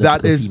like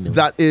biological females.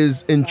 that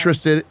is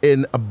interested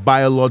in a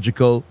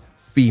biological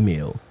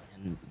female.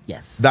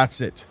 Yes.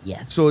 That's it.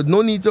 Yes. So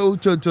no need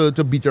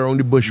to beat around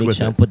the bush with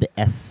it. Put the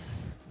S.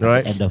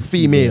 Right. End of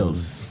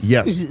females.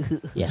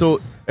 Yes. Yes. So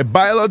a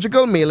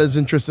biological male is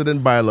interested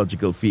in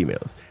biological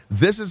females.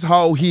 This is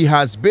how he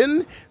has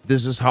been.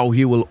 This is how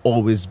he will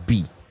always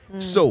be.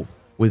 So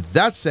with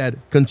that said,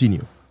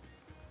 continue.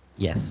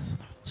 Yes.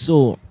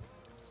 So,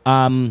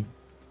 the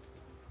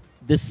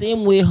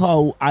same way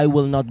how I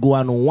will not go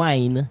and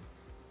whine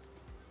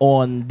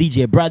on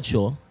DJ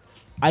Bradshaw,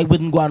 I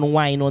wouldn't go and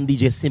whine on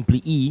DJ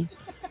Simply E,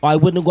 or I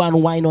wouldn't go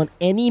and whine on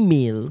any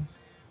male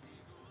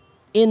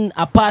in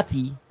a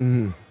party.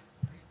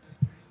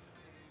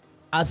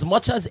 As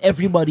much as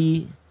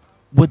everybody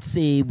would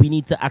say we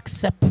need to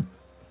accept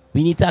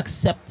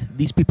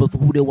these people for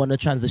who they want to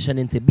transition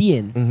into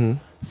being.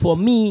 For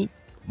me,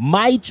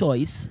 my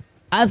choice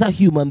as a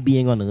human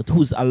being on earth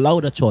who's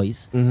allowed a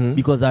choice,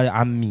 because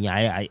I'm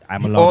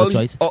allowed a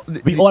choice.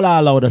 We all are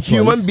allowed a choice.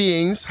 Human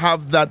beings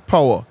have that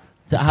power.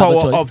 To have power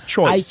a choice. of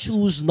choice. I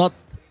choose not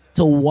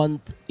to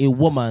want a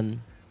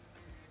woman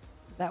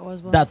that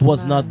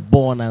was not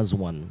born as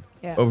one.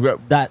 Yeah.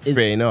 That is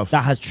fair enough.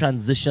 That has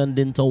transitioned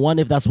into one.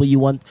 If that's what you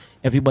want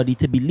everybody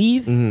to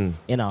believe, in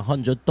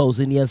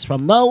 100,000 years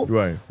from now,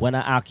 right, when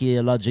an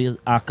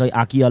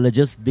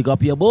archaeologist dig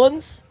up your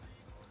bones,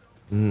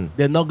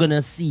 they're not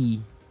gonna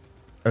see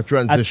a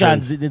transition.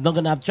 They're not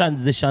gonna have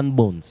transition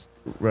bones.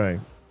 Right.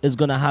 It's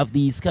gonna have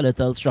the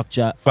skeletal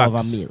structure Facts. of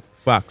a male.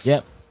 Facts.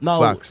 Yep. Now,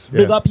 Facts.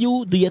 big up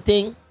you. Do your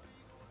thing.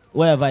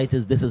 Wherever it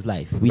is, this is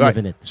life. We live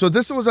in it. So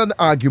this was an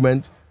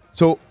argument.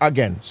 So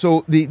again,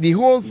 the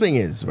whole thing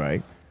is,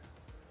 right,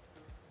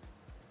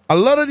 a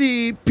lot of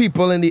the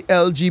people in the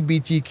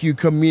LGBTQ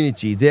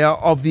community, they are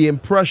of the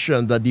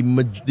impression that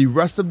the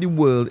rest of the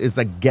world is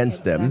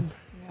against them.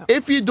 Yep.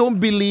 If you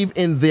don't believe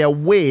in their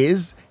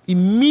ways,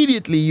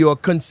 immediately you are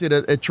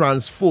considered a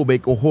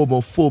transphobic or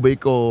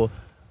homophobic or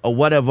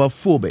whatever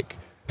phobic.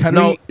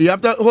 You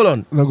have to hold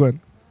on. No, go on.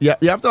 Yeah,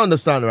 you have to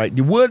understand, right?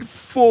 The word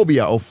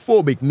phobia or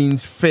phobic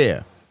means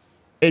fear.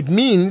 It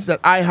means that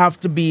I have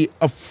to be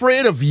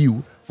afraid of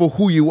you for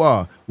who you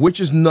are,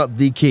 which is not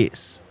the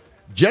case.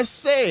 Just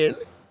saying,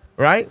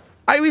 right?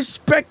 I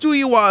respect who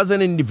you are as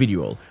an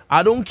individual.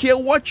 I don't care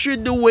what you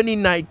do when the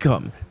night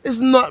comes. It's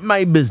not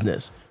my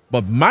business.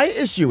 But my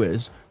issue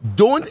is,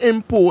 don't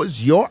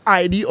impose your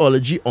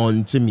ideology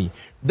onto me.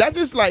 That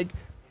is like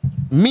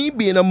me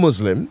being a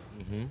Muslim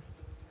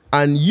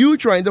and you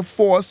trying to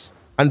force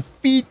and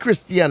feed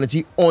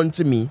Christianity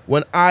onto me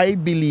when I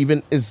believe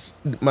I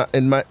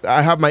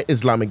have my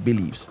Islamic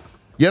beliefs.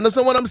 You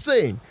understand what I'm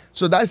saying?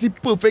 So that's the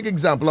perfect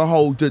example of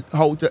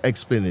how to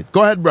explain it.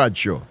 Go ahead,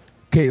 Bradshaw.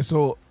 Okay,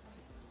 so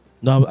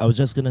no, I was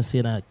just gonna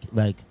say that,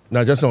 like,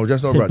 just no,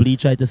 simply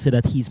try to say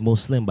that he's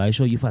Muslim, but I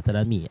show you fatter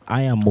than me.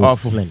 I am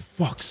Muslim.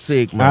 For fuck's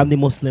sake, man. I'm the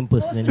Muslim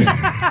person in here.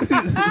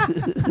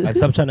 Like,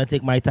 stop trying to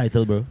take my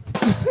title, bro.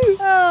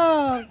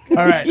 Oh, all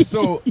right,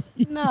 so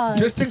no,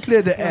 just to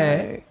clear the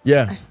air,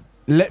 yeah.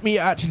 Let me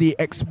actually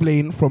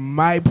explain from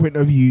my point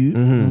of view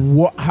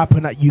what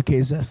happened at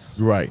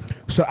UKZS. Right.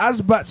 So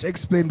as Batch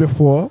explained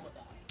before,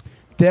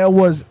 there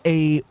was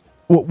a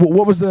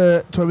what was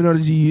the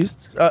terminology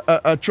used? Over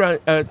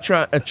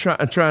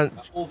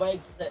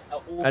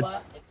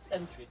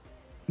eccentric.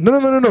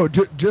 No.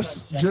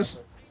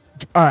 Just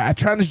all right, a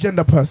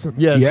transgender person.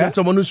 Yeah,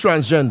 someone who's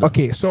transgender.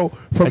 Okay, so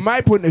from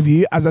my point of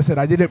view, as I said,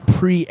 I didn't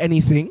pre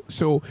anything.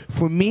 So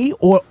for me,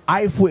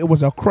 I thought it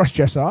was a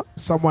cross-dresser,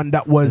 someone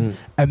that was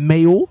a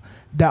male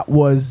that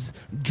was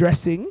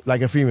dressing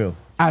like a female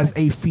as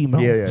a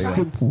female. Yeah.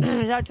 Simple.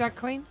 Is that drag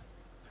queen?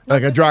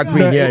 Like a drag queen.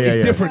 No, yeah.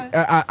 It's different.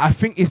 I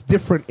think it's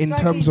different in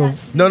terms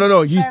of.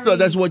 No. He thought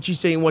that's what she's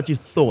saying. What you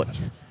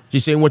thought.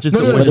 She's saying what you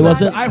thought. But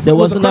there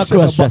wasn't a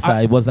cross-dresser.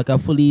 It was like a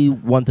fully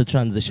want to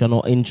transition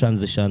or in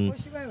transition.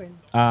 What's she wearing?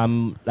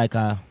 Like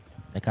a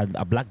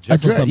black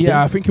dress or something.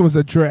 Yeah, I think it was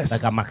a dress.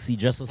 Like a maxi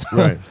dress or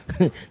something.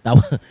 Right.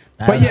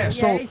 But yeah,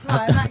 so it's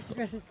right. Maxi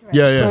dress is correct.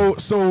 Yeah.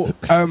 So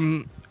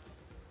I'm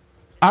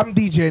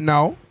DJ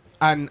now,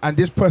 and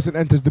this person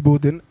enters the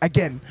building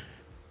again.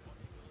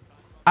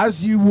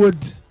 As you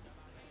would,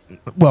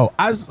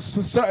 as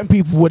certain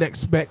people would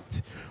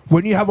expect,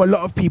 when you have a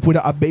lot of people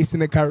that are based in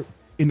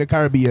the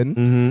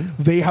Caribbean,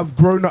 they have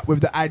grown up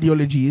with the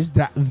ideologies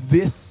that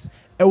this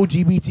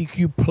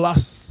LGBTQ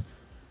plus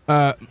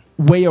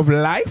way of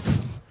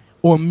life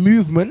or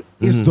movement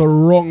is the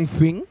wrong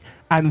thing,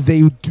 and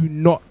they do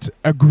not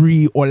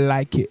agree or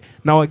like it.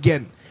 Now,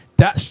 again,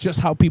 that's just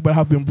how people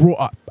have been brought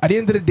up. At the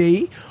end of the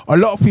day, a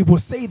lot of people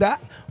say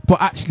that,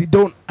 but actually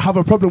don't have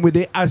a problem with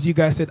it, as you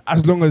guys said,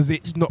 as long as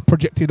it's not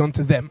projected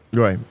onto them.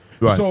 Right.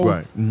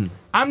 So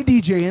I'm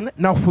DJing.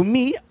 Now, for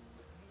me,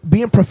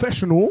 being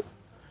professional,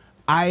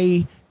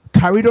 I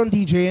carried on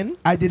DJing.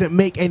 I didn't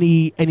make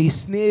any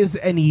sneers,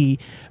 any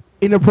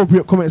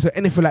inappropriate comments or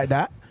anything like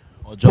that.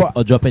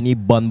 Or drop any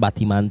Bon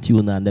Batman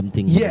tune and them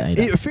things. Yeah,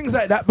 things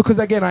like that, because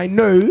again, I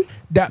know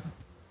that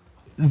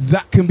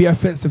can be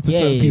offensive to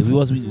certain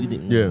people.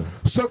 Yeah.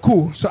 So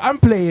cool. So I'm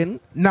playing.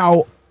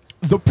 Now,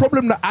 the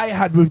problem that I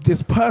had with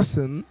this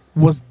person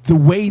was the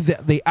way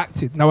that they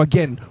acted. Now,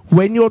 again,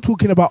 when you're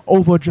talking about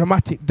over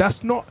dramatic,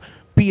 that's not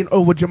being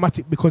over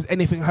dramatic because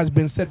anything has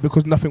been said,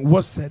 because nothing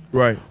was said.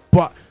 Right.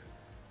 But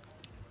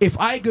if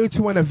I go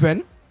to an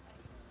event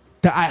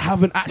that I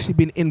haven't actually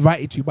been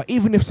invited to, but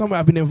even if somewhere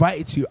I've been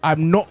invited to,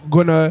 I'm not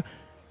gonna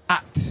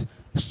act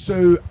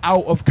so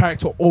out of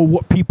character, or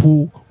what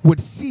people would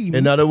see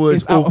in other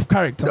words, is out of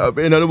character.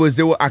 In other words,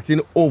 they were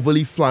acting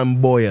overly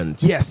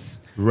flamboyant.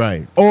 Yes.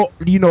 Right. Or,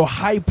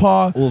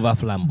 hyper, over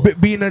flamboyant,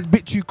 being a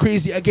bit too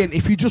crazy. Again,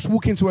 if you just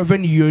walk into a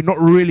venue, you're not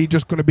really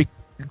just gonna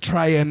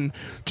try and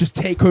just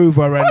take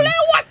over and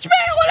watch me,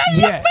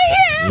 yeah,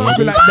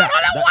 something like that.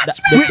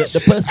 The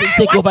person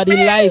take over the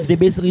live. They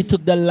basically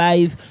took the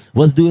live,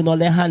 was doing all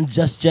their hand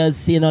gestures,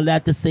 saying all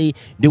that to say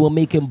they were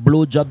making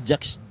blowjob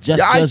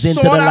gestures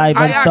into the live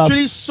and stuff. I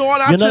actually saw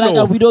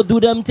that. We don't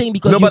do them thing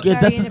because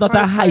this is not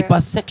a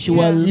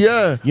hypersexual,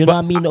 you know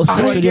what I mean, or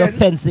sexually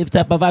offensive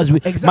type of as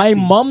exactly. My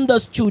mom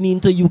does tune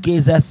into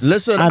UKZS.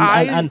 Listen,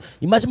 and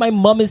imagine my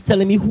mom is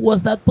telling me who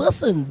was that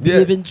person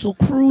behaving so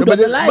crude on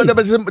the live. But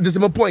this is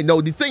my point.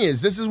 Now the thing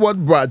is, this is what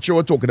Bradshaw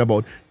was talking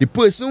about. The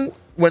person,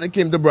 when it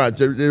came to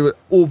Bradshaw, they were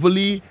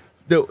overly.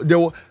 They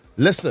were.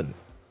 Listen.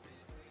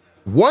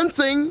 One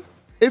thing,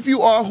 if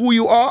you are who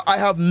you are, I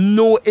have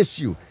no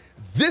issue.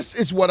 This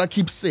is what I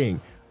keep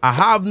saying. I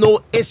have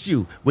no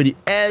issue with the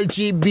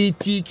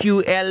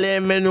LGBTQ,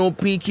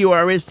 LMNOPQ,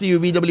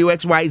 RST,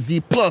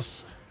 VWXYZ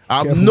plus.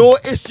 I have no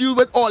issue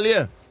with all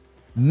here.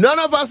 None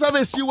of us have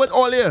issue with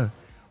all here.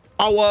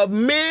 Our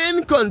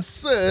main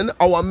concern,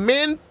 our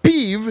main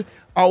peeve,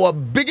 our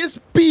biggest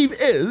peeve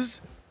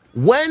is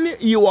when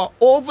you are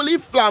overly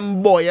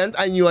flamboyant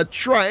and you are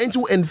trying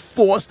to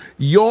enforce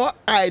your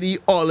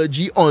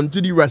ideology onto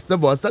the rest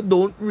of us that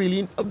don't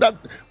really, that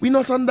we're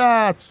not on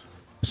that.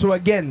 So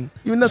again,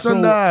 you're not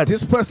on that.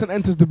 This person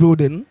enters the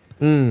building.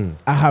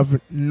 I have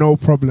no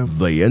problem.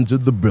 They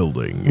entered the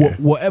building.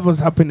 Whatever's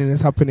happening is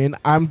happening.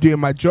 I'm doing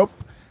my job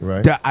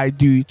that I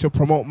do to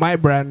promote my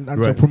brand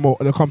and to promote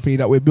the company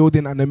that we're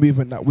building and the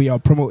movement that we are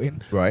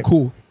promoting. Right.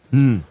 Cool.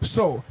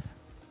 So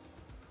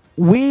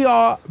we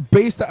are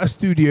based at a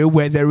studio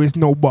where there is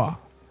no bar.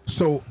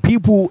 So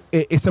people,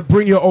 it's a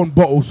bring your own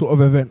bottle sort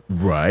of event.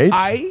 Right.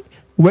 I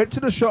went to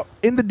the shop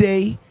in the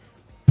day,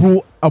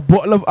 bought a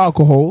bottle of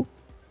alcohol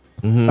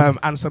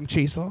and some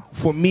chaser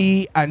for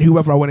me and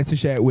whoever I wanted to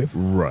share it with.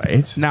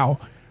 Right. Now,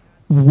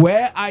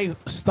 where I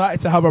started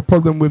to have a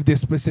problem with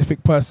this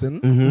specific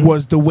person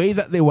was the way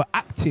that they were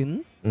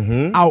acting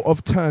out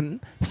of turn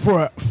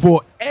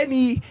for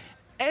any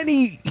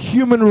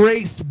human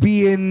race,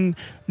 being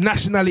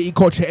nationality,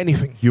 culture,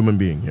 anything. Human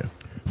being, yeah.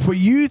 For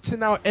you to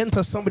now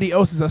enter somebody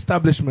else's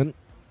establishment,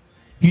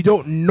 you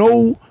don't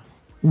know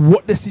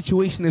what the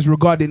situation is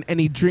regarding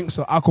any drinks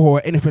or alcohol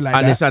or anything like that.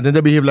 And they started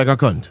to behave like a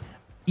cunt.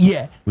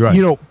 Yeah. Right.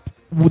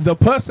 The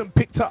person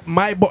picked up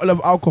my bottle of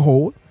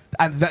alcohol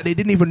and that they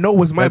didn't even know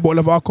was my bottle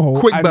of alcohol.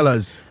 Quick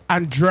bellas.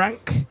 And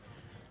drank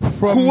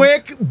from...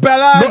 Quick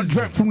bellas! Not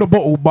drank from the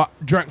bottle, but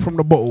drank from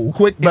the bottle.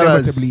 Quick bellas.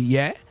 Inevitably,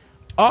 yeah.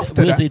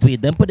 After that...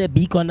 Wait. Then put a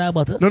beak on that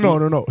bottle?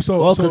 No.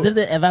 So, because if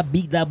they ever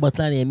beak that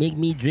bottle and they make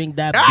me drink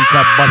that beak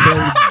up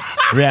bottle,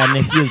 and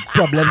if you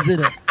problems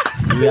in it,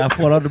 we are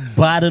followed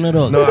bad in it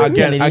all. No,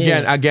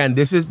 again,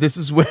 this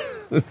is where...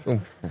 So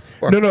it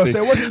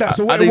wasn't that.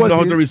 So what I didn't know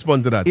how to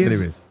respond to that.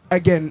 Anyways.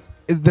 Again,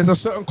 there's a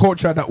certain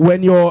culture that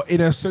when you're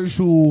in a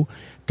social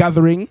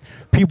gathering,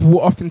 people will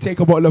often take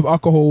a bottle of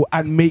alcohol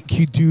and make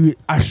you do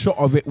a shot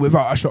of it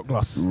without a shot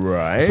glass.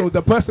 Right. So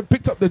the person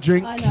picked up the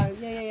drink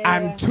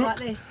and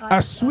took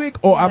a swig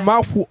or a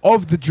mouthful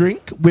of the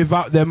drink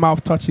without their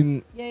mouth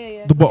touching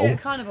the bottle. Yeah,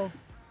 carnival.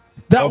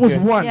 That was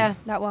one. Yeah,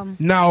 that one.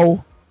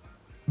 Now,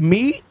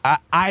 me,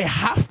 I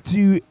have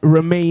to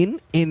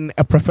remain in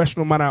a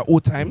professional manner at all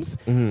times.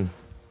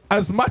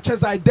 As much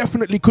as I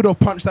definitely could have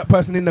punched that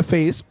person in the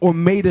face or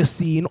made a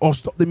scene or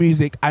stopped the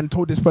music and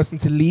told this person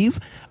to leave,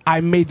 I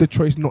made the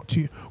choice not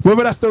to.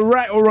 Whether that's the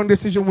right or wrong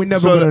decision, we're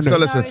never going to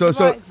know.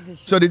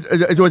 So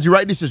it was the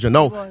right decision.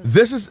 Now,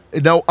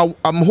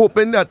 I'm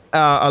hoping that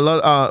a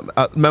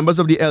lot members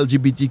of the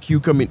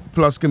LGBTQ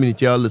plus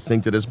community are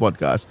listening to this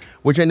podcast,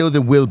 which I know they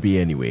will be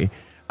anyway.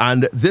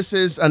 And this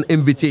is an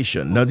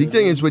invitation. Now, the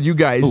thing is with you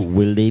guys... Oh,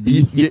 will they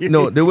be?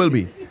 No, they will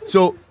be.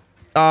 So,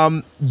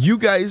 you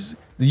guys...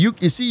 You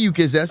see,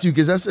 UKZS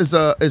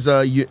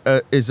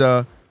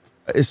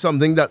is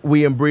something that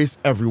we embrace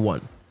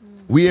everyone.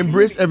 We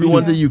embrace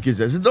everyone to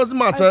UKZS. It doesn't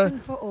matter. Open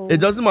for all. It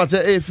doesn't matter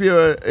if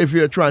you're No,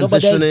 but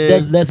transitioning.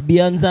 there's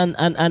lesbians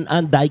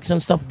and dykes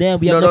and stuff there.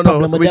 We have No, no, no,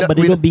 problem with we them, not- but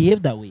we they not- don't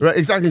behave that way. Right,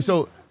 exactly.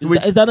 So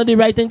Is that not the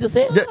right thing to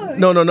say?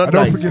 no, not I don't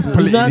dykes. think it's It's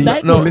politically not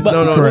dyke, No, but-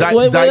 no, correct.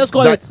 Wait, let's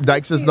call it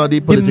Dykes is not the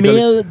the political.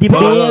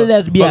 male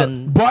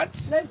lesbian.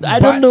 But I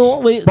don't know.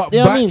 Wait, but you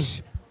know what I mean?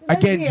 Batch,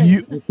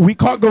 again, we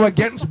can't go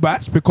against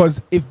Batch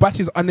because if Batch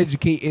is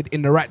uneducated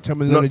in the right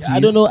terminology, I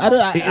don't know. I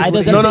It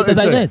is just what it say is. it as it's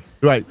I did.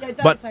 right. Yeah,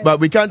 don't say But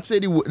we can't say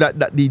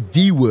that the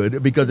D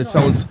word because it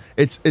sounds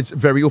it's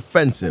very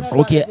offensive.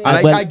 Okay, And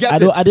I well, get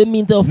don't, it. I didn't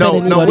mean to offend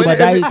No, anybody, when but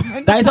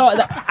it- that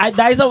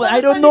is how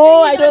I don't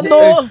know. I don't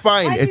know. It's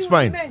fine. It's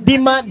fine. The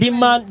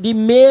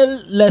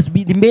male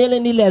lesbian, the male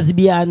in the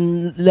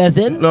lesbian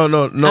lesson, No.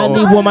 and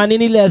the woman in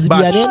the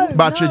lesbian in.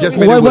 Batch, you just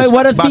made it worse.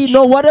 What does Batch, be?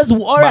 No, what does?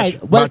 All right.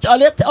 Well, Batch.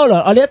 hold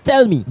on.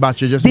 Tell me.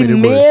 Batch, you just The made it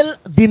worse.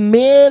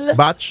 male,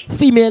 Batch,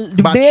 female,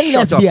 the Batch, male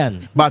shut lesbian.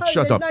 up. Batch,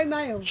 shut there's up. no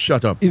male.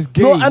 Shut up. is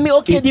gay. No, I mean,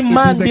 okay, It- the it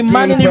man, is a the gay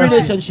man in the person.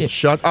 relationship.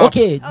 Shut up.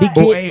 Okay,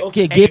 the Or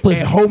gay, gay a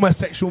person.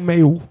 homosexual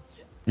male.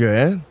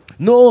 Yeah.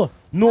 No,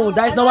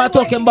 that's not what I'm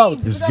talking about.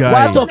 This What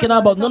guy. I'm talking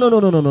about?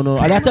 No.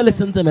 I have to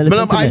listen to me.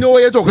 Listen to I me. know what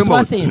you're talking This is what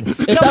I'm about.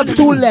 saying. If I have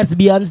two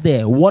lesbians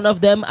there, one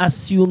of them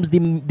assumes the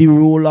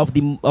role of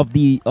the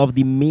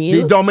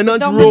male. The dominant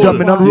The role.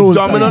 dominant The role,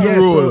 dominant Yeah,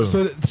 role.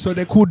 so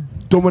they're called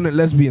dominant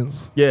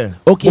lesbians. Yeah.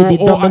 Okay,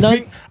 the Or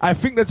dominant. I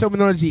think the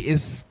terminology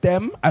is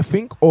stem, I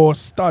think, or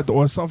stud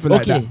or something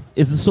like that. Okay,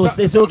 it's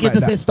Something okay like to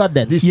that. say stud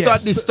then. The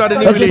Yes. stud in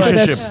the Okay, so there's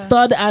relationship.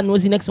 stud and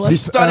what's the next one? The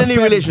stud in the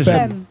Femme, relationship.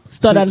 Femme.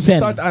 Stud and femme.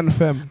 Stud and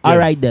femme. All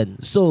right then.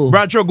 So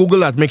Bradshaw, Google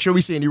that. Make sure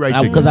we saying the right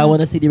thing. because I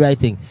want to see the right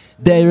thing.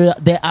 There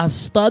are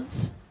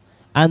studs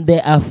and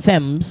there are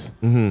femmes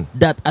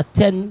that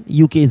attend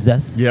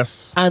UKZS.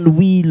 Yes. And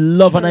we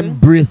love and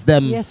embrace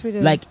them Yes, we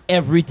do. like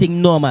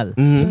everything normal.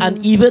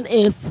 And even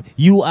if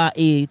you are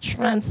a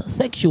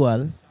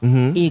transsexual,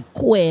 a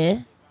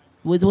queer,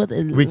 what?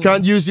 We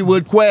can't use the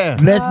word queer.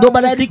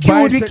 Nobody the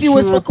Q. The Q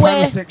is for Bisexual,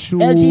 queer.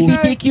 pansexual.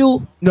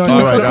 LGBTQ. No, Q All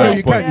is right, for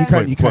all queer.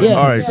 right. you can. Point. Yeah.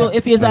 All right. So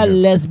if you're a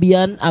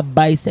lesbian, a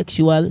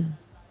bisexual,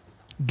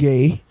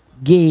 Gay.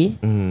 gay,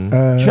 Mm-hmm.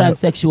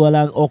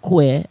 transsexual, or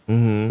queer,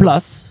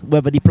 plus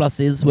whether the plus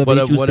is whether you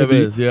choose to Whatever be,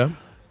 it is, yeah.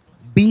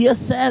 be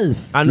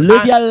yourself. And-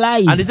 Live and- your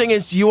life. And the thing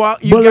is, you Bull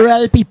get-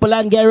 rel people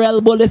and get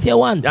rel bull if you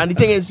want. and the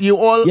thing is, you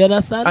all. You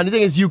understand? And the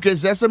thing is, you can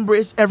just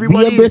embrace We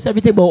everybody. embrace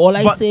everything, but all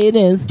I'm But saying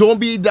is Don't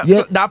be that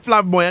Yeah. that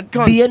flamboyant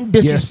cunt. being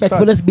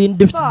disrespectful Yes, is being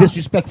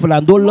disrespectful,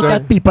 and don't look Okay.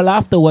 at people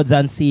afterwards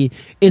and say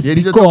it's You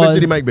need to talk into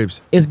because the mic, babes.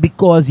 it's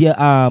because you're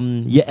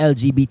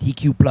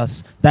LGBTQ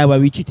plus. That's why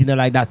we treating it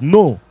like that.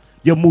 No,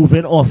 you're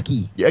moving off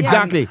key. Yeah,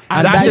 exactly.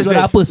 And That that is is what it.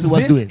 that person was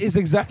This doing. is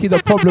exactly the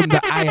problem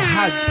that I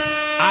had.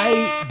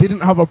 I didn't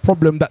have a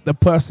problem that the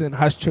person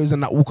has chosen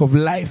that walk of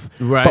life.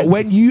 Right. But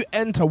when you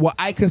enter what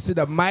I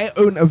consider my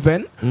own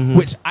event,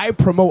 which I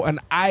promote and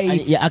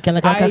And yeah, I can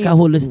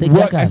holistic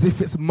work jackass. as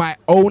if it's my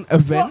own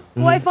event.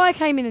 What if I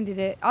came in and did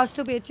it? I'd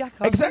still be a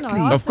jackass. Exactly.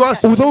 wouldn't I? I'd Of still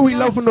course. get- Although we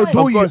love and That's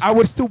adore Of you, course. I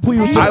would still pull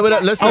you to I would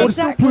have I would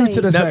still pull you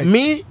to the That side.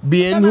 me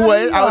being No, who no,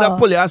 I would have no.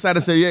 pulled you outside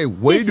and say, "Hey,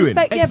 what are you doing?"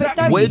 Disrespect, yeah, but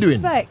Exactly. don't What are you doing?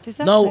 disrespect.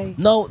 Exactly.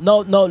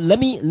 No.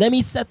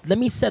 Let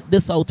me set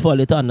this out for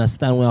you to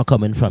understand where I'm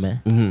coming from.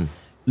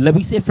 Let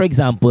me say, for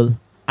example,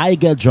 I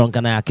get drunk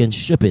and I act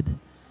stupid.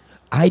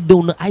 I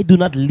do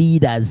not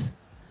lead as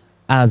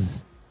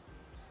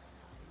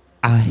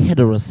a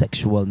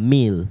heterosexual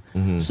male.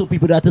 So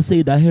people that to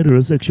say that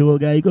heterosexual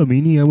guy come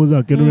in here was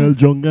acting real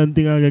drunk and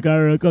thing like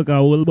a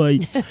cockahole boy.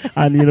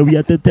 And we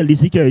had to tell the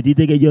security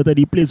to get you out of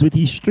the place with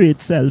his straight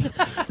self.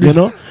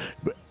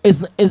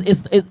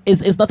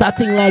 It's not a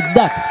thing like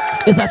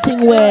that. It's a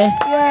thing where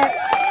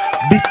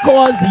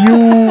because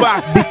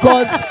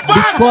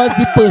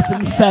the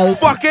person felt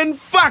Fucking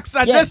facts.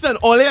 And Yeah. listen,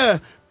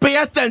 Olia, pay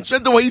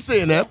attention to what he's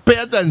saying. Pay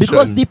attention.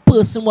 because the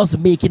person was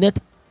making it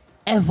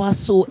ever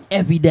so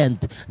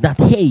evident that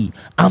hey,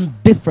 I'm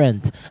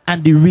different,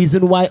 and the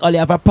reason why all you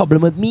have a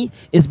problem with me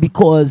is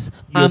because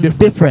I'm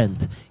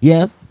different.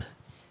 Yeah.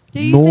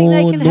 Do you think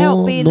they can No,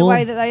 help being the no.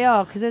 way that they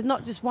are? Because there's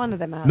not just one of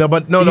them out no, there.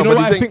 but no, You no, know but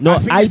what the I thing. think? No,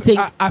 I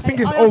think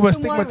I it's I over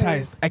often worry.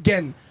 stigmatized.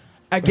 Again.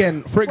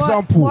 For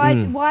example,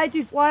 why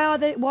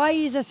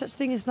is there such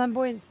thing as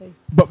flamboyancy?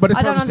 but it's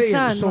I what I'm don't saying.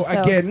 understand So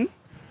myself. again,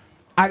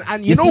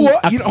 and you You know see,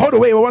 what? Hold on,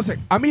 wait 1 sec.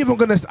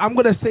 I'm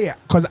gonna say it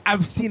because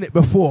I've seen it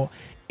before.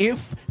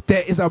 If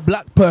there is a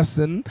black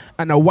person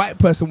and a white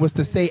person was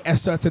to say a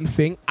certain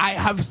thing, I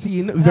have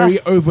seen very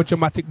over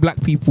dramatic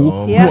black people.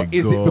 Oh Yeah. What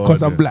is it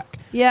because I'm black?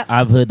 Yeah.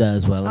 I've heard that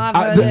as well. I've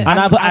Uh, heard the- it.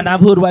 And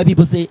I've heard white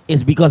people say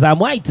it's because I'm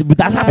white, but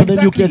that's happened in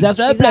exactly. UK. That's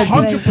right, Exactly.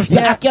 plenty. 100%. You're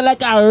acting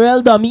like a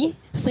real dummy,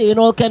 saying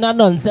all kind of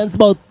nonsense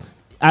about.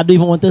 I don't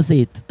even want to say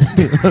it.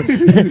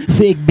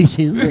 Fake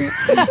bitches.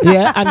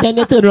 Yeah, and then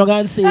they turn around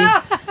and say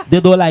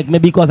they don't like me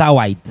because I'm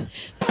white.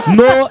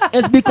 No,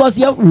 it's because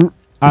you're.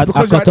 I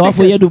because cut you're off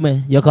what you do,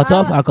 man. You cut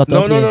off. I cut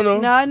No, off. no, yeah. no,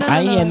 no. No.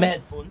 I hear my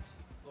headphones.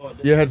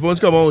 Your headphones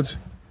come out.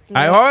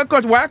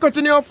 Why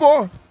cutting you off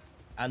for?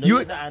 I know You-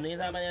 I know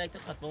man like to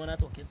cut me when I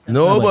talk.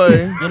 No, But,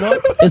 boy.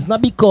 it's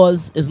not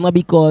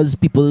because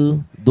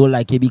people don't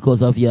like it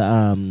because of your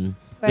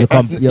your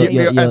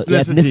Ethnicity.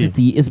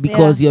 ethnicity. It's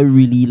because you're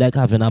really like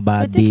having a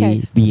bad A day,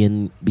 dickhead.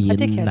 being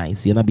dickhead.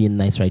 nice. You're not being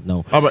nice right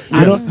now. Oh, but,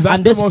 You know, That's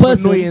and this the most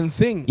person, annoying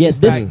thing. yes,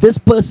 It's like- this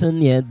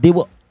person, yeah, they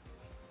were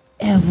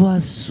ever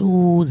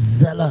so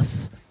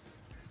zealous.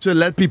 to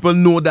let people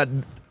know that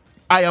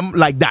I am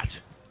like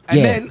that.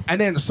 and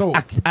then so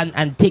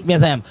And take me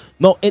as I am.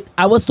 No,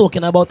 I was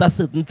talking about a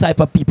certain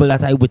type of people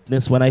that I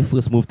witnessed when I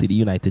first moved to the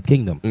United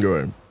Kingdom. Go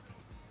ahead.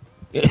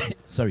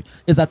 Sorry.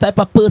 It's a type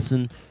of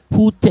person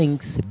who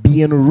thinks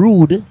being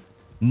rude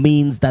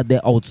means that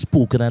they're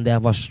outspoken and they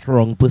have a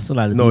strong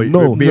personality.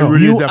 No, being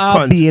rude you is a are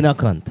cunt. being a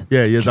cunt.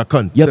 Yeah, he's a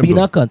cunt. You're Simple. being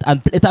a cunt.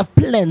 And it have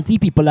plenty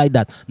people like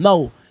that.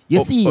 Now, you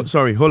see...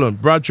 sorry, hold on.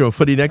 Bradshaw,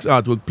 for the next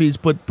artwork, please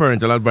put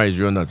parental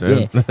advisory on that.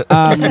 Yeah.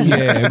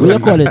 Eh? What do you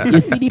call it? You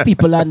see the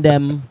people and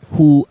them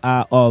who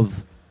are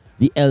of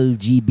the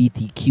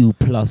LGBTQ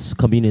plus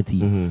community.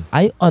 Mm-hmm.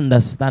 I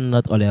understand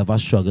not all of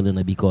us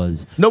struggling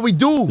because No, we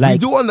do. Like, we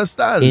do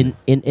understand.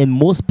 in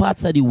most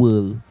parts of the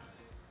world,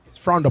 it's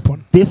frowned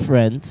upon.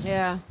 difference.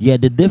 Yeah.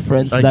 The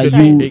difference Like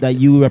that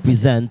you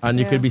represent. and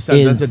you could be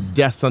sentenced is- to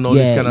death and all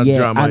this kind of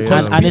drama. and, you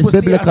know. and it's People see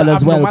it biblical as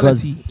as well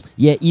because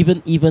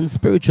abnormality. even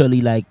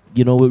spiritually, like,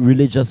 you know, with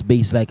religious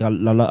based, like a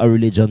lot of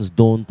religions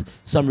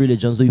some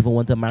religions don't even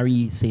want to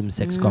marry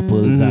same-sex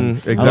couples and all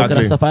that kind exactly.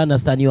 of stuff. I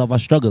understand you have a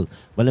struggle,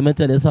 but let me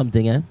tell you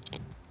something,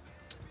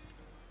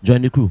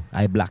 join the crew.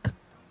 I black.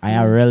 I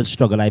a real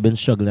struggle. I've been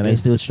struggling. I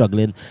still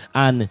struggling.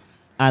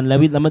 And let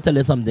me tell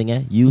you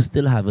something, you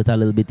still have it a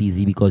little bit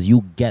easy because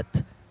you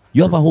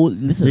have a whole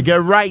listen. You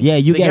get rights. Yeah,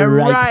 you They get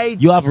rights.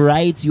 rights. You have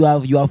rights. You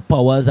have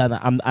powers.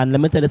 And let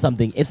me tell you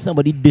something. If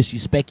somebody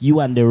disrespect you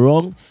and they're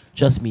wrong,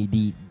 trust me,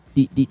 the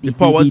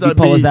powers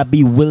that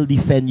be will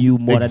defend you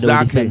more than they will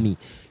Exactly. defend me.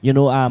 You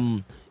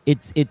know,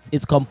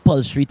 it's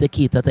compulsory to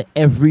cater to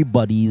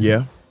everybody's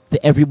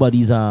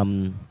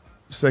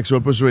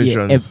Sexual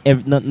persuasions.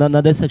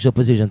 not the sexual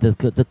persuasion.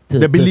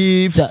 The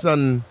beliefs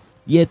and...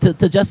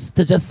 to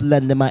just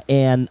lend them an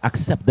ear and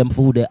accept them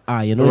for who they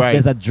are. You know, Right.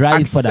 there's a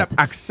drive for that.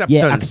 Acceptance.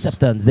 Yeah,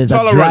 acceptance. There's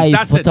Tolerance, a drive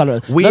that's for it.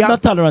 tolerance. We Not, have-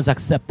 not tolerance,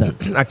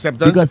 acceptance.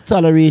 Acceptance. Because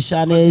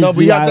toleration is. No,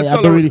 we have to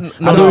I don't really,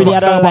 tolerate- I don't really, I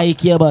don't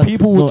like you, but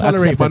People will no,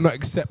 tolerate but acceptance. not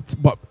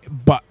accept.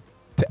 But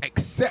to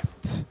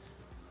accept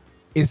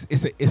is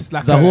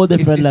like It's a whole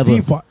different it's level.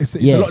 Deeper. It's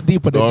Yeah. a lot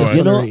deeper than All just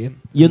right. tolerating.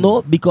 You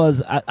know,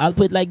 because I'll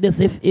put it like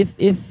this: if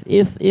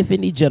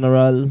in the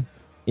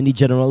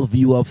general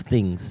view of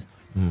things,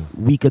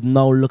 we could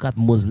now look at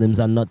Muslims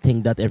and not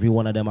think that every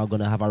one of them are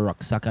gonna have a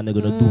rucksack and they're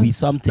gonna do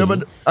something. No,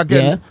 but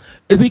again,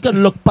 if we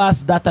can look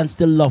past that and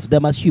still love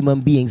them as human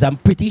beings, I'm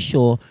pretty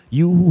sure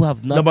you who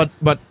have not No, but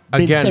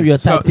been again...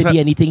 stereotyped to be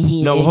anything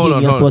hold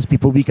on. towards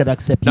people, we could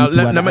accept Now, you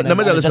too. let And me tell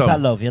you it's just a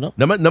something. love, you know.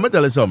 Let me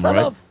tell you something, That's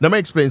right? love. Let me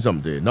explain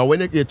something. Now, when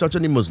you touch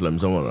on the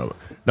Muslims and whatever.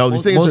 Now, the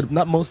thing is...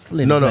 Not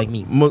Muslims like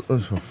me. For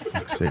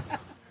fuck's sake.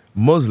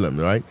 Muslim,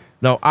 right?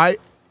 Now,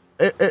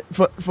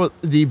 for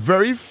the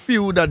very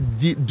few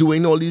that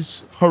doing all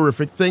these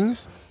horrific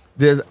things,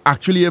 there's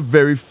actually a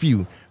very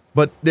few.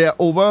 But there are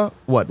over,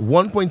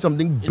 1 point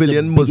something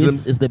billion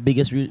Muslims. It's the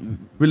biggest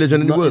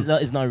religion in the world.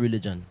 It's not a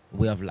religion,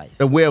 way of life.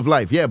 A way of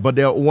life, yeah. But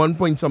there are 1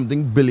 point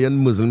something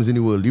billion Muslims in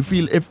the world. You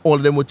feel if all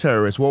of them were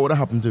terrorists, what would have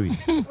happened to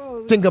you?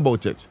 Think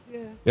about it. Yeah.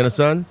 You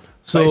understand?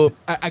 But So...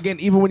 it's- again,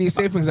 even when you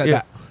say things like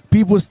Yeah. that,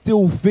 people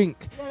still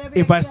think Yeah,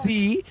 if I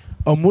see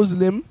a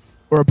Muslim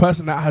or a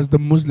person that has the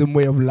Muslim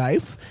way of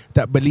life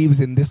that believes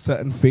in this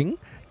certain thing,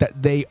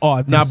 that they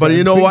are. This Nah, but certain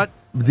you know thing. what?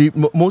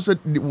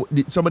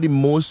 Some of the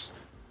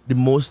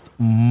most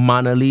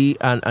mannerly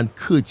and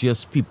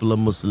courteous people are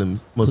Muslim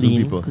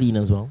people. Clean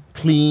as well.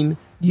 Clean.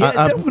 Yeah,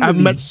 I've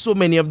definitely. met so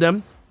many of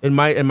them in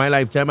my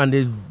lifetime, and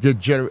they've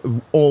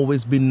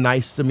always been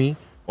nice to me.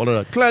 All of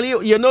that.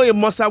 Clearly, you know, you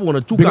must have one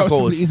or two Big up cacos.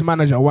 Simply his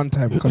manager one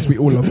time because we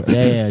all love her.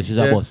 Yeah, she's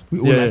Yeah. a boss. We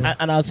all Yeah. love her.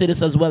 And I'll say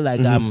this as well, like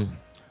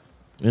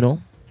you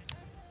know,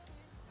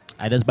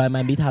 I just buy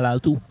my meat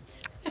halal too.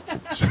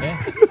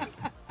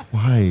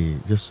 Why?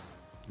 Just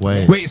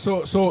why? Wait,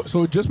 so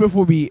just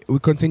before we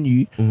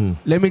continue,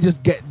 let me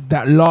just get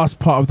that last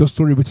part of the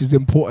story, which is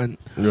important.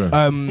 Yeah.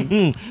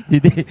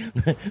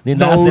 The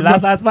No,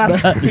 last part.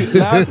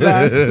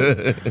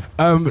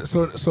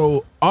 last.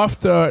 So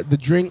after the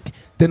drink,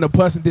 then the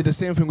person did the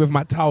same thing with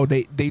my towel.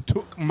 They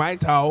took my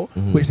towel,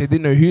 which they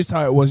didn't know whose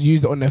towel it was,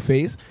 used it on their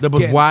face. No, but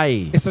Again,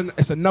 why?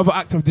 It's another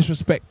act of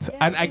disrespect.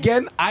 And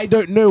again, I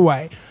don't know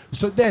why.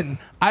 So then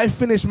I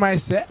finished my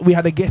set. We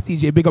had a guest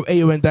DJ, big up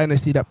AON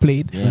Dynasty, that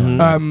played.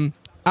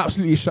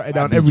 Absolutely shut it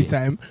down every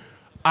time.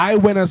 I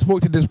went and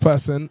spoke to this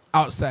person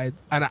outside,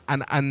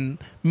 and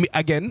me,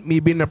 again,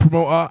 me being a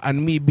promoter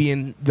and me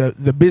being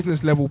the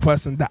business level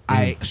person that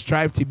I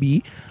strive to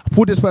be, I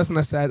pulled this person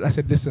aside. I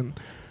said, listen,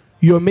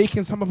 you're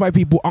making some of my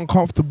people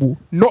uncomfortable,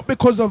 not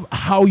because of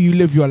how you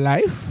live your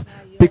life,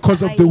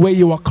 because of the way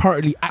you are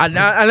currently acting.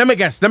 And let me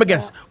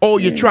guess. Oh,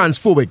 you're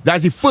transphobic.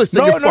 That's the first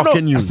thing you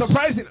fucking use.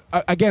 Surprising.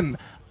 Again,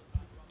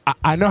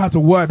 I know how to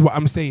word what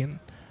I'm saying.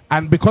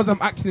 And because I'm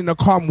acting in a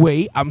calm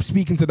way, I'm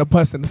speaking to the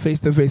person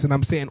face to face, and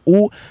I'm saying,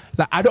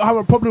 I don't have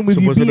a problem with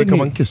you Supposed being to come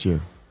here. and kiss you.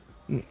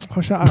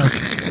 Hush your eyes.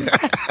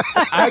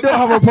 I don't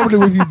have a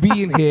problem with you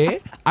being here.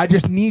 I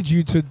just need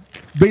you to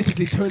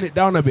basically tone it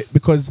down a bit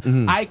because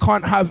I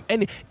can't have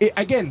any.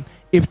 Again,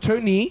 if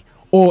Tony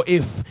or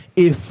if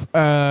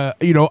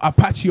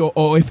Apache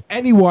or if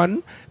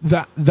anyone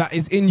that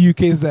is in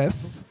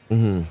UKZS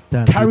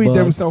carried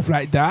themselves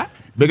like that.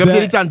 Big up to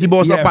the Tanti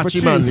boss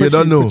Apache, man. You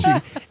don't know.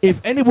 If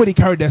anybody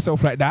carried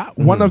themselves like that,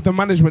 one of the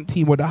management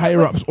team or the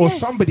higher ups or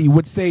somebody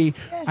would say,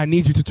 I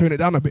need you to tone it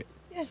down a bit.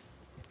 Yes.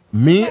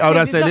 Me, I would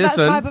have Exactly, said, it's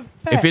not that type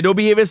listen, of if you don't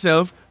behave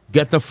yourself,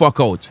 get the fuck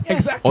out. Yes.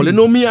 Exactly. Only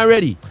know me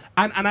already.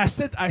 And I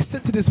said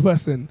to this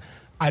person,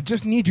 I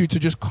just need you to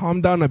just calm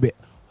down a bit.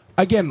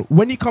 Again,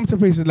 when you come to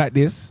places like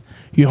this,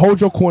 you hold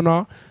your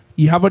corner,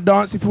 you have a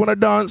dance if you want to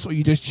dance, or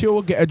you just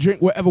chill, get a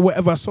drink,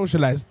 whatever,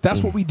 socialize.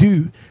 That's what we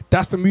do.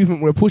 That's the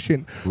movement we're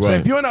pushing. Right. So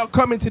if you're not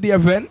coming to the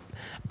event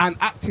and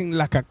acting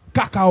like a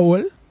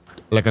cacao,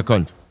 Like a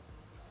cunt.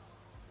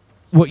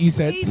 what you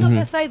said, He's not going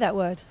to say that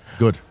word.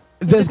 Good.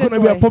 there's a good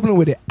going to be a boy. problem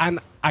with it. And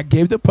I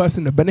gave the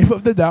person the benefit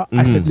of the doubt.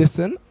 I said,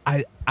 listen,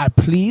 I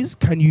please,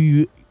 can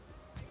you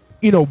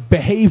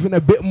behave in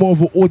a bit more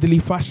of an orderly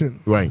fashion?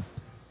 Right.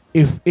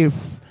 If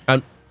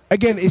And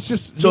again, it's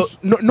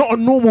just not a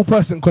normal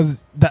person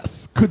because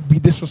that could be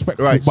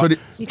disrespectful. right. So But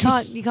You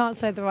the, can't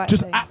say the right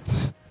just thing.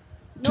 act.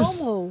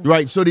 Normal.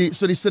 right. So the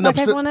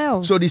synopsis. everyone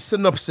else. So the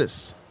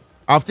synopsis.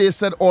 After you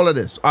said all of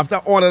this, after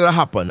all of that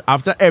happened,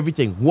 after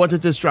everything, what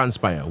did this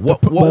transpire?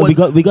 What Well,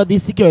 was, we got the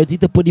security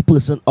to put the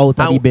person out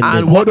of the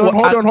building. hold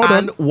on.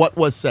 And what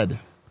was said?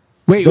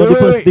 Wait, No,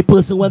 the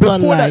person went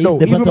on Before that, live. though,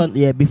 They went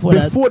even on,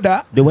 before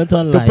that, they went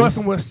on the live.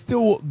 person was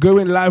still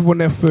going live on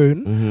their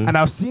phone, and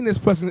I've seen this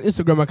person's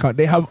Instagram account.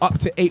 They have up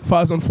to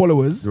 8,000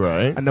 followers,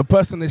 Right. and the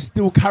person is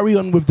still carry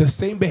on with the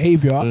same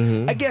behavior.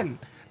 Again,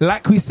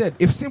 like we said,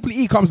 if Simply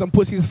E comes and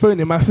puts his phone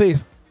in my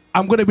face,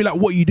 I'm gonna be like,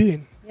 "What are you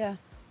doing?" Yeah.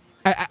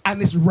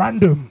 And it's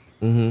random,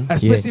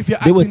 especially if you're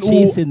They were acting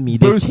chasing me.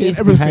 They boasting and chased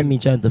everything. behind me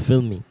trying to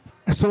film me.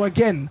 So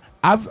again,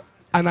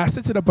 I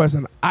said to the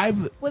person,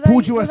 I've Were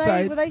pulled you were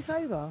aside. Were they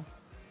sober?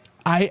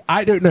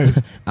 I don't know.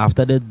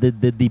 After the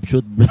deep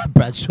shot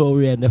Bradshaw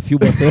and a few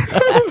bottles.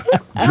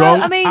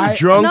 Drunk, I mean,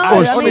 drunk no, or I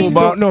mean- honestly sober?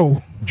 don't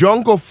know.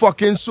 Drunk or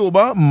fucking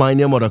sober? Mind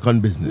your mother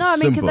cunt business. No, I mean,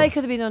 because Simple. they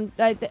could have been on.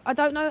 I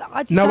don't know.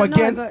 I just Now don't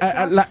again, know,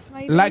 but drugs,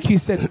 maybe? like you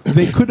said,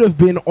 they could have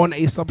been on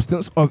a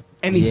substance of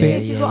anything.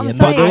 This is what I'm no,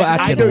 saying. they were I I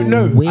acting don't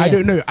know. weird. I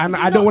don't know, and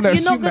I don't want to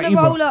assume that You're not either.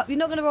 going to roll up. You're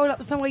not going to roll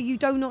up somewhere you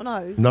do not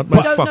know. Not You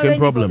my don't know fucking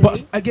problem.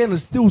 anybody. But again,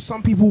 still,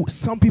 some people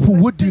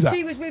would do But that.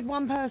 She was with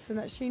one person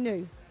that she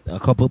knew. A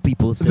couple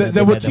people said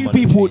There were two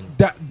people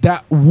that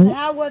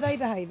How were they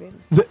behaving?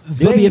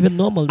 They were behaving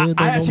normal. They were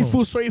I actually normal.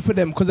 feel sorry for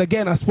them because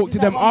again, I spoke Is to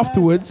that them one person?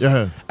 afterwards.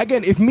 Yeah.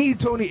 Again, if me,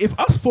 Tony, if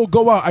us four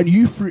go out and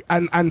you three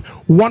and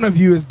one of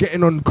you is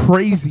getting on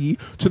crazy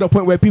to the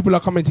point where people are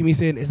coming to me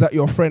saying, "Is that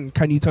your friend?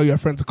 Can you tell your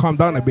friend to calm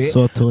down a bit?"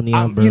 So Tony,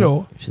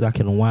 bro, she's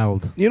acting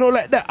wild.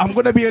 Like that. I'm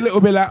gonna be a little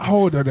bit like,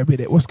 hold on a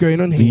minute, what's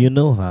going on Do here? you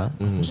know her?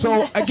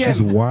 So again,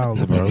 She's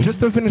wild, bro. just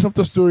to finish off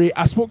the story,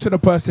 I spoke to the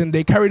person.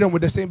 They carried on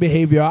with the same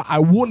behavior. I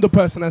warned the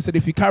person. I said,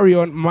 if you carry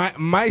on,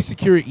 my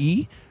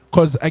security,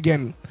 because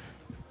again,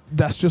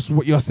 that's just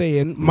what you're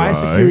saying. My Right.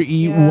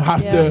 security will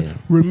have to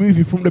remove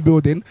you from the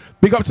building.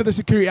 Big up to the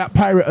security at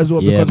Pirate as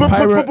well, Yeah, because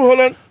Pirate. Hold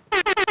on.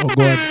 Oh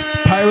God,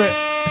 Pirate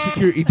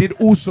security did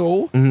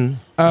also.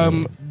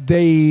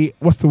 They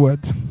what's the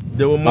word?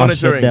 They were Ushered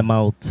monitoring. them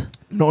out.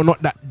 No,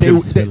 not that. They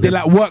Yes, they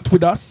like worked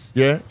with us.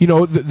 Yeah.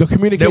 The They,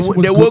 communication was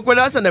they good. work with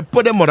us and they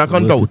put them on a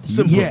cunt out.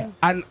 Simple. Yeah,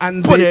 and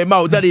Put they- them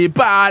out at the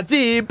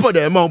party. Put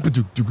them out.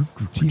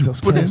 Jesus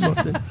Put them Christ.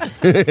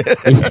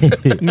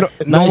 out. No,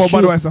 Nah, more it's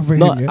true. Budweiser for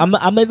No, him. Yeah? I'm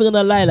not even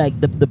gonna lie. Like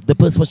the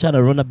person was trying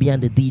to run up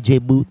behind the DJ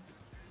booth,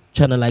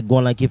 trying to like go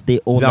on like if they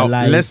own Now, the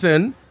line.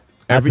 listen.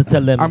 I had to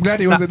tell them. I'm glad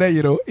he wasn't there.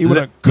 He would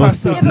have No,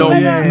 cussed. no, up.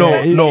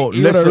 no, no, He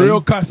would have listen.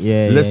 real cuss.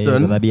 yeah,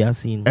 Listen. gonna be a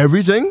scene.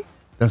 Everything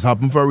that's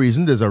happened for a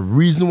reason. There's a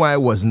reason why I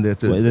wasn't there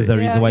Well, there's Thursday. a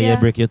reason Yeah, why yeah. you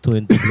break your toe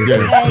into place.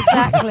 Yeah,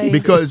 exactly.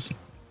 Because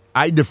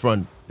I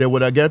different. They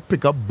would have get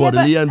pick up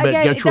bodily and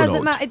again, get it thrown doesn't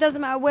out. matter. It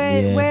doesn't matter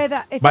where Yeah. where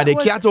that. If By that the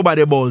was, cat or by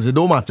the balls, it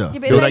don't matter. Yeah,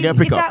 They would have get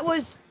if pick up. that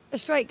was a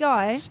straight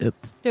guy Shit.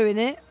 doing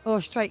it or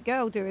a straight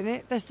girl doing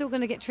it, they're still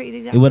going to get treated It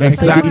exactly would the have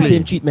same Exactly. the way.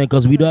 same treatment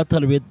because we don't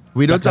tolerate.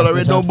 We don't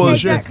tolerate no jackassness and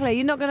bullshit. Exactly.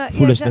 You're not going to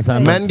Foolishness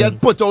and Men get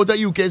nonsense. put out at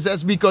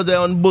UKSS because they're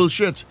on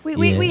bullshit. We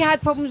Yeah,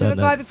 had problems with a stand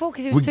guy up. before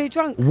because he was too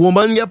drunk.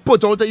 Women get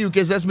put out at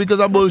UKSS because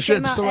of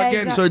bullshit. Get him So out-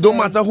 again, So it don't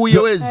matter who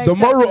you is. The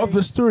moral Exactly. of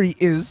the story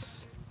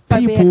is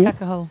Don't be a people,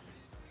 cackahole.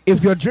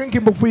 if you're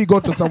drinking before you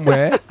go to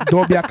somewhere,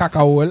 don't be a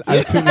cacao,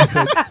 as Tony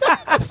said.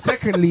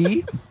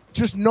 Secondly,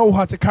 just know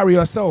how to carry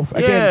yourself.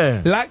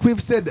 Again, like we've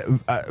said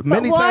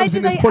many But why times do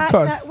in this they act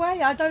podcast. that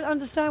way? I don't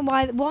understand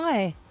why.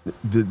 Why?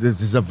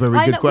 This is a very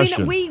I good know,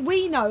 question.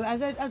 we know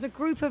as a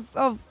group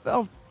of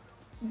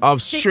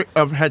Of strict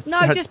of head. no,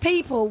 head- just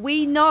people.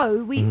 We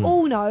know, we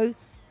all know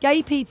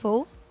gay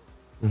people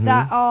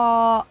that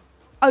are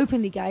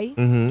openly gay,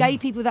 gay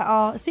people that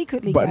are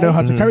secretly but gay. know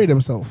how to carry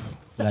themselves.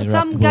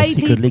 Some gay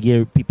people. secretly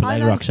gay people I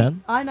like know, Rakshan.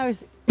 I know.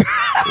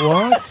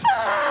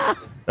 what?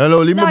 Hello,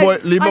 leave No, my boy.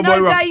 Leave I my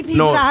boy. know gay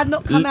people that have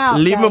not come out,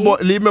 Leave my gay. boy.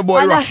 Leave my boy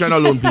I know- Rakshan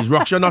alone, please.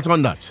 Rakshan not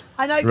on that.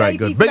 I know gay Right,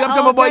 good. people Big that up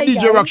to my are boy gay,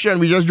 DJ gay. Rakshan.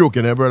 We just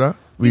joking, eh, brother?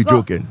 We got-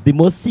 joking. The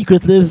most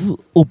secretive,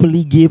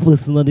 openly gay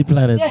person on the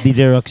planet,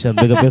 DJ Rakshan.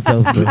 Big up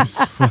yourself, bro.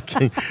 It's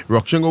fucking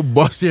Rakshan go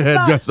bust your head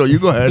But- just so you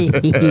go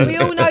ahead. We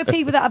all know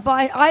people that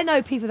are I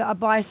know people that are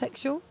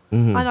bisexual.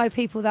 Mm-hmm. I know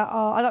people that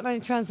are. I don't know any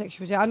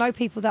transsexuals yet. I know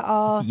people that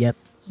are Yet.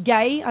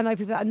 gay. I know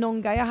people that are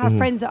non-gay. I Mm-hmm. have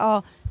friends that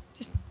are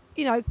just,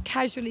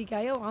 casually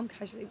gay. Or I'm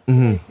casually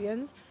Mm-hmm.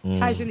 lesbians,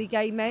 casually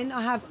gay men.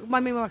 I have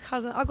my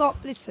cousin.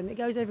 Listen, it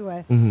goes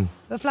everywhere. Mm-hmm.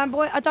 But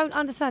flamboyant, I don't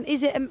understand.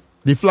 Is it?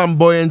 The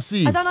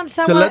flamboyancy. I don't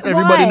understand to let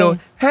everybody why. know,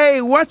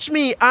 hey, watch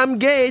me, I'm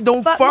gay,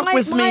 don't But fuck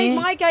with me.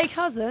 my gay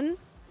cousin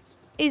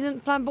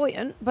isn't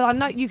flamboyant, but I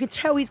know you could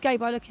tell he's gay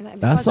by looking at him.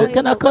 That's So I some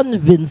don't kind of know.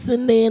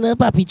 convincing in a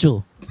papi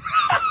Cho.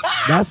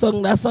 That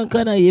song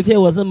kind of, if he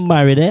wasn't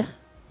married,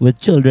 with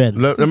children.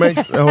 Let me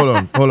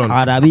hold on.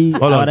 I'd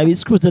be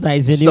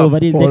scrutinizing you Stop. over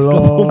the next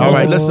couple. All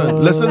right,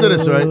 listen to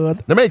this, right?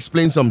 Let me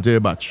explain something to you,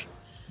 Batch.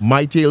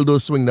 My tail don't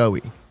swing that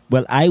way.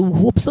 Well, I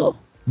hope so.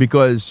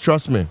 Because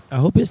trust me, I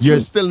hope it's you're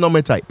true. still not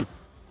my type.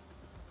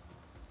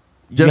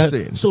 Just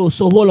saying. So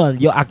hold on.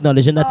 You're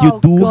acknowledging that you Oh,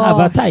 do have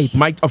a gosh.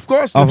 type. Of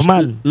course. Of look,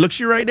 man. Look,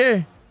 she right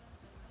there.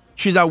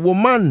 She's a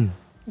woman.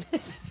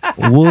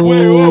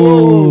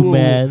 Whoa,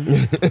 man.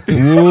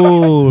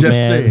 Whoa, Just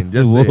man. saying,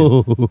 just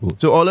Whoa.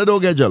 So all of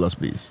don't get jealous,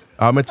 please.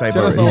 I'm a type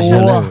Jealous already.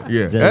 of what?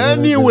 Yeah. Jealous.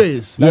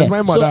 Anyways. That's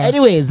my mother. So,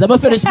 anyways, let me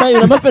finish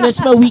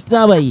my week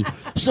now, boy.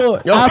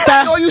 So Yo,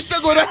 after you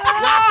still go there?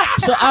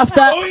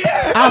 after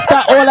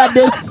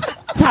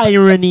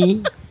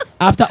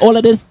all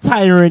of this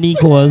tyranny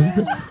caused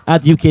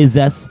at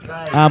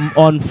UKZS,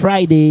 on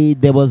Friday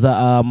there was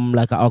a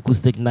like an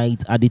acoustic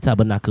night at the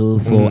Tabernacle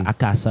for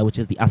ACASA, which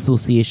is the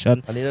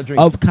Association I need a drink.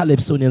 of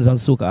Calypsonians and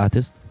Soca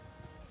Artists.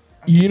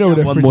 You know where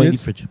the One fridge more in the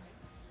is? fridge.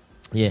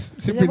 Yeah,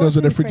 Simply knows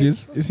where the fridge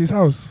is. It's his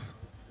house.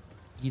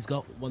 he's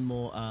got one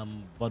more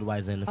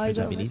Budweiser in the Oh, you fridge,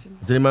 I don't believe. mention.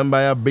 Did man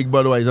buy a big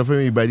Budweiser for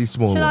me? Buy the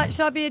small Shall one.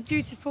 I be a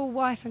dutiful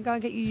wife and go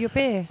and get you your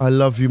beer? I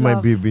love you, my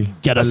Love. baby.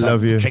 Get I us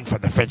love you. drink from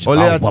the fridge.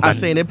 Only now, I'm woman.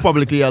 saying it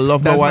publicly. I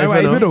love That's my my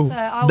wife, you wife, know. you know.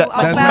 I'll That-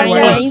 bow that's down my to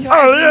wife. you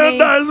Oh, every yeah, day.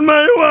 that's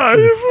my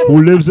wife.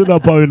 Who lives in a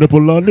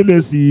pineapple under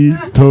the sea?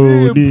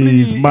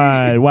 Tony's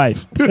my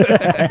wife.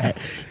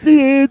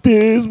 It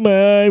is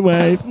my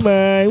wife,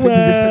 my Simply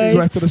just send his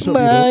wife, wife to the shop, you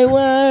my know.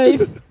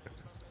 wife.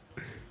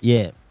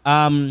 Yeah.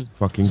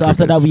 Fucking So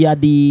after that, crickets. we had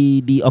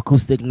the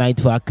acoustic night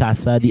for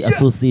ACASA, the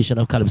Association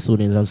of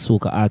Calypsonians and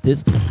Soca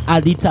Artists.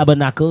 At the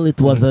Tabernacle, it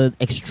was an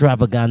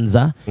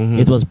extravaganza.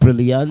 It was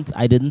brilliant.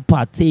 I didn't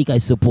partake. I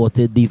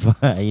supported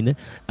Divine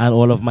and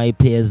all of my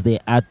peers there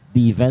at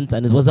the event,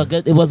 and it was a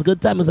good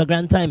time. It was a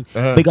grand time.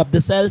 Big up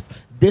the self.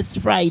 This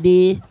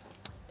Friday,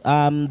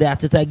 they're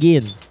at it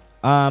again.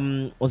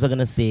 What was I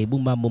gonna say?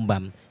 Boom bam boom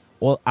bam.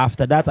 Or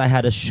after that, I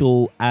had a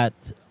show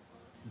at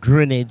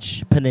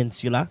Greenwich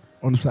Peninsula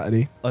On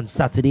Saturday. on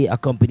Saturday,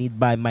 accompanied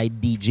by my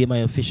DJ, my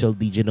official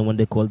DJ, the one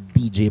they call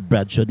DJ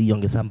Bradshaw, the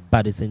youngest and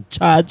baddest in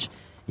charge.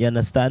 You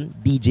understand?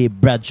 DJ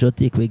Bradshaw,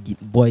 take away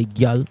boy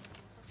girl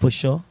for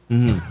sure.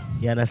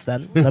 You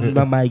understand?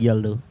 Not my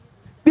girl though.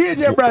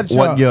 DJ Bradshaw.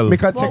 What girl?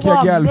 Make her take your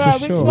one? girl Yeah, for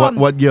which sure. one?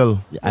 What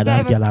girl? I don't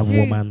have better girl, I have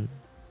you- woman.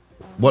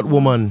 What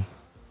woman?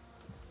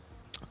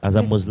 As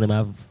a Muslim, I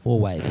have 4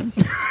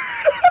 wives.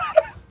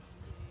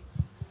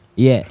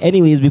 Yeah,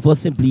 anyways, before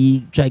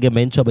simply try to get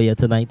me in trouble here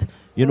tonight,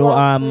 you know,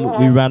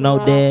 we ran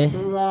out there.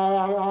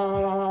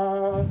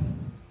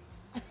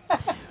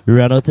 We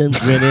ran out in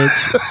Greenwich.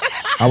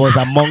 I was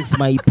amongst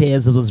my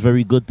peers. It was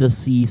very good to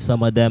see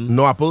some of them.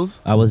 No apples?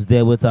 I was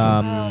there with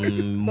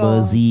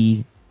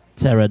Merzy,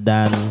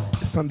 Terradan,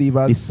 Sun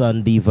Divas. the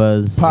Sun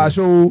Divas,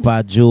 Pajo.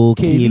 Pajo,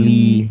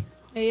 Kaylee.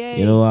 Yeah.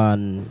 You know,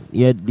 and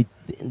yeah,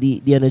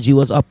 the energy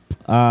was up.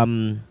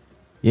 The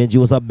energy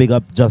was up. Big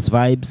up Just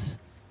Vibes.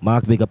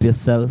 Mark, big up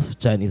yourself.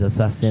 Chinese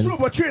Assassin.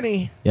 Super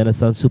Trini. You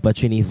understand? Super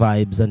Trini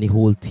Vibes and the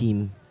whole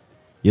team.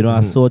 You know,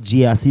 I saw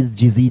GRC's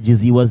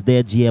Jizzy was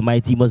there.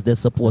 GMI team was there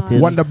supporting.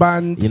 Wonder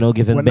Band. You know,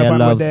 giving Wonder bare Band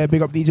love. were there.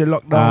 Big up DJ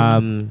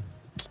Lockdown.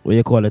 What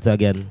you call it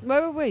again?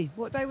 Where were we?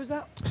 What day was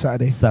that?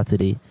 Saturday.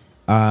 Saturday.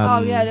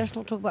 Oh yeah, let's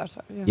not talk about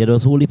it. Yeah, there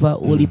was whole heap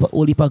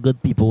of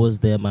good people was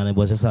there, man. It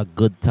was just a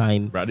good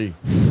time. Brady.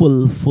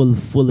 Full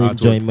Artwork.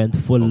 enjoyment,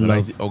 full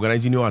love.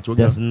 Organizing your artwork.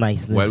 Just now.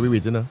 niceness. While we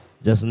waiting now.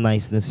 Just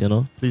niceness, you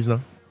know? Please now.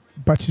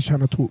 Batch is trying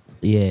to talk.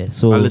 Yeah,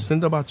 so... I listen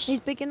to Batch. He's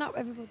bigging up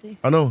everybody.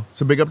 I know.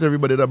 So big up to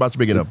everybody that Batch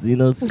bigging up. You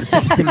know,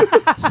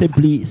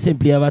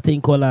 simply have a thing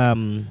called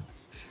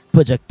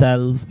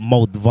projectile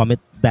mouth vomit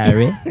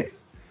diarrhea.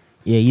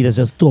 Yeah, he does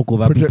just talk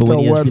over people when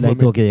he just Projectile feel like word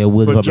talking. Yeah,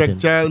 word vomiting.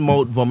 Projectile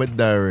mouth vomit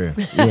diarrhea.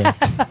 Yeah,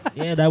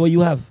 yeah, that's what you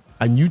have.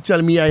 And you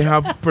tell me I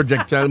have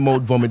projectile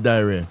mouth vomit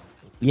diarrhea.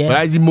 Yeah, But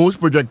that's the most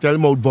projectile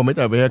mouth vomit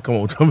I've ever come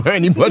out of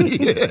anybody.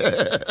 you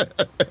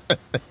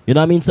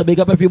know what I mean. So big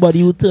up everybody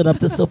who turn up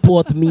to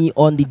support me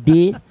on the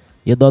day.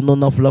 You don't know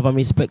enough love and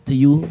respect to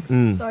you.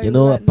 Sorry, You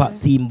know, we weren't there.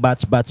 Team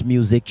Batch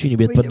Music,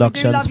 Trinity We do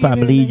Productions, love you,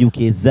 family, really.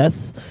 UK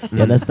Zest.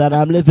 You understand?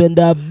 I'm living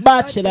the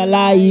bachelor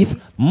life.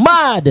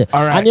 Mad.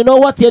 All right. And you know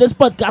what? Yeah, this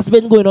podcast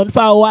been going on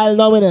for a while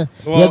now. You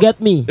Well,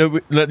 get me?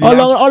 Let the How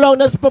last- long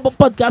this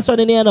podcast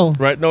running here now?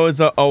 Right now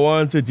it's an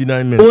hour and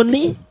 39 minutes.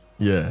 Only?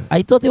 Yeah.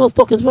 I thought he was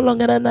talking for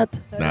longer than that.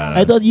 Nah.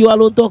 I thought you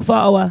alone talk for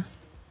an hour.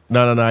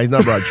 No, he's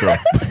not Bradshaw.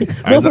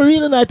 No, for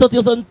real, and I thought you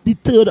was on the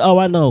 3rd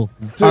hour now.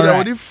 Dude, Alright.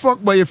 what the fuck,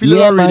 but you feeling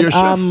Yeah, on radio man.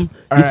 shift?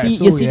 You Alright, see,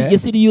 so, you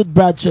see the youth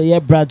Bradshaw. Yeah,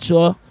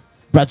 Bradshaw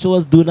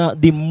was doing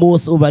the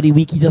most over the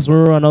week. He just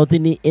run out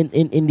in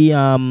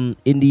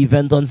the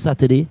event on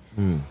Saturday,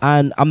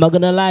 and I'm not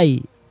gonna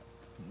lie,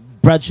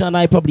 Bradshaw and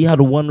I probably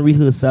had one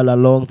rehearsal a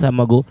long time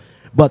ago,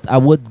 but I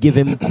would give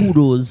him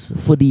kudos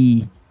for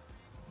the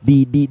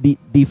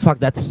fact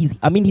that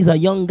he's a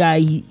young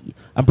guy.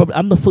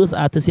 I'm the first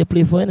artist he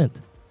played for,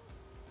 innit?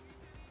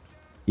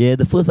 Yeah,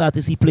 the first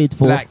artist he played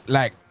for.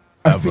 Like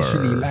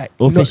officially, like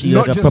Officially,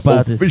 not like a just proper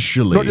artist.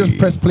 Officially. not just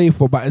press play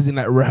for, but as in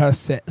like rehearse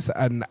sets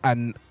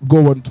and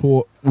go on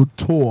tour with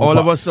tour. All but-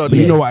 of a sudden,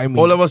 but you know what I mean.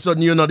 All of a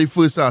sudden, you're not the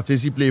first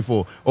artist he played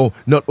for. Oh,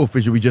 not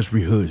official, we just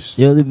rehearsed.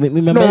 You know,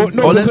 remember?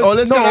 No, All this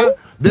because- kind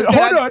of...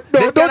 hold on,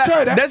 no, don't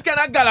try that. This kind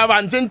of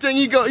gallivanting thing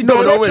he go No, going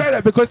on don't with. try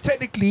that because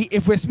technically,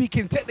 if we're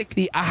speaking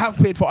technically, I have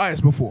played for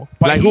artists before.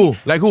 But Like who?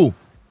 Like who?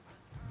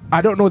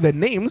 I don't know their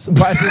names,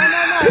 but as in,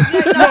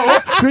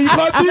 no, you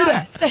can't do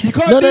that. You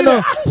can't No. do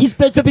that. He's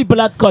played for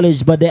people at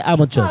college, but they're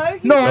amateurs.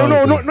 No,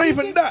 not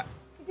even that.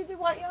 He did the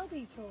White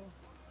Yardie tour.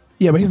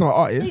 Yeah, but he's not an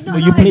artist. He's not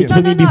Well, an you artist.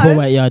 played for me before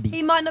White Yardie.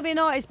 He might not be an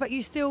artist, but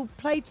you still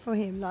played for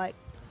him. Like,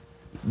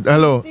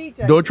 Hello.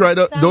 DJ. Don't try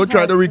to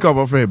Sound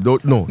recover for him.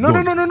 Don't No.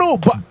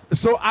 But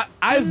so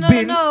I've no,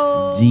 been,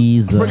 no.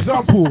 Jesus. for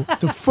example,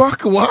 The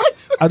fuck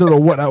what? I don't know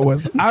what that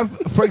was.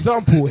 For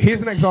example,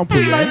 here's an example.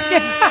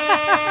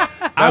 Yeah?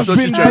 I've That's what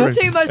been you're trying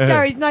booked, Too much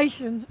Gary's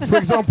Nation. for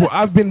example,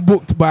 I've been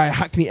booked by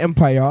Hackney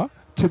Empire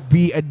to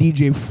be a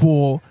DJ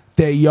for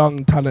their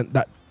young talent.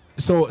 That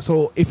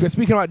so if you're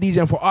speaking about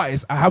DJing for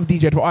artists, I have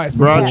DJed for artists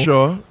before,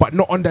 Bradshaw. but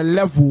not on the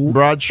level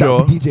Bradshaw.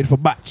 that we DJed for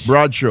Batch.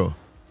 Bradshaw.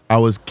 I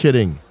was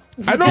kidding.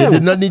 I know. You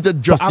did not need to but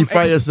I'm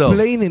justify yourself.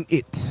 explaining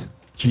it.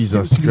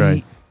 Jesus Simply,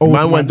 Christ. old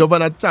Man went off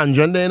on a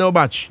tangent there, no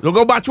Batch. Look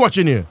how Batch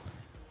watching here.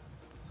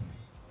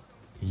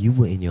 You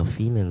were in your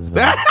feelings,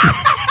 man.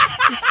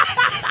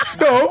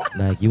 No,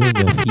 Like, you were in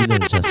your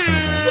feelings just now,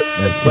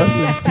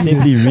 man. Like,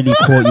 simply really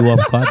caught you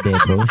off guard there,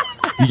 bro.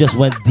 You just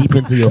went deep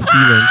into your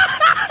feelings.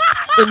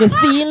 In your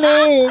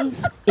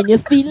feelings. In your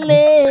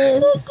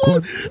feelings.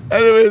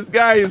 Anyways,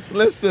 guys,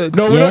 listen.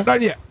 no, we're Yeah. not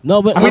done yet.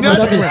 No, but I have a I'm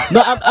segment.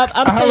 no, I have a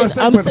I'm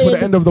segment for saying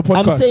the end of the podcast.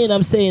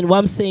 I'm saying what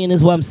I'm saying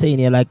is what I'm saying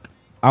here. Like,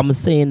 I'm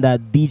saying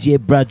that DJ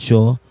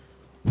Bradshaw,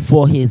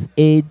 for his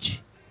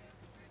age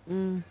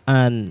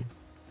and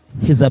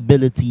his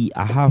ability,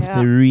 I have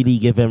Yeah. to really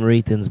give him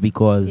ratings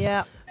because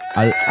Yeah,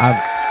 I've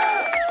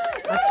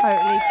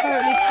I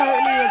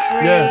totally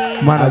agree.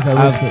 Yeah. Man, as I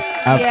I've respect.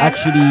 Yes.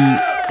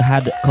 actually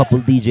had a couple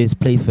DJs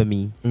play for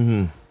me,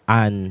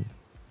 and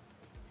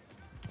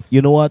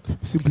you know what?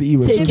 Simply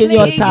evil. Take Simply, in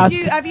your did task.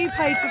 have you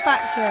paid for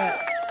Batshit?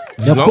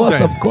 Of Long course,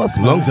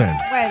 time. man. Long time.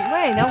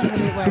 When?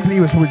 Ultimately, Simply when?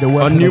 evil is probably the worst.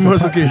 On one of the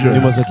numerous pack. occasions.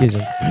 Numerous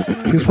occasions.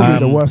 He's probably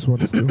the Um, worst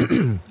one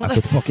still. I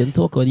could fucking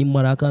talk or the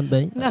mother I can't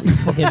buy.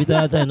 Fuck every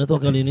time I try to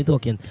talk, only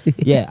talking.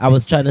 Yeah, I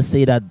was trying to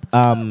say that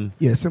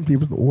Yeah, simply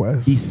was the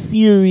worst. the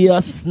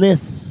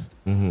seriousness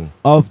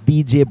of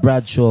DJ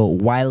Bradshaw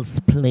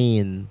whilst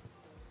playing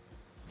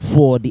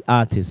for the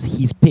artist,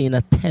 he's paying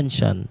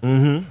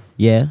attention.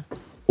 Yeah.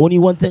 Only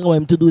one thing I want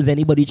him to do is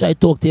anybody try to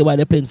talk to you while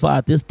you're playing for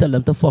artists, tell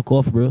them to fuck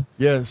off, bro.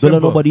 Yeah, Don't let simple.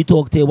 nobody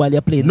talk to you while you're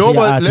playing for Nobody-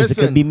 your artist. It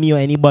listen. can be me or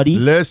anybody.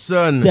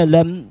 Listen. Tell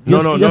them,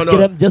 No,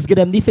 just get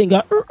them the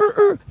finger.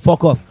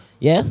 Fuck off.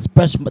 Yes,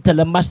 tell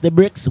them mash the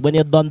bricks. When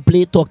you're done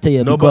play, talk to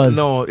you No, but because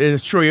no,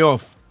 it's throw you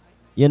off.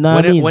 you know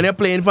what I mean. When you're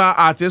playing for an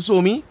artist,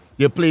 homie,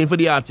 you're playing for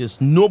the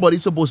artist.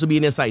 Nobody's supposed to be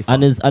in a cipher.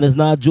 And it's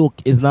not a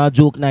joke. It's not a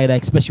joke neither.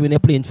 Especially when you're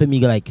playing for me,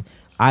 like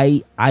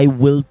I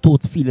will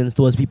tote feelings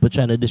towards people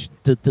trying to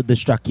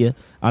distract you,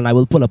 and I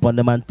will pull up on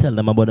them and tell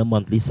them about the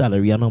monthly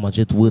salary and how much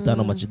it's worth and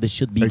how much they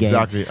should be getting.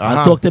 Exactly.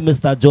 And talk to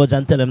Mr. George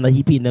and tell him that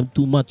he paying them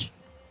too much.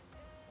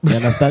 You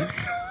understand?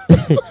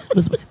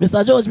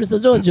 Mr.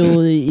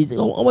 George,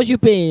 how much you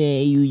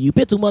pay? You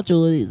pay too much.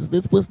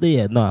 This person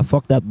there. Nah,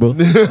 fuck that, bro.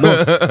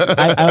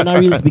 No, I'm not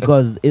real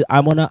because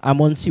I'm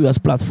on serious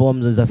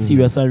platforms. It's a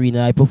serious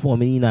arena I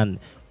perform in, and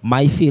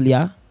my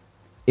failure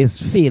is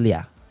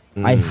failure.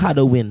 I had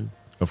a win.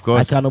 Of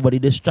course. I can't nobody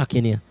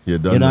distracting you. You You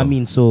know what I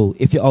mean? So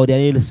if you're out there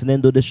and you're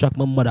listening, don't distract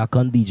my mother. I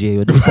can't DJ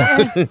you. The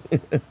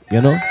fuck?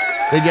 You know?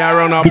 They get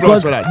around of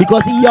applause for that.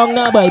 Because he young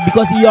now, boy.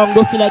 Because he young,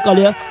 don't feel like all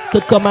you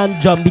could come and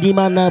jump with the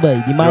man now,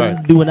 boy. The man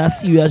Right. doing a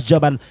serious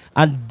job,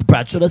 and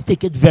Bradshaw does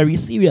take it very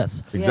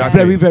serious. Exactly.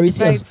 Very, very It's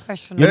very serious.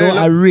 professional. You know, Yeah,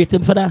 look. I rate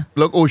him for that.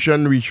 Look,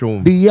 Ocean reach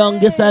home. The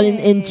youngest are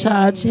in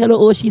charge. Hello,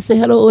 Oshi. Say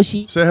hello,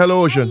 Oshi. Say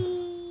hello, Ocean.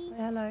 Say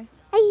hello.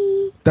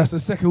 That's the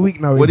second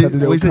week now. What He's is had a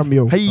little what is it?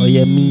 cameo. Hey. Oh,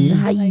 yeah, me.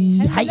 Hi. Hello.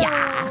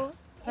 Hiya.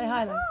 Say hi,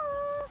 hello.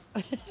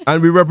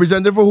 And we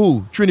represented for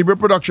who? Trini Brit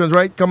Productions,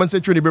 right? Come and say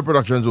Trini Brit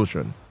Productions,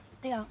 Ocean.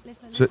 Yeah,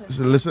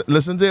 listen.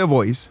 Listen to your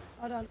voice.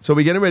 Hold on. So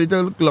we're getting ready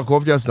to lock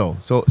off just now.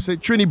 So say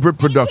Trini Brit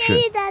Production.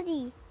 Hey,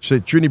 Daddy. Say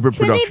Trini Brit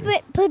Trini Production.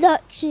 Brit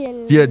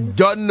Productions. You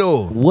don't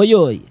know.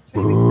 Woyoy.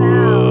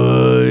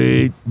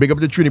 Right. Big up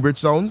the Trini Brit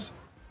Sounds.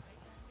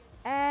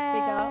 Big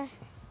up.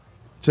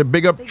 Say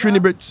big up Big Trini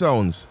up. Brit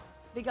Sounds.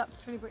 Big up to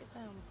Trini Brit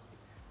Sounds.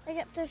 Big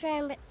up to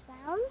Trini Brit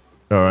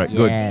Sounds. All right,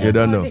 good. Yes. You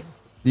don't know.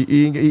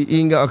 He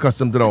ain't got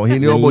accustomed to that one. He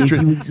know about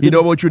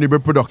Trini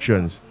Brit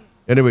Productions.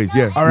 Anyways,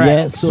 yeah. All right.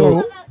 Yeah,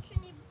 so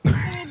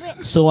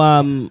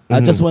I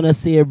just want to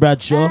say,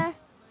 Bradshaw,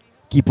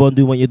 keep on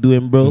doing what you're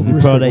doing, bro. We're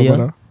proud of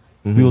you.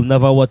 We will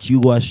never watch you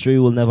go astray.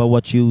 We'll never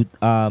watch you,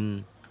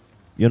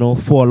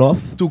 fall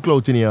off. Too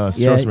close in your ass,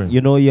 Yeah, trust me.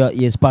 you know,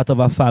 you're part of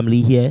our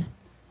family here.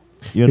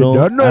 You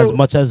don't know. As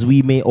much as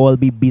we may all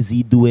be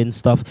busy doing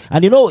stuff.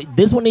 And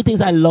this one of the things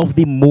I love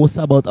the most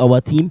about our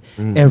team.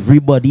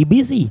 Everybody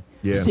busy.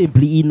 Yeah.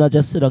 Simply he not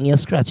just sit on here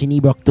scratching he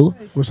broke too.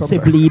 Well, sometimes-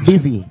 Simply he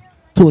busy.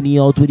 Tony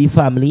out with the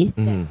family.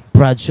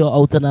 Bradshaw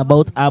out and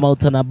about. I'm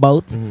out and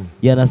about.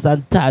 You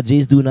understand? Taji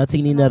is doing her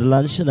thing in the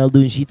Netherlands. Chanel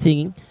doing she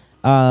thing.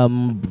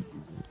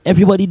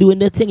 Everybody doing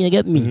their thing, you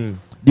get me?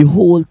 The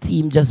whole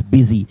team just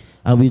busy.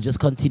 And we just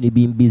continue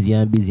being busy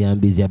and busy and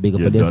busy. Big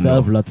up You on don't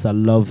yourself. know. Lots of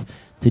love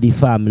to the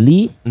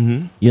family.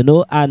 And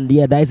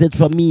yeah, that's it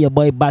from me. Your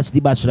boy Batch the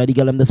Bachelor, the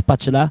girl I'm the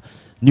spatula.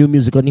 New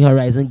music on the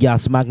horizon,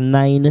 Gas Mag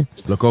 9.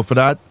 Look out for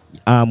that.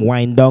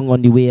 Wind down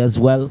on the way as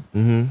well.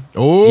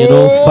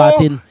 Oh,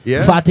 Fat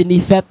in the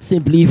Fat,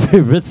 simply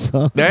favorite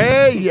song.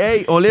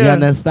 Hey, Ole. You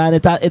understand?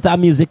 It's our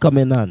music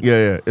coming on.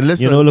 Yeah.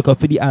 Listen, Look out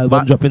for the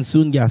album dropping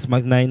soon, Gas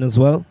Mag 9 as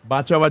well.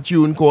 Batch have a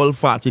tune called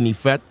Fat in the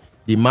Fat.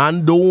 The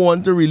man don't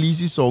want to release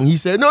his song. He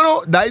said,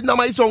 no, that is not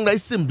my song. That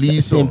is simply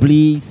his song.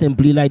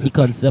 Simply like the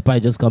concept. I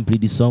just complete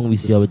the song. We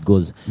see how it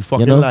goes. You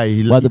fucking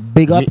lie. But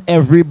big up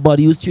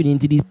everybody who's tuning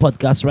into this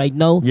podcast right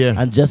now. Yeah.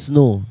 And just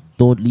know,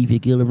 don't leave your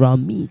girl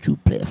around me. True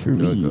play for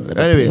real.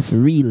 Play for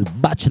real.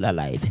 Bachelor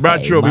life.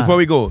 Bradshaw, man. before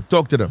we go,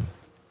 talk to them.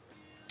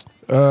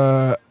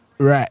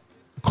 Right.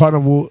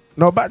 Carnival.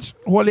 No, Batch.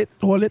 Hold it.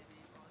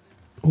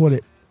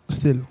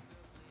 Still.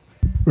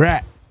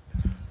 Right.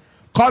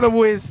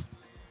 Carnival is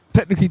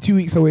technically 2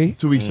 weeks away.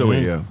 2 weeks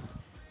away, yeah.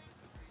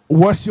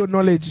 What's your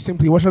knowledge of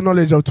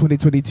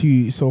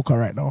 2022 soca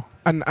right now?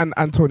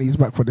 And Tony's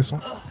back for this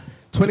one.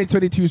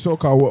 2022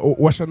 soca,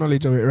 what's your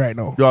knowledge of it right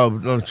now?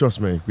 No, trust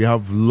me. We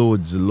have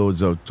loads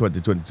of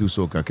 2022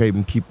 soca.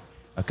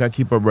 I can't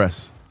keep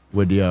abreast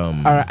with the All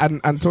right,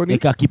 and Tony? You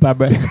can keep our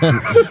breath.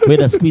 With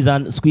a squeeze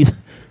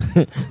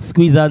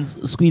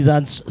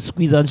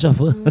and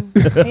shuffle.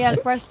 He has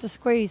breasts to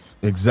squeeze.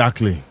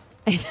 Exactly.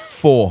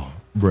 4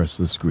 breasts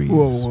to squeeze.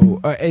 Whoa.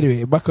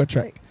 Anyway, back on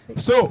track.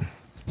 So,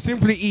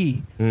 Simply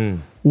E,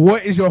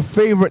 what is your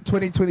favorite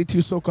 2022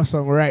 soca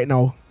song right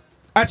now?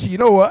 Actually, you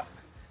know what?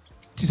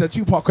 It's a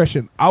 2-part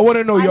question. I want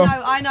to know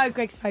I know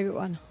Greg's favourite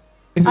one.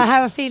 I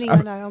have a feeling I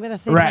know. I'm going to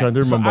think. Right. Trying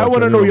to So remember, I want to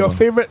trying to know your remember.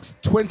 favorite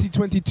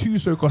 2022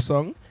 soca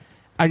song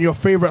and your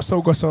favorite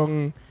soca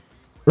song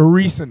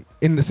recent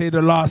in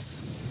the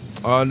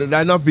last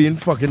That not being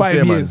fucking 5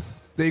 fair, man.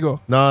 years. There you go.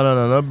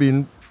 No, not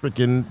being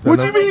freaking. What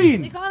do you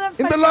mean? You can't have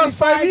In the faith last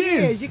 5 in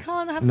years? You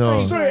can't have No.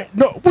 faith in Sorry, it.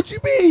 no. What do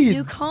you mean?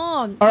 You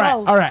can't. All right,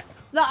 No. all right.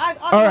 Like, I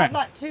All have right.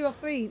 like 2 or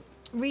 3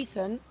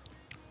 recent.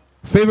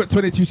 Favorite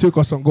 22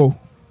 soca song, go.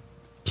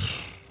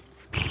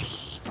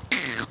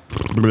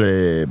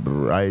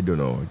 I don't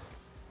know.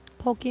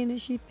 Poking in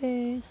she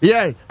face.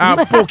 Yeah,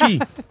 Pokey.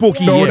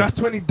 No, yeah. that's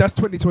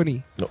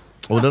 2020. No.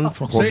 Oh, then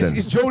fuck So off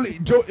it's then.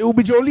 Jolene. It will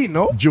be Jolene,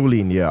 no?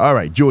 Jolene, yeah. All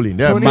right, Jolene.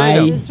 Yeah, Tony.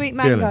 mine The up. sweet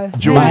mango.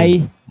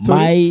 Jolene.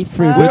 My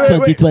favorite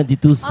Wait.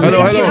 2022 song. Hello.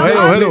 No,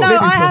 Ladies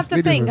I have first, to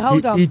ladies think. first.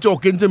 Hold on. He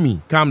talking to me.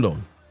 Calm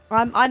down.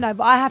 I know,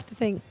 but I have to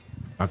think.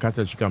 I can't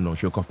tell she calm down.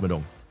 She'll cough me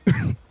down.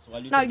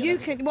 No, you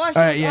can. Whilst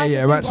Alright, yeah,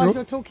 right, whilst so-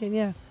 you're talking,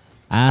 yeah.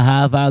 I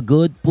have a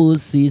good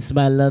pussy,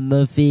 smile on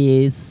my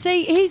face.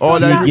 See, he's Oh,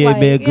 gone that- that Give me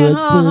way. a good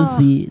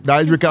pussy.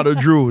 That is Ricardo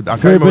Drew. I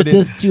can't remember the-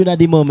 Favorite tune at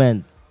the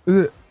moment.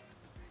 Is it?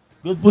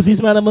 Good pussy,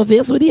 smile on my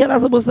face. What the hell am I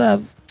supposed to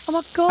have? Oh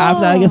my god.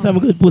 After I guess I'm a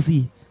good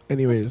pussy.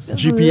 Anyways.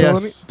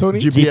 GPS. Tony?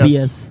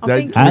 GPS. I'm That-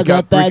 thinking- I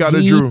got that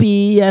Ricardo Drew.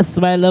 GPS,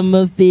 smile on my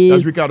That's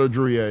face. Ricardo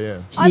Drew, yeah.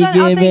 She I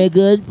gave me think-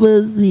 good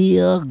pussy.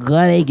 Oh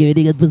God, I give me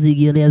the good pussy.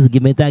 Girl, yes,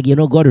 give me that. You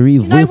know, God, You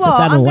know reverse what? it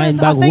and I'm gonna wind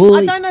say- back. I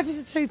Whoa. don't know if it's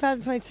a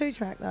 2022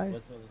 track though.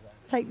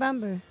 Take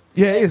Bamboo.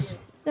 Yeah, it is.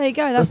 There you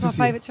go. That's That's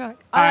my the favourite track.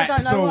 Alright, I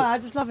don't know so- why. I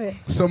just love it.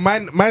 So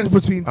mine's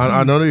between two.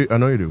 I know you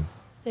do.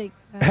 Take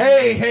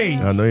Hey.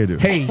 I know you do.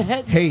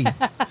 Hey.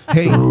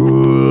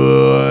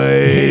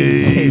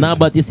 Nah,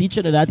 but you see,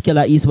 Trinidad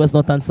Killer East, West,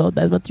 North, and South.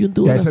 That's my tune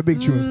too. Yeah, nah. it's a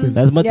big tune still.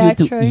 That's my Yeah,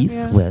 tune too. true,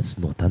 East, yeah. West,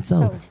 North, and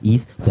South. Oh.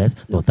 East, West,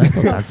 North, and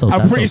South. And South.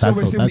 I'm and pretty South, sure and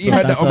we South, simply and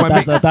had that South, on my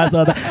and South, and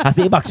South, and South. I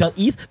say backshot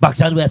East,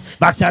 backshot West,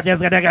 backshot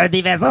just gonna go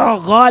defense.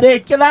 Oh God, hey,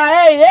 Killer,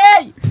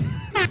 hey.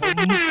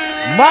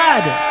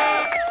 Mad.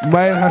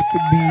 Mine has to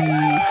be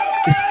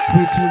it's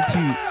between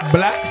two.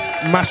 Blacks,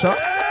 Masha.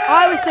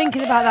 I was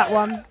thinking about that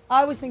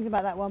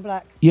one.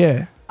 Blacks.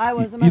 Yeah. I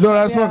was. You know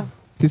that yeah. song?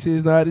 This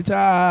is not the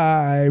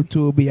time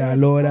to be a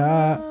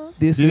loner.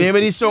 This The name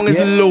of this song is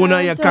Yeah.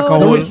 Loner, you No, No,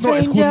 cacahole. it's not.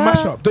 It's called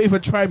Mashup. Don't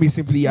even try me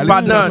simply. I But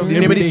listen to that no, song the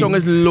name every of this day. song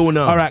is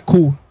Loner. All right,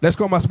 cool. Let's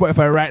go on my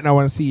Spotify right now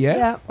and see, yeah?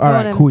 Yeah, All go on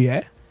right, then. cool, yeah?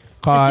 Let's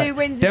Cause see who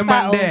wins this them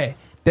man battle. there.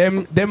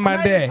 Them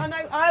man there. I know.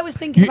 I was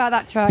thinking You- about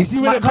that track. you see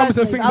when like, it comes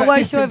to personally. things I like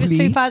wasn't this sure if it's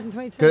simply-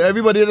 2022. Because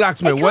everybody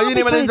asks me, It what can't you be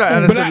name of this track? 22.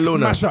 And I said Blacks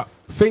Loner. Mashup.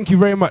 Thank you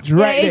very much.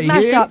 Right it is there.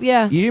 You hear? Mashup,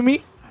 yeah. You hear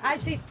me?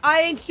 Actually,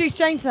 I introduced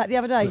Jane to that the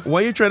other day.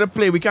 Why you trying to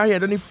play? We can't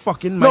hear any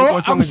fucking mic. No,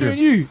 What's wrong I'm with showing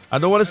you. I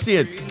don't want to see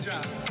it.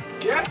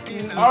 Yeah.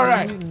 All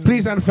right.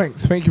 Please and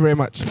thanks. Thank you very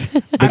much.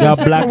 Big And up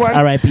the Blacks, second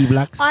one- R.I.P.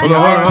 Blacks. I Hold know.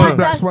 on, hold on. That's,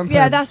 Blacks one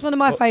yeah, time. that's one of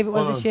my favourite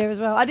ones hold this on. year as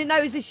well. I didn't know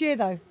it was this year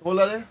though. Hold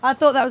on there. I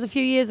thought that was a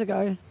few years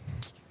ago.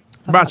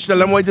 Batch, tell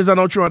them what it is and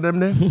I'll throw at them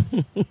there.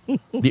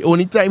 The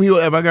only time he will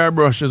ever get a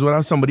brush is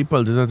when somebody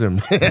pulls it at him.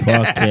 Fuck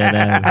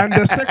yeah, And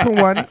the second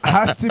one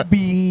has to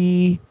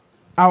be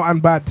Out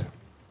and Bad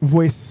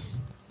voice.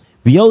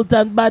 we out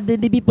and bad,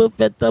 the people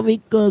perfect and we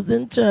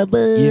causing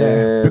trouble.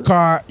 Yeah.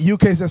 Because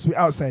UK says we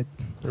outside.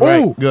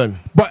 Right, Oh, good.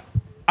 but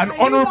an Hey,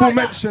 you honorable like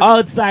that? mention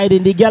Outside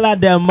in the girl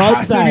and them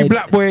has to be outside.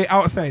 Black Boy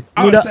outside.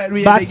 You know, Outside,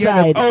 we had to get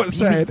them backside.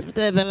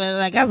 outside.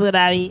 Like that's what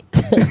I mean.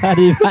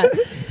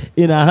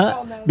 You know,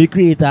 huh? We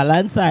create a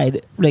land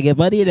side, bring a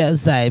body left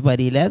side,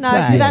 body left No,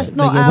 side. see, that's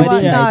not bring a our.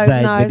 body No, right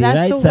side, no, body that's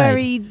right all side.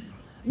 very.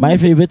 My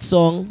favorite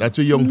song. That's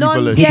too young Non,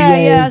 people. yeah,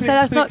 yeah. Stick, So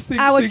that's not stick,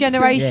 our stick, stick.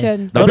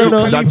 generation. That's No, too-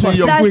 no, that's too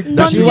young. That's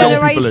That's too young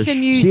people. non-generation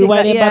music. She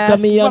whining back yeah, at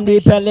me on the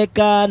rubbish.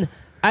 pelican.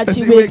 And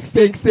she wakes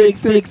stick.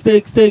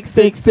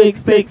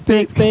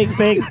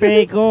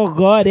 Oh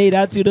God, hey,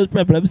 that tune those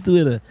problems too.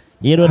 You know?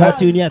 You know that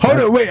tune yet? Hold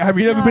on, wait. Have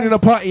you never been in a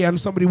party and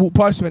somebody walked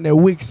past you and their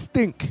wigs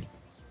stink?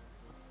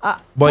 But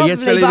yet, Probably,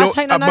 still, you but I don't,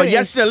 take no but yet,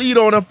 notice. still, you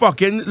don't want to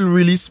fucking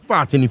really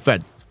spot in the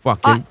fed.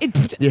 Fucking.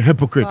 You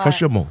hypocrite. Right.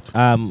 Hush your mouth.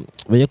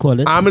 What you call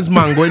it? Arm is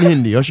mango in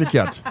Hindi. Hush your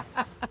cat.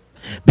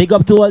 Big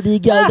up to all the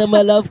girls, them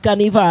I love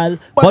carnival.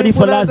 Body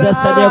full of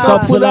zest and your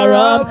cup full of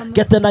rum.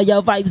 Get on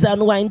your vibes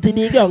and wine to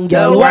the ground.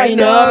 Girl,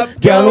 wind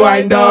up, girl,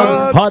 wind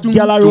down. Hot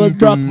girl, a road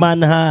broke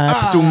man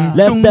heart.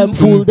 Left them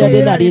fool dead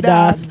in the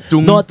dance.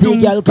 Naughty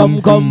girl,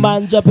 come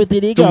and drop it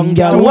to the ground.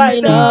 Girl,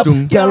 wind up,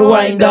 girl,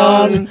 wind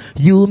down.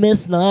 You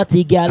miss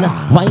naughty girl.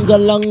 Wine go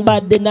long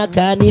bad in a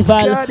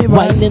carnival.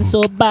 Winding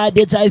so bad,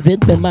 you driving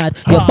me mad.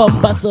 Your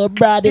bumper so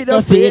broad, it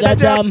no fade a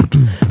jam.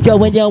 Girl,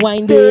 when you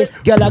wind this,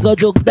 girl, I go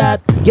joke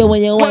that. Girl,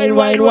 when you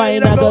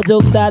wine, I go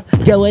joke that.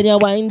 Girl, when you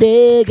wine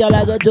this, girl,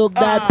 I go joke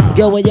that.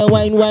 Girl, when you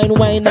wine, I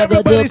go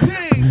Everybody joke.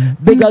 sing.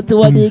 Big up to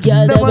all the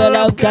girls, them we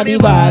love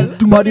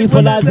carnival. Body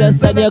full of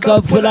zest and your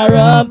cup full of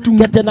rum.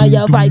 Getting on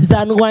your vibes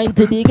and wine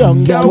to the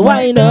ground. Girl,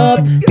 wind up,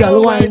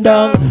 girl, wind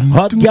down.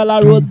 Hot girl,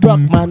 a road broke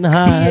man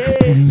heart.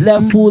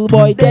 Left fool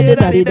boy dead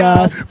in the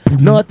dust.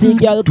 Naughty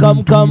girl,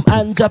 come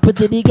and drop it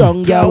to the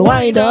ground. Girl,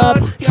 wind up,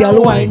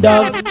 girl, wind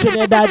down.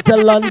 Trinidad to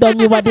London,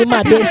 you are the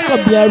maddest.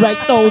 Come here right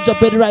now,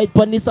 drop it right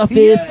on the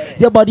surface.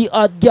 Your body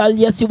hot, girl,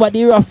 yes, you are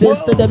the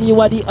roughest. To them,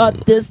 you are the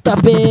hottest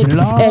topic.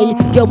 Hey,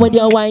 girl, when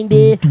you wind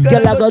it,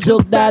 girl, I go joke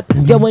that.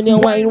 Girl, when you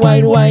wine,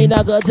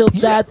 I go joke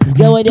that.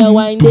 Girl, when you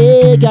wind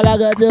it, girl, I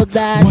go joke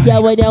that.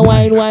 Girl, when you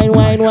wine.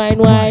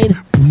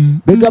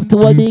 Big up to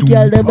all the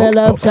girl, them I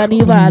love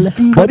carnival.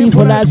 Body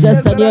full of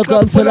zest and your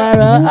cup full of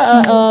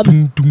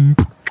rum.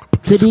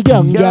 To the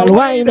ground, girl,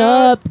 wind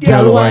up,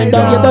 girl, wind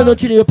down. You don't know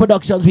Trinity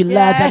Productions, we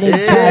large and in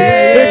charge.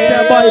 It's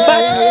a boy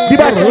batch, the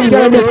batch, we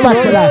girl in this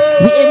bachelor.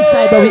 We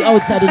inside, but we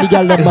outside, and the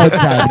girl them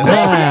outside.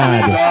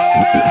 God.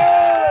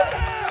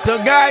 So,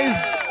 guys,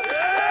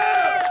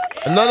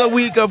 another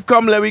week of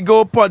Come Let We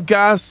Go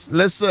podcast.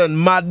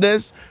 Listen,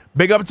 madness.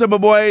 Big up to my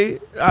boy.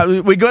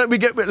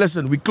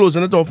 Listen, we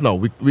closing it off now.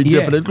 We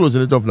definitely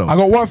closing it off now. I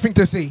got one thing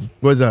to say.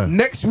 What's that?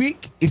 Next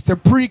week is the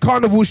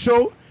pre-carnival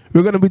show.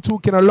 We're going to be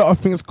talking a lot of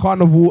things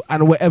carnival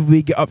and whatever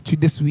we get up to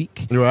this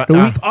week. Right. The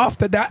week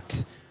after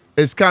that,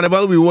 It's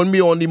carnival. We won't be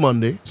on the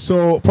Monday.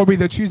 so probably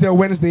the Tuesday or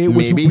Wednesday,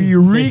 which will Maybe. be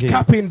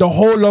recapping the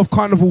whole of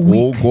carnival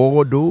week.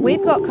 Oh, God, oh.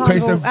 We've got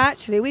carnival. so-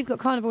 Actually, we've got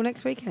carnival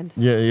next weekend.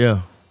 Yeah.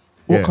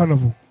 What Yeah.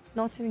 carnival?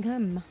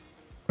 Nottingham.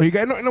 Are you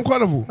getting Nottingham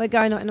carnival? We're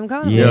going Nottingham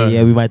carnival.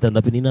 Yeah, we might end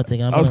up in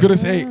Nottingham. I was going to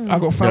say, I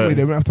got family Yeah.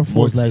 there. We have to Most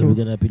force likely it. we're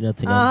gonna be in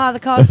Nottingham. Ah, the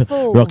car's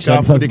full. Rockshot.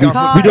 Careful, they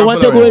can't- We don't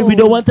want to careful. go. We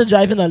don't want to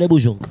drive in a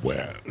Lebujunk.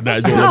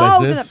 That's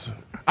Oh, the business.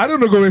 I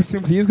don't know go with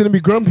simply. He's going to be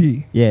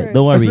grumpy. Yeah, True.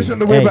 don't worry. Especially on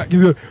the way Hey, back.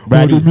 He's going,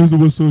 Brady. the music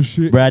was so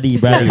shit. Brady,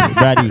 Brady, be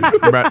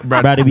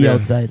yeah.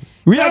 outside.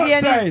 We Brady,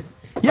 outside.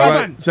 Yeah, All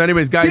right. man. So,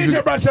 anyways, guys,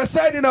 DJ BRADSHAW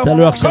signing off. Tell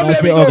Rockshot Come I let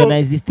say me go.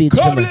 organize the stage for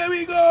Come me. let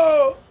me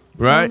go.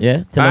 right?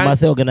 Yeah, tell him I And-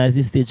 say organize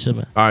the stage for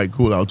me. All right,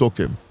 cool. I'll talk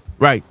to him.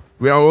 Right.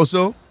 We are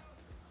also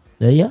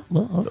Yeah.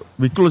 Well,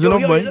 we closing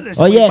off, boy.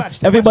 oh yeah,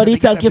 everybody,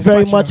 thank you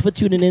very much for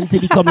tuning in to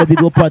the Come Let Me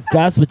Go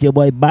podcast with your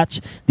boy Batch,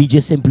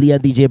 DJ Simply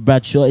and DJ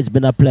Bradshaw. It's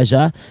been a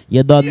pleasure.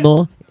 You don't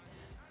know,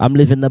 I'm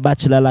living the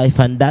bachelor life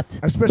and that.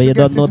 A special But you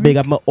guest don't know, this big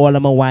week. up all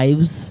of my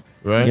wives.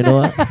 Right? You know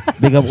what?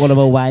 Big up all of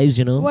our wives,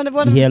 you know. One of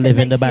We them here is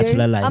living sitting the next to you.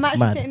 bachelor life. I'm actually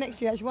Man. sitting next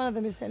to you. Actually, one of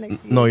them is sitting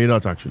next to you. No, you're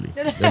not actually.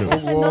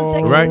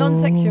 Non-sexual. Right.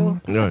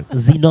 Non-sexual. Right.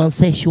 The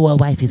non-sexual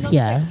wife is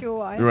here. Non-sexual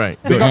wife.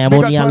 Right. Big Good. I am big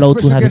only to our allowed to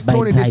special have guest it by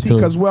Tony this week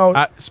title. as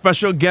well.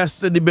 Special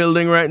guest in the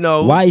building right now.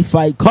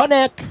 Wi-Fi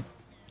connect.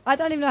 I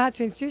don't even know how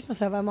to introduce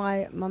myself. Am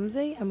I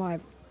mumsy? Am I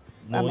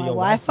No, Am I your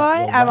Wi-Fi?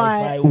 your Am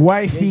I- Wi-Fi.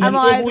 Wifey. am say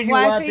I who you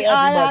are to wifey?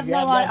 I have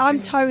everybody. no idea.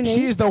 I'm Tony.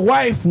 She is the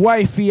wife,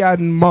 wifey,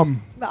 and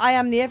mum. But I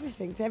am the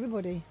everything to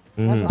everybody.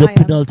 Mm. That's what The I am.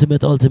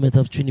 penultimate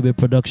of Trinidad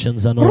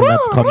Productions and all that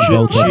comes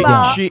out of Remember-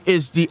 there. She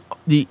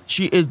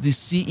is the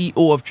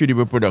CEO of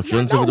Trinidad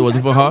Productions. If it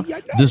wasn't for her,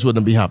 this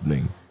wouldn't be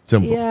happening.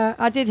 Simple. Yeah,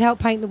 I did help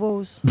paint the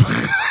walls.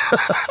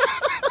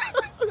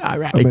 All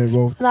right. I'm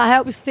involved. And I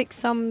helped stick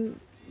some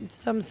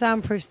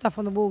soundproof stuff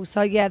on the walls.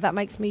 So yeah, that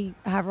makes me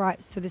have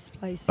rights to this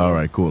place. All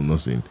right, cool. No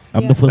scene.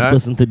 I'm Yeah. the first Huh?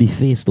 person to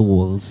deface the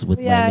walls with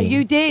Yeah, my name.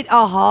 you did.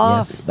 Aha.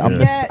 Yes, I'm,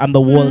 Yeah. I'm the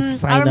wall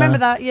signer. I remember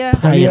that. Yeah. Yeah,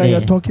 Pioneer.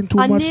 you're talking too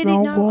I much nearly,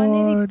 now,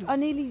 no, God. I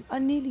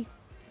nearly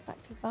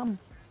smacked his bum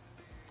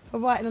for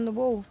writing on the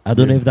wall. I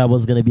don't know if that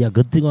was going to be a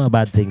good thing or a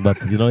bad thing, but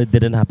you know, it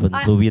didn't happen,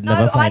 so we'd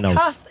never find I out.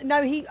 cussed. No,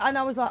 and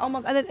I was like, oh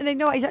my god. And then you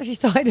know what? He's actually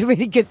started a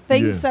really good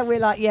thing. Yeah. So we're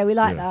like, yeah, we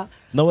like that.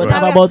 No, we're Right.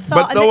 talking Now we have about to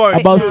start But a don't next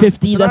worry. about picture.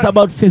 50. So That's that-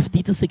 about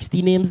 50 to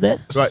 60 names there.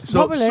 Right.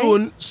 So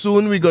Probably.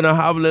 soon we're gonna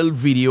have a little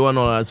video and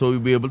all that, so we'll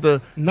be able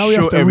to Now we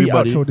show have to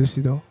everybody. re-outro this,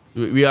 you know.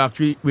 We'll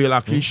actually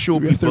show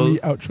We have to people.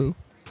 re-outro.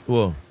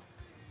 Well,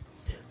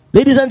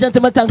 Ladies and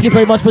gentlemen, thank you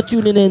very much for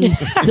tuning in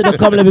to the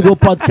Come Let Me Go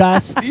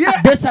podcast.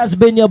 This has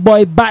been your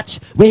boy Batch.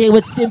 We're here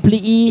with Simply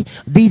E,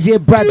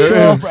 DJ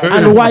Bradshaw,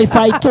 and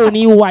Wi-Fi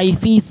Tony,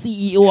 wifey,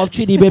 CEO of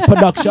Trinidad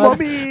Productions.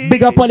 Mommy.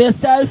 Big up on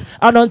yourself.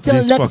 And until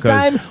These next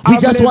fuckers. time, we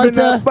just want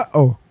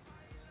to...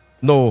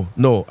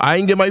 no, I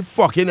ain't get my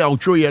fucking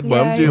outro yet,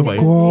 but I'm Yeah, telling you, he man.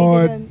 didn't,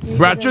 God. he didn't, he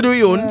Bradshaw, do didn't.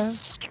 your own. Yeah.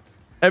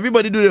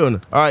 Everybody do their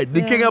own. All right, the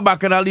Yeah. king of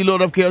Bacchanal, the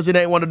lord of chaos, the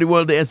night one of the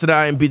world, the S to the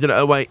I, and Peter the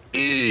L-Y.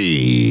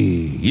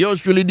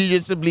 Yours truly,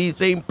 DJ Simply,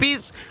 saying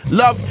peace,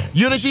 love,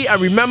 unity, and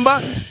remember,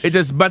 it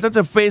is better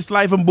to face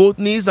life on both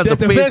knees than to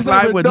face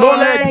life with no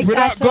legs.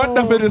 Without God,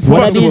 nothing is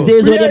One of these possible.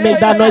 days when you make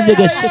that noise, you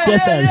go shit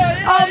yourself.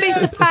 Oh,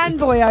 Mr.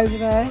 Fanboy over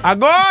there. I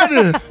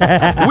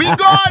gone. We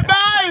gone,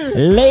 bye.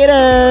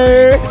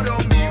 Later.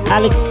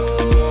 Alex.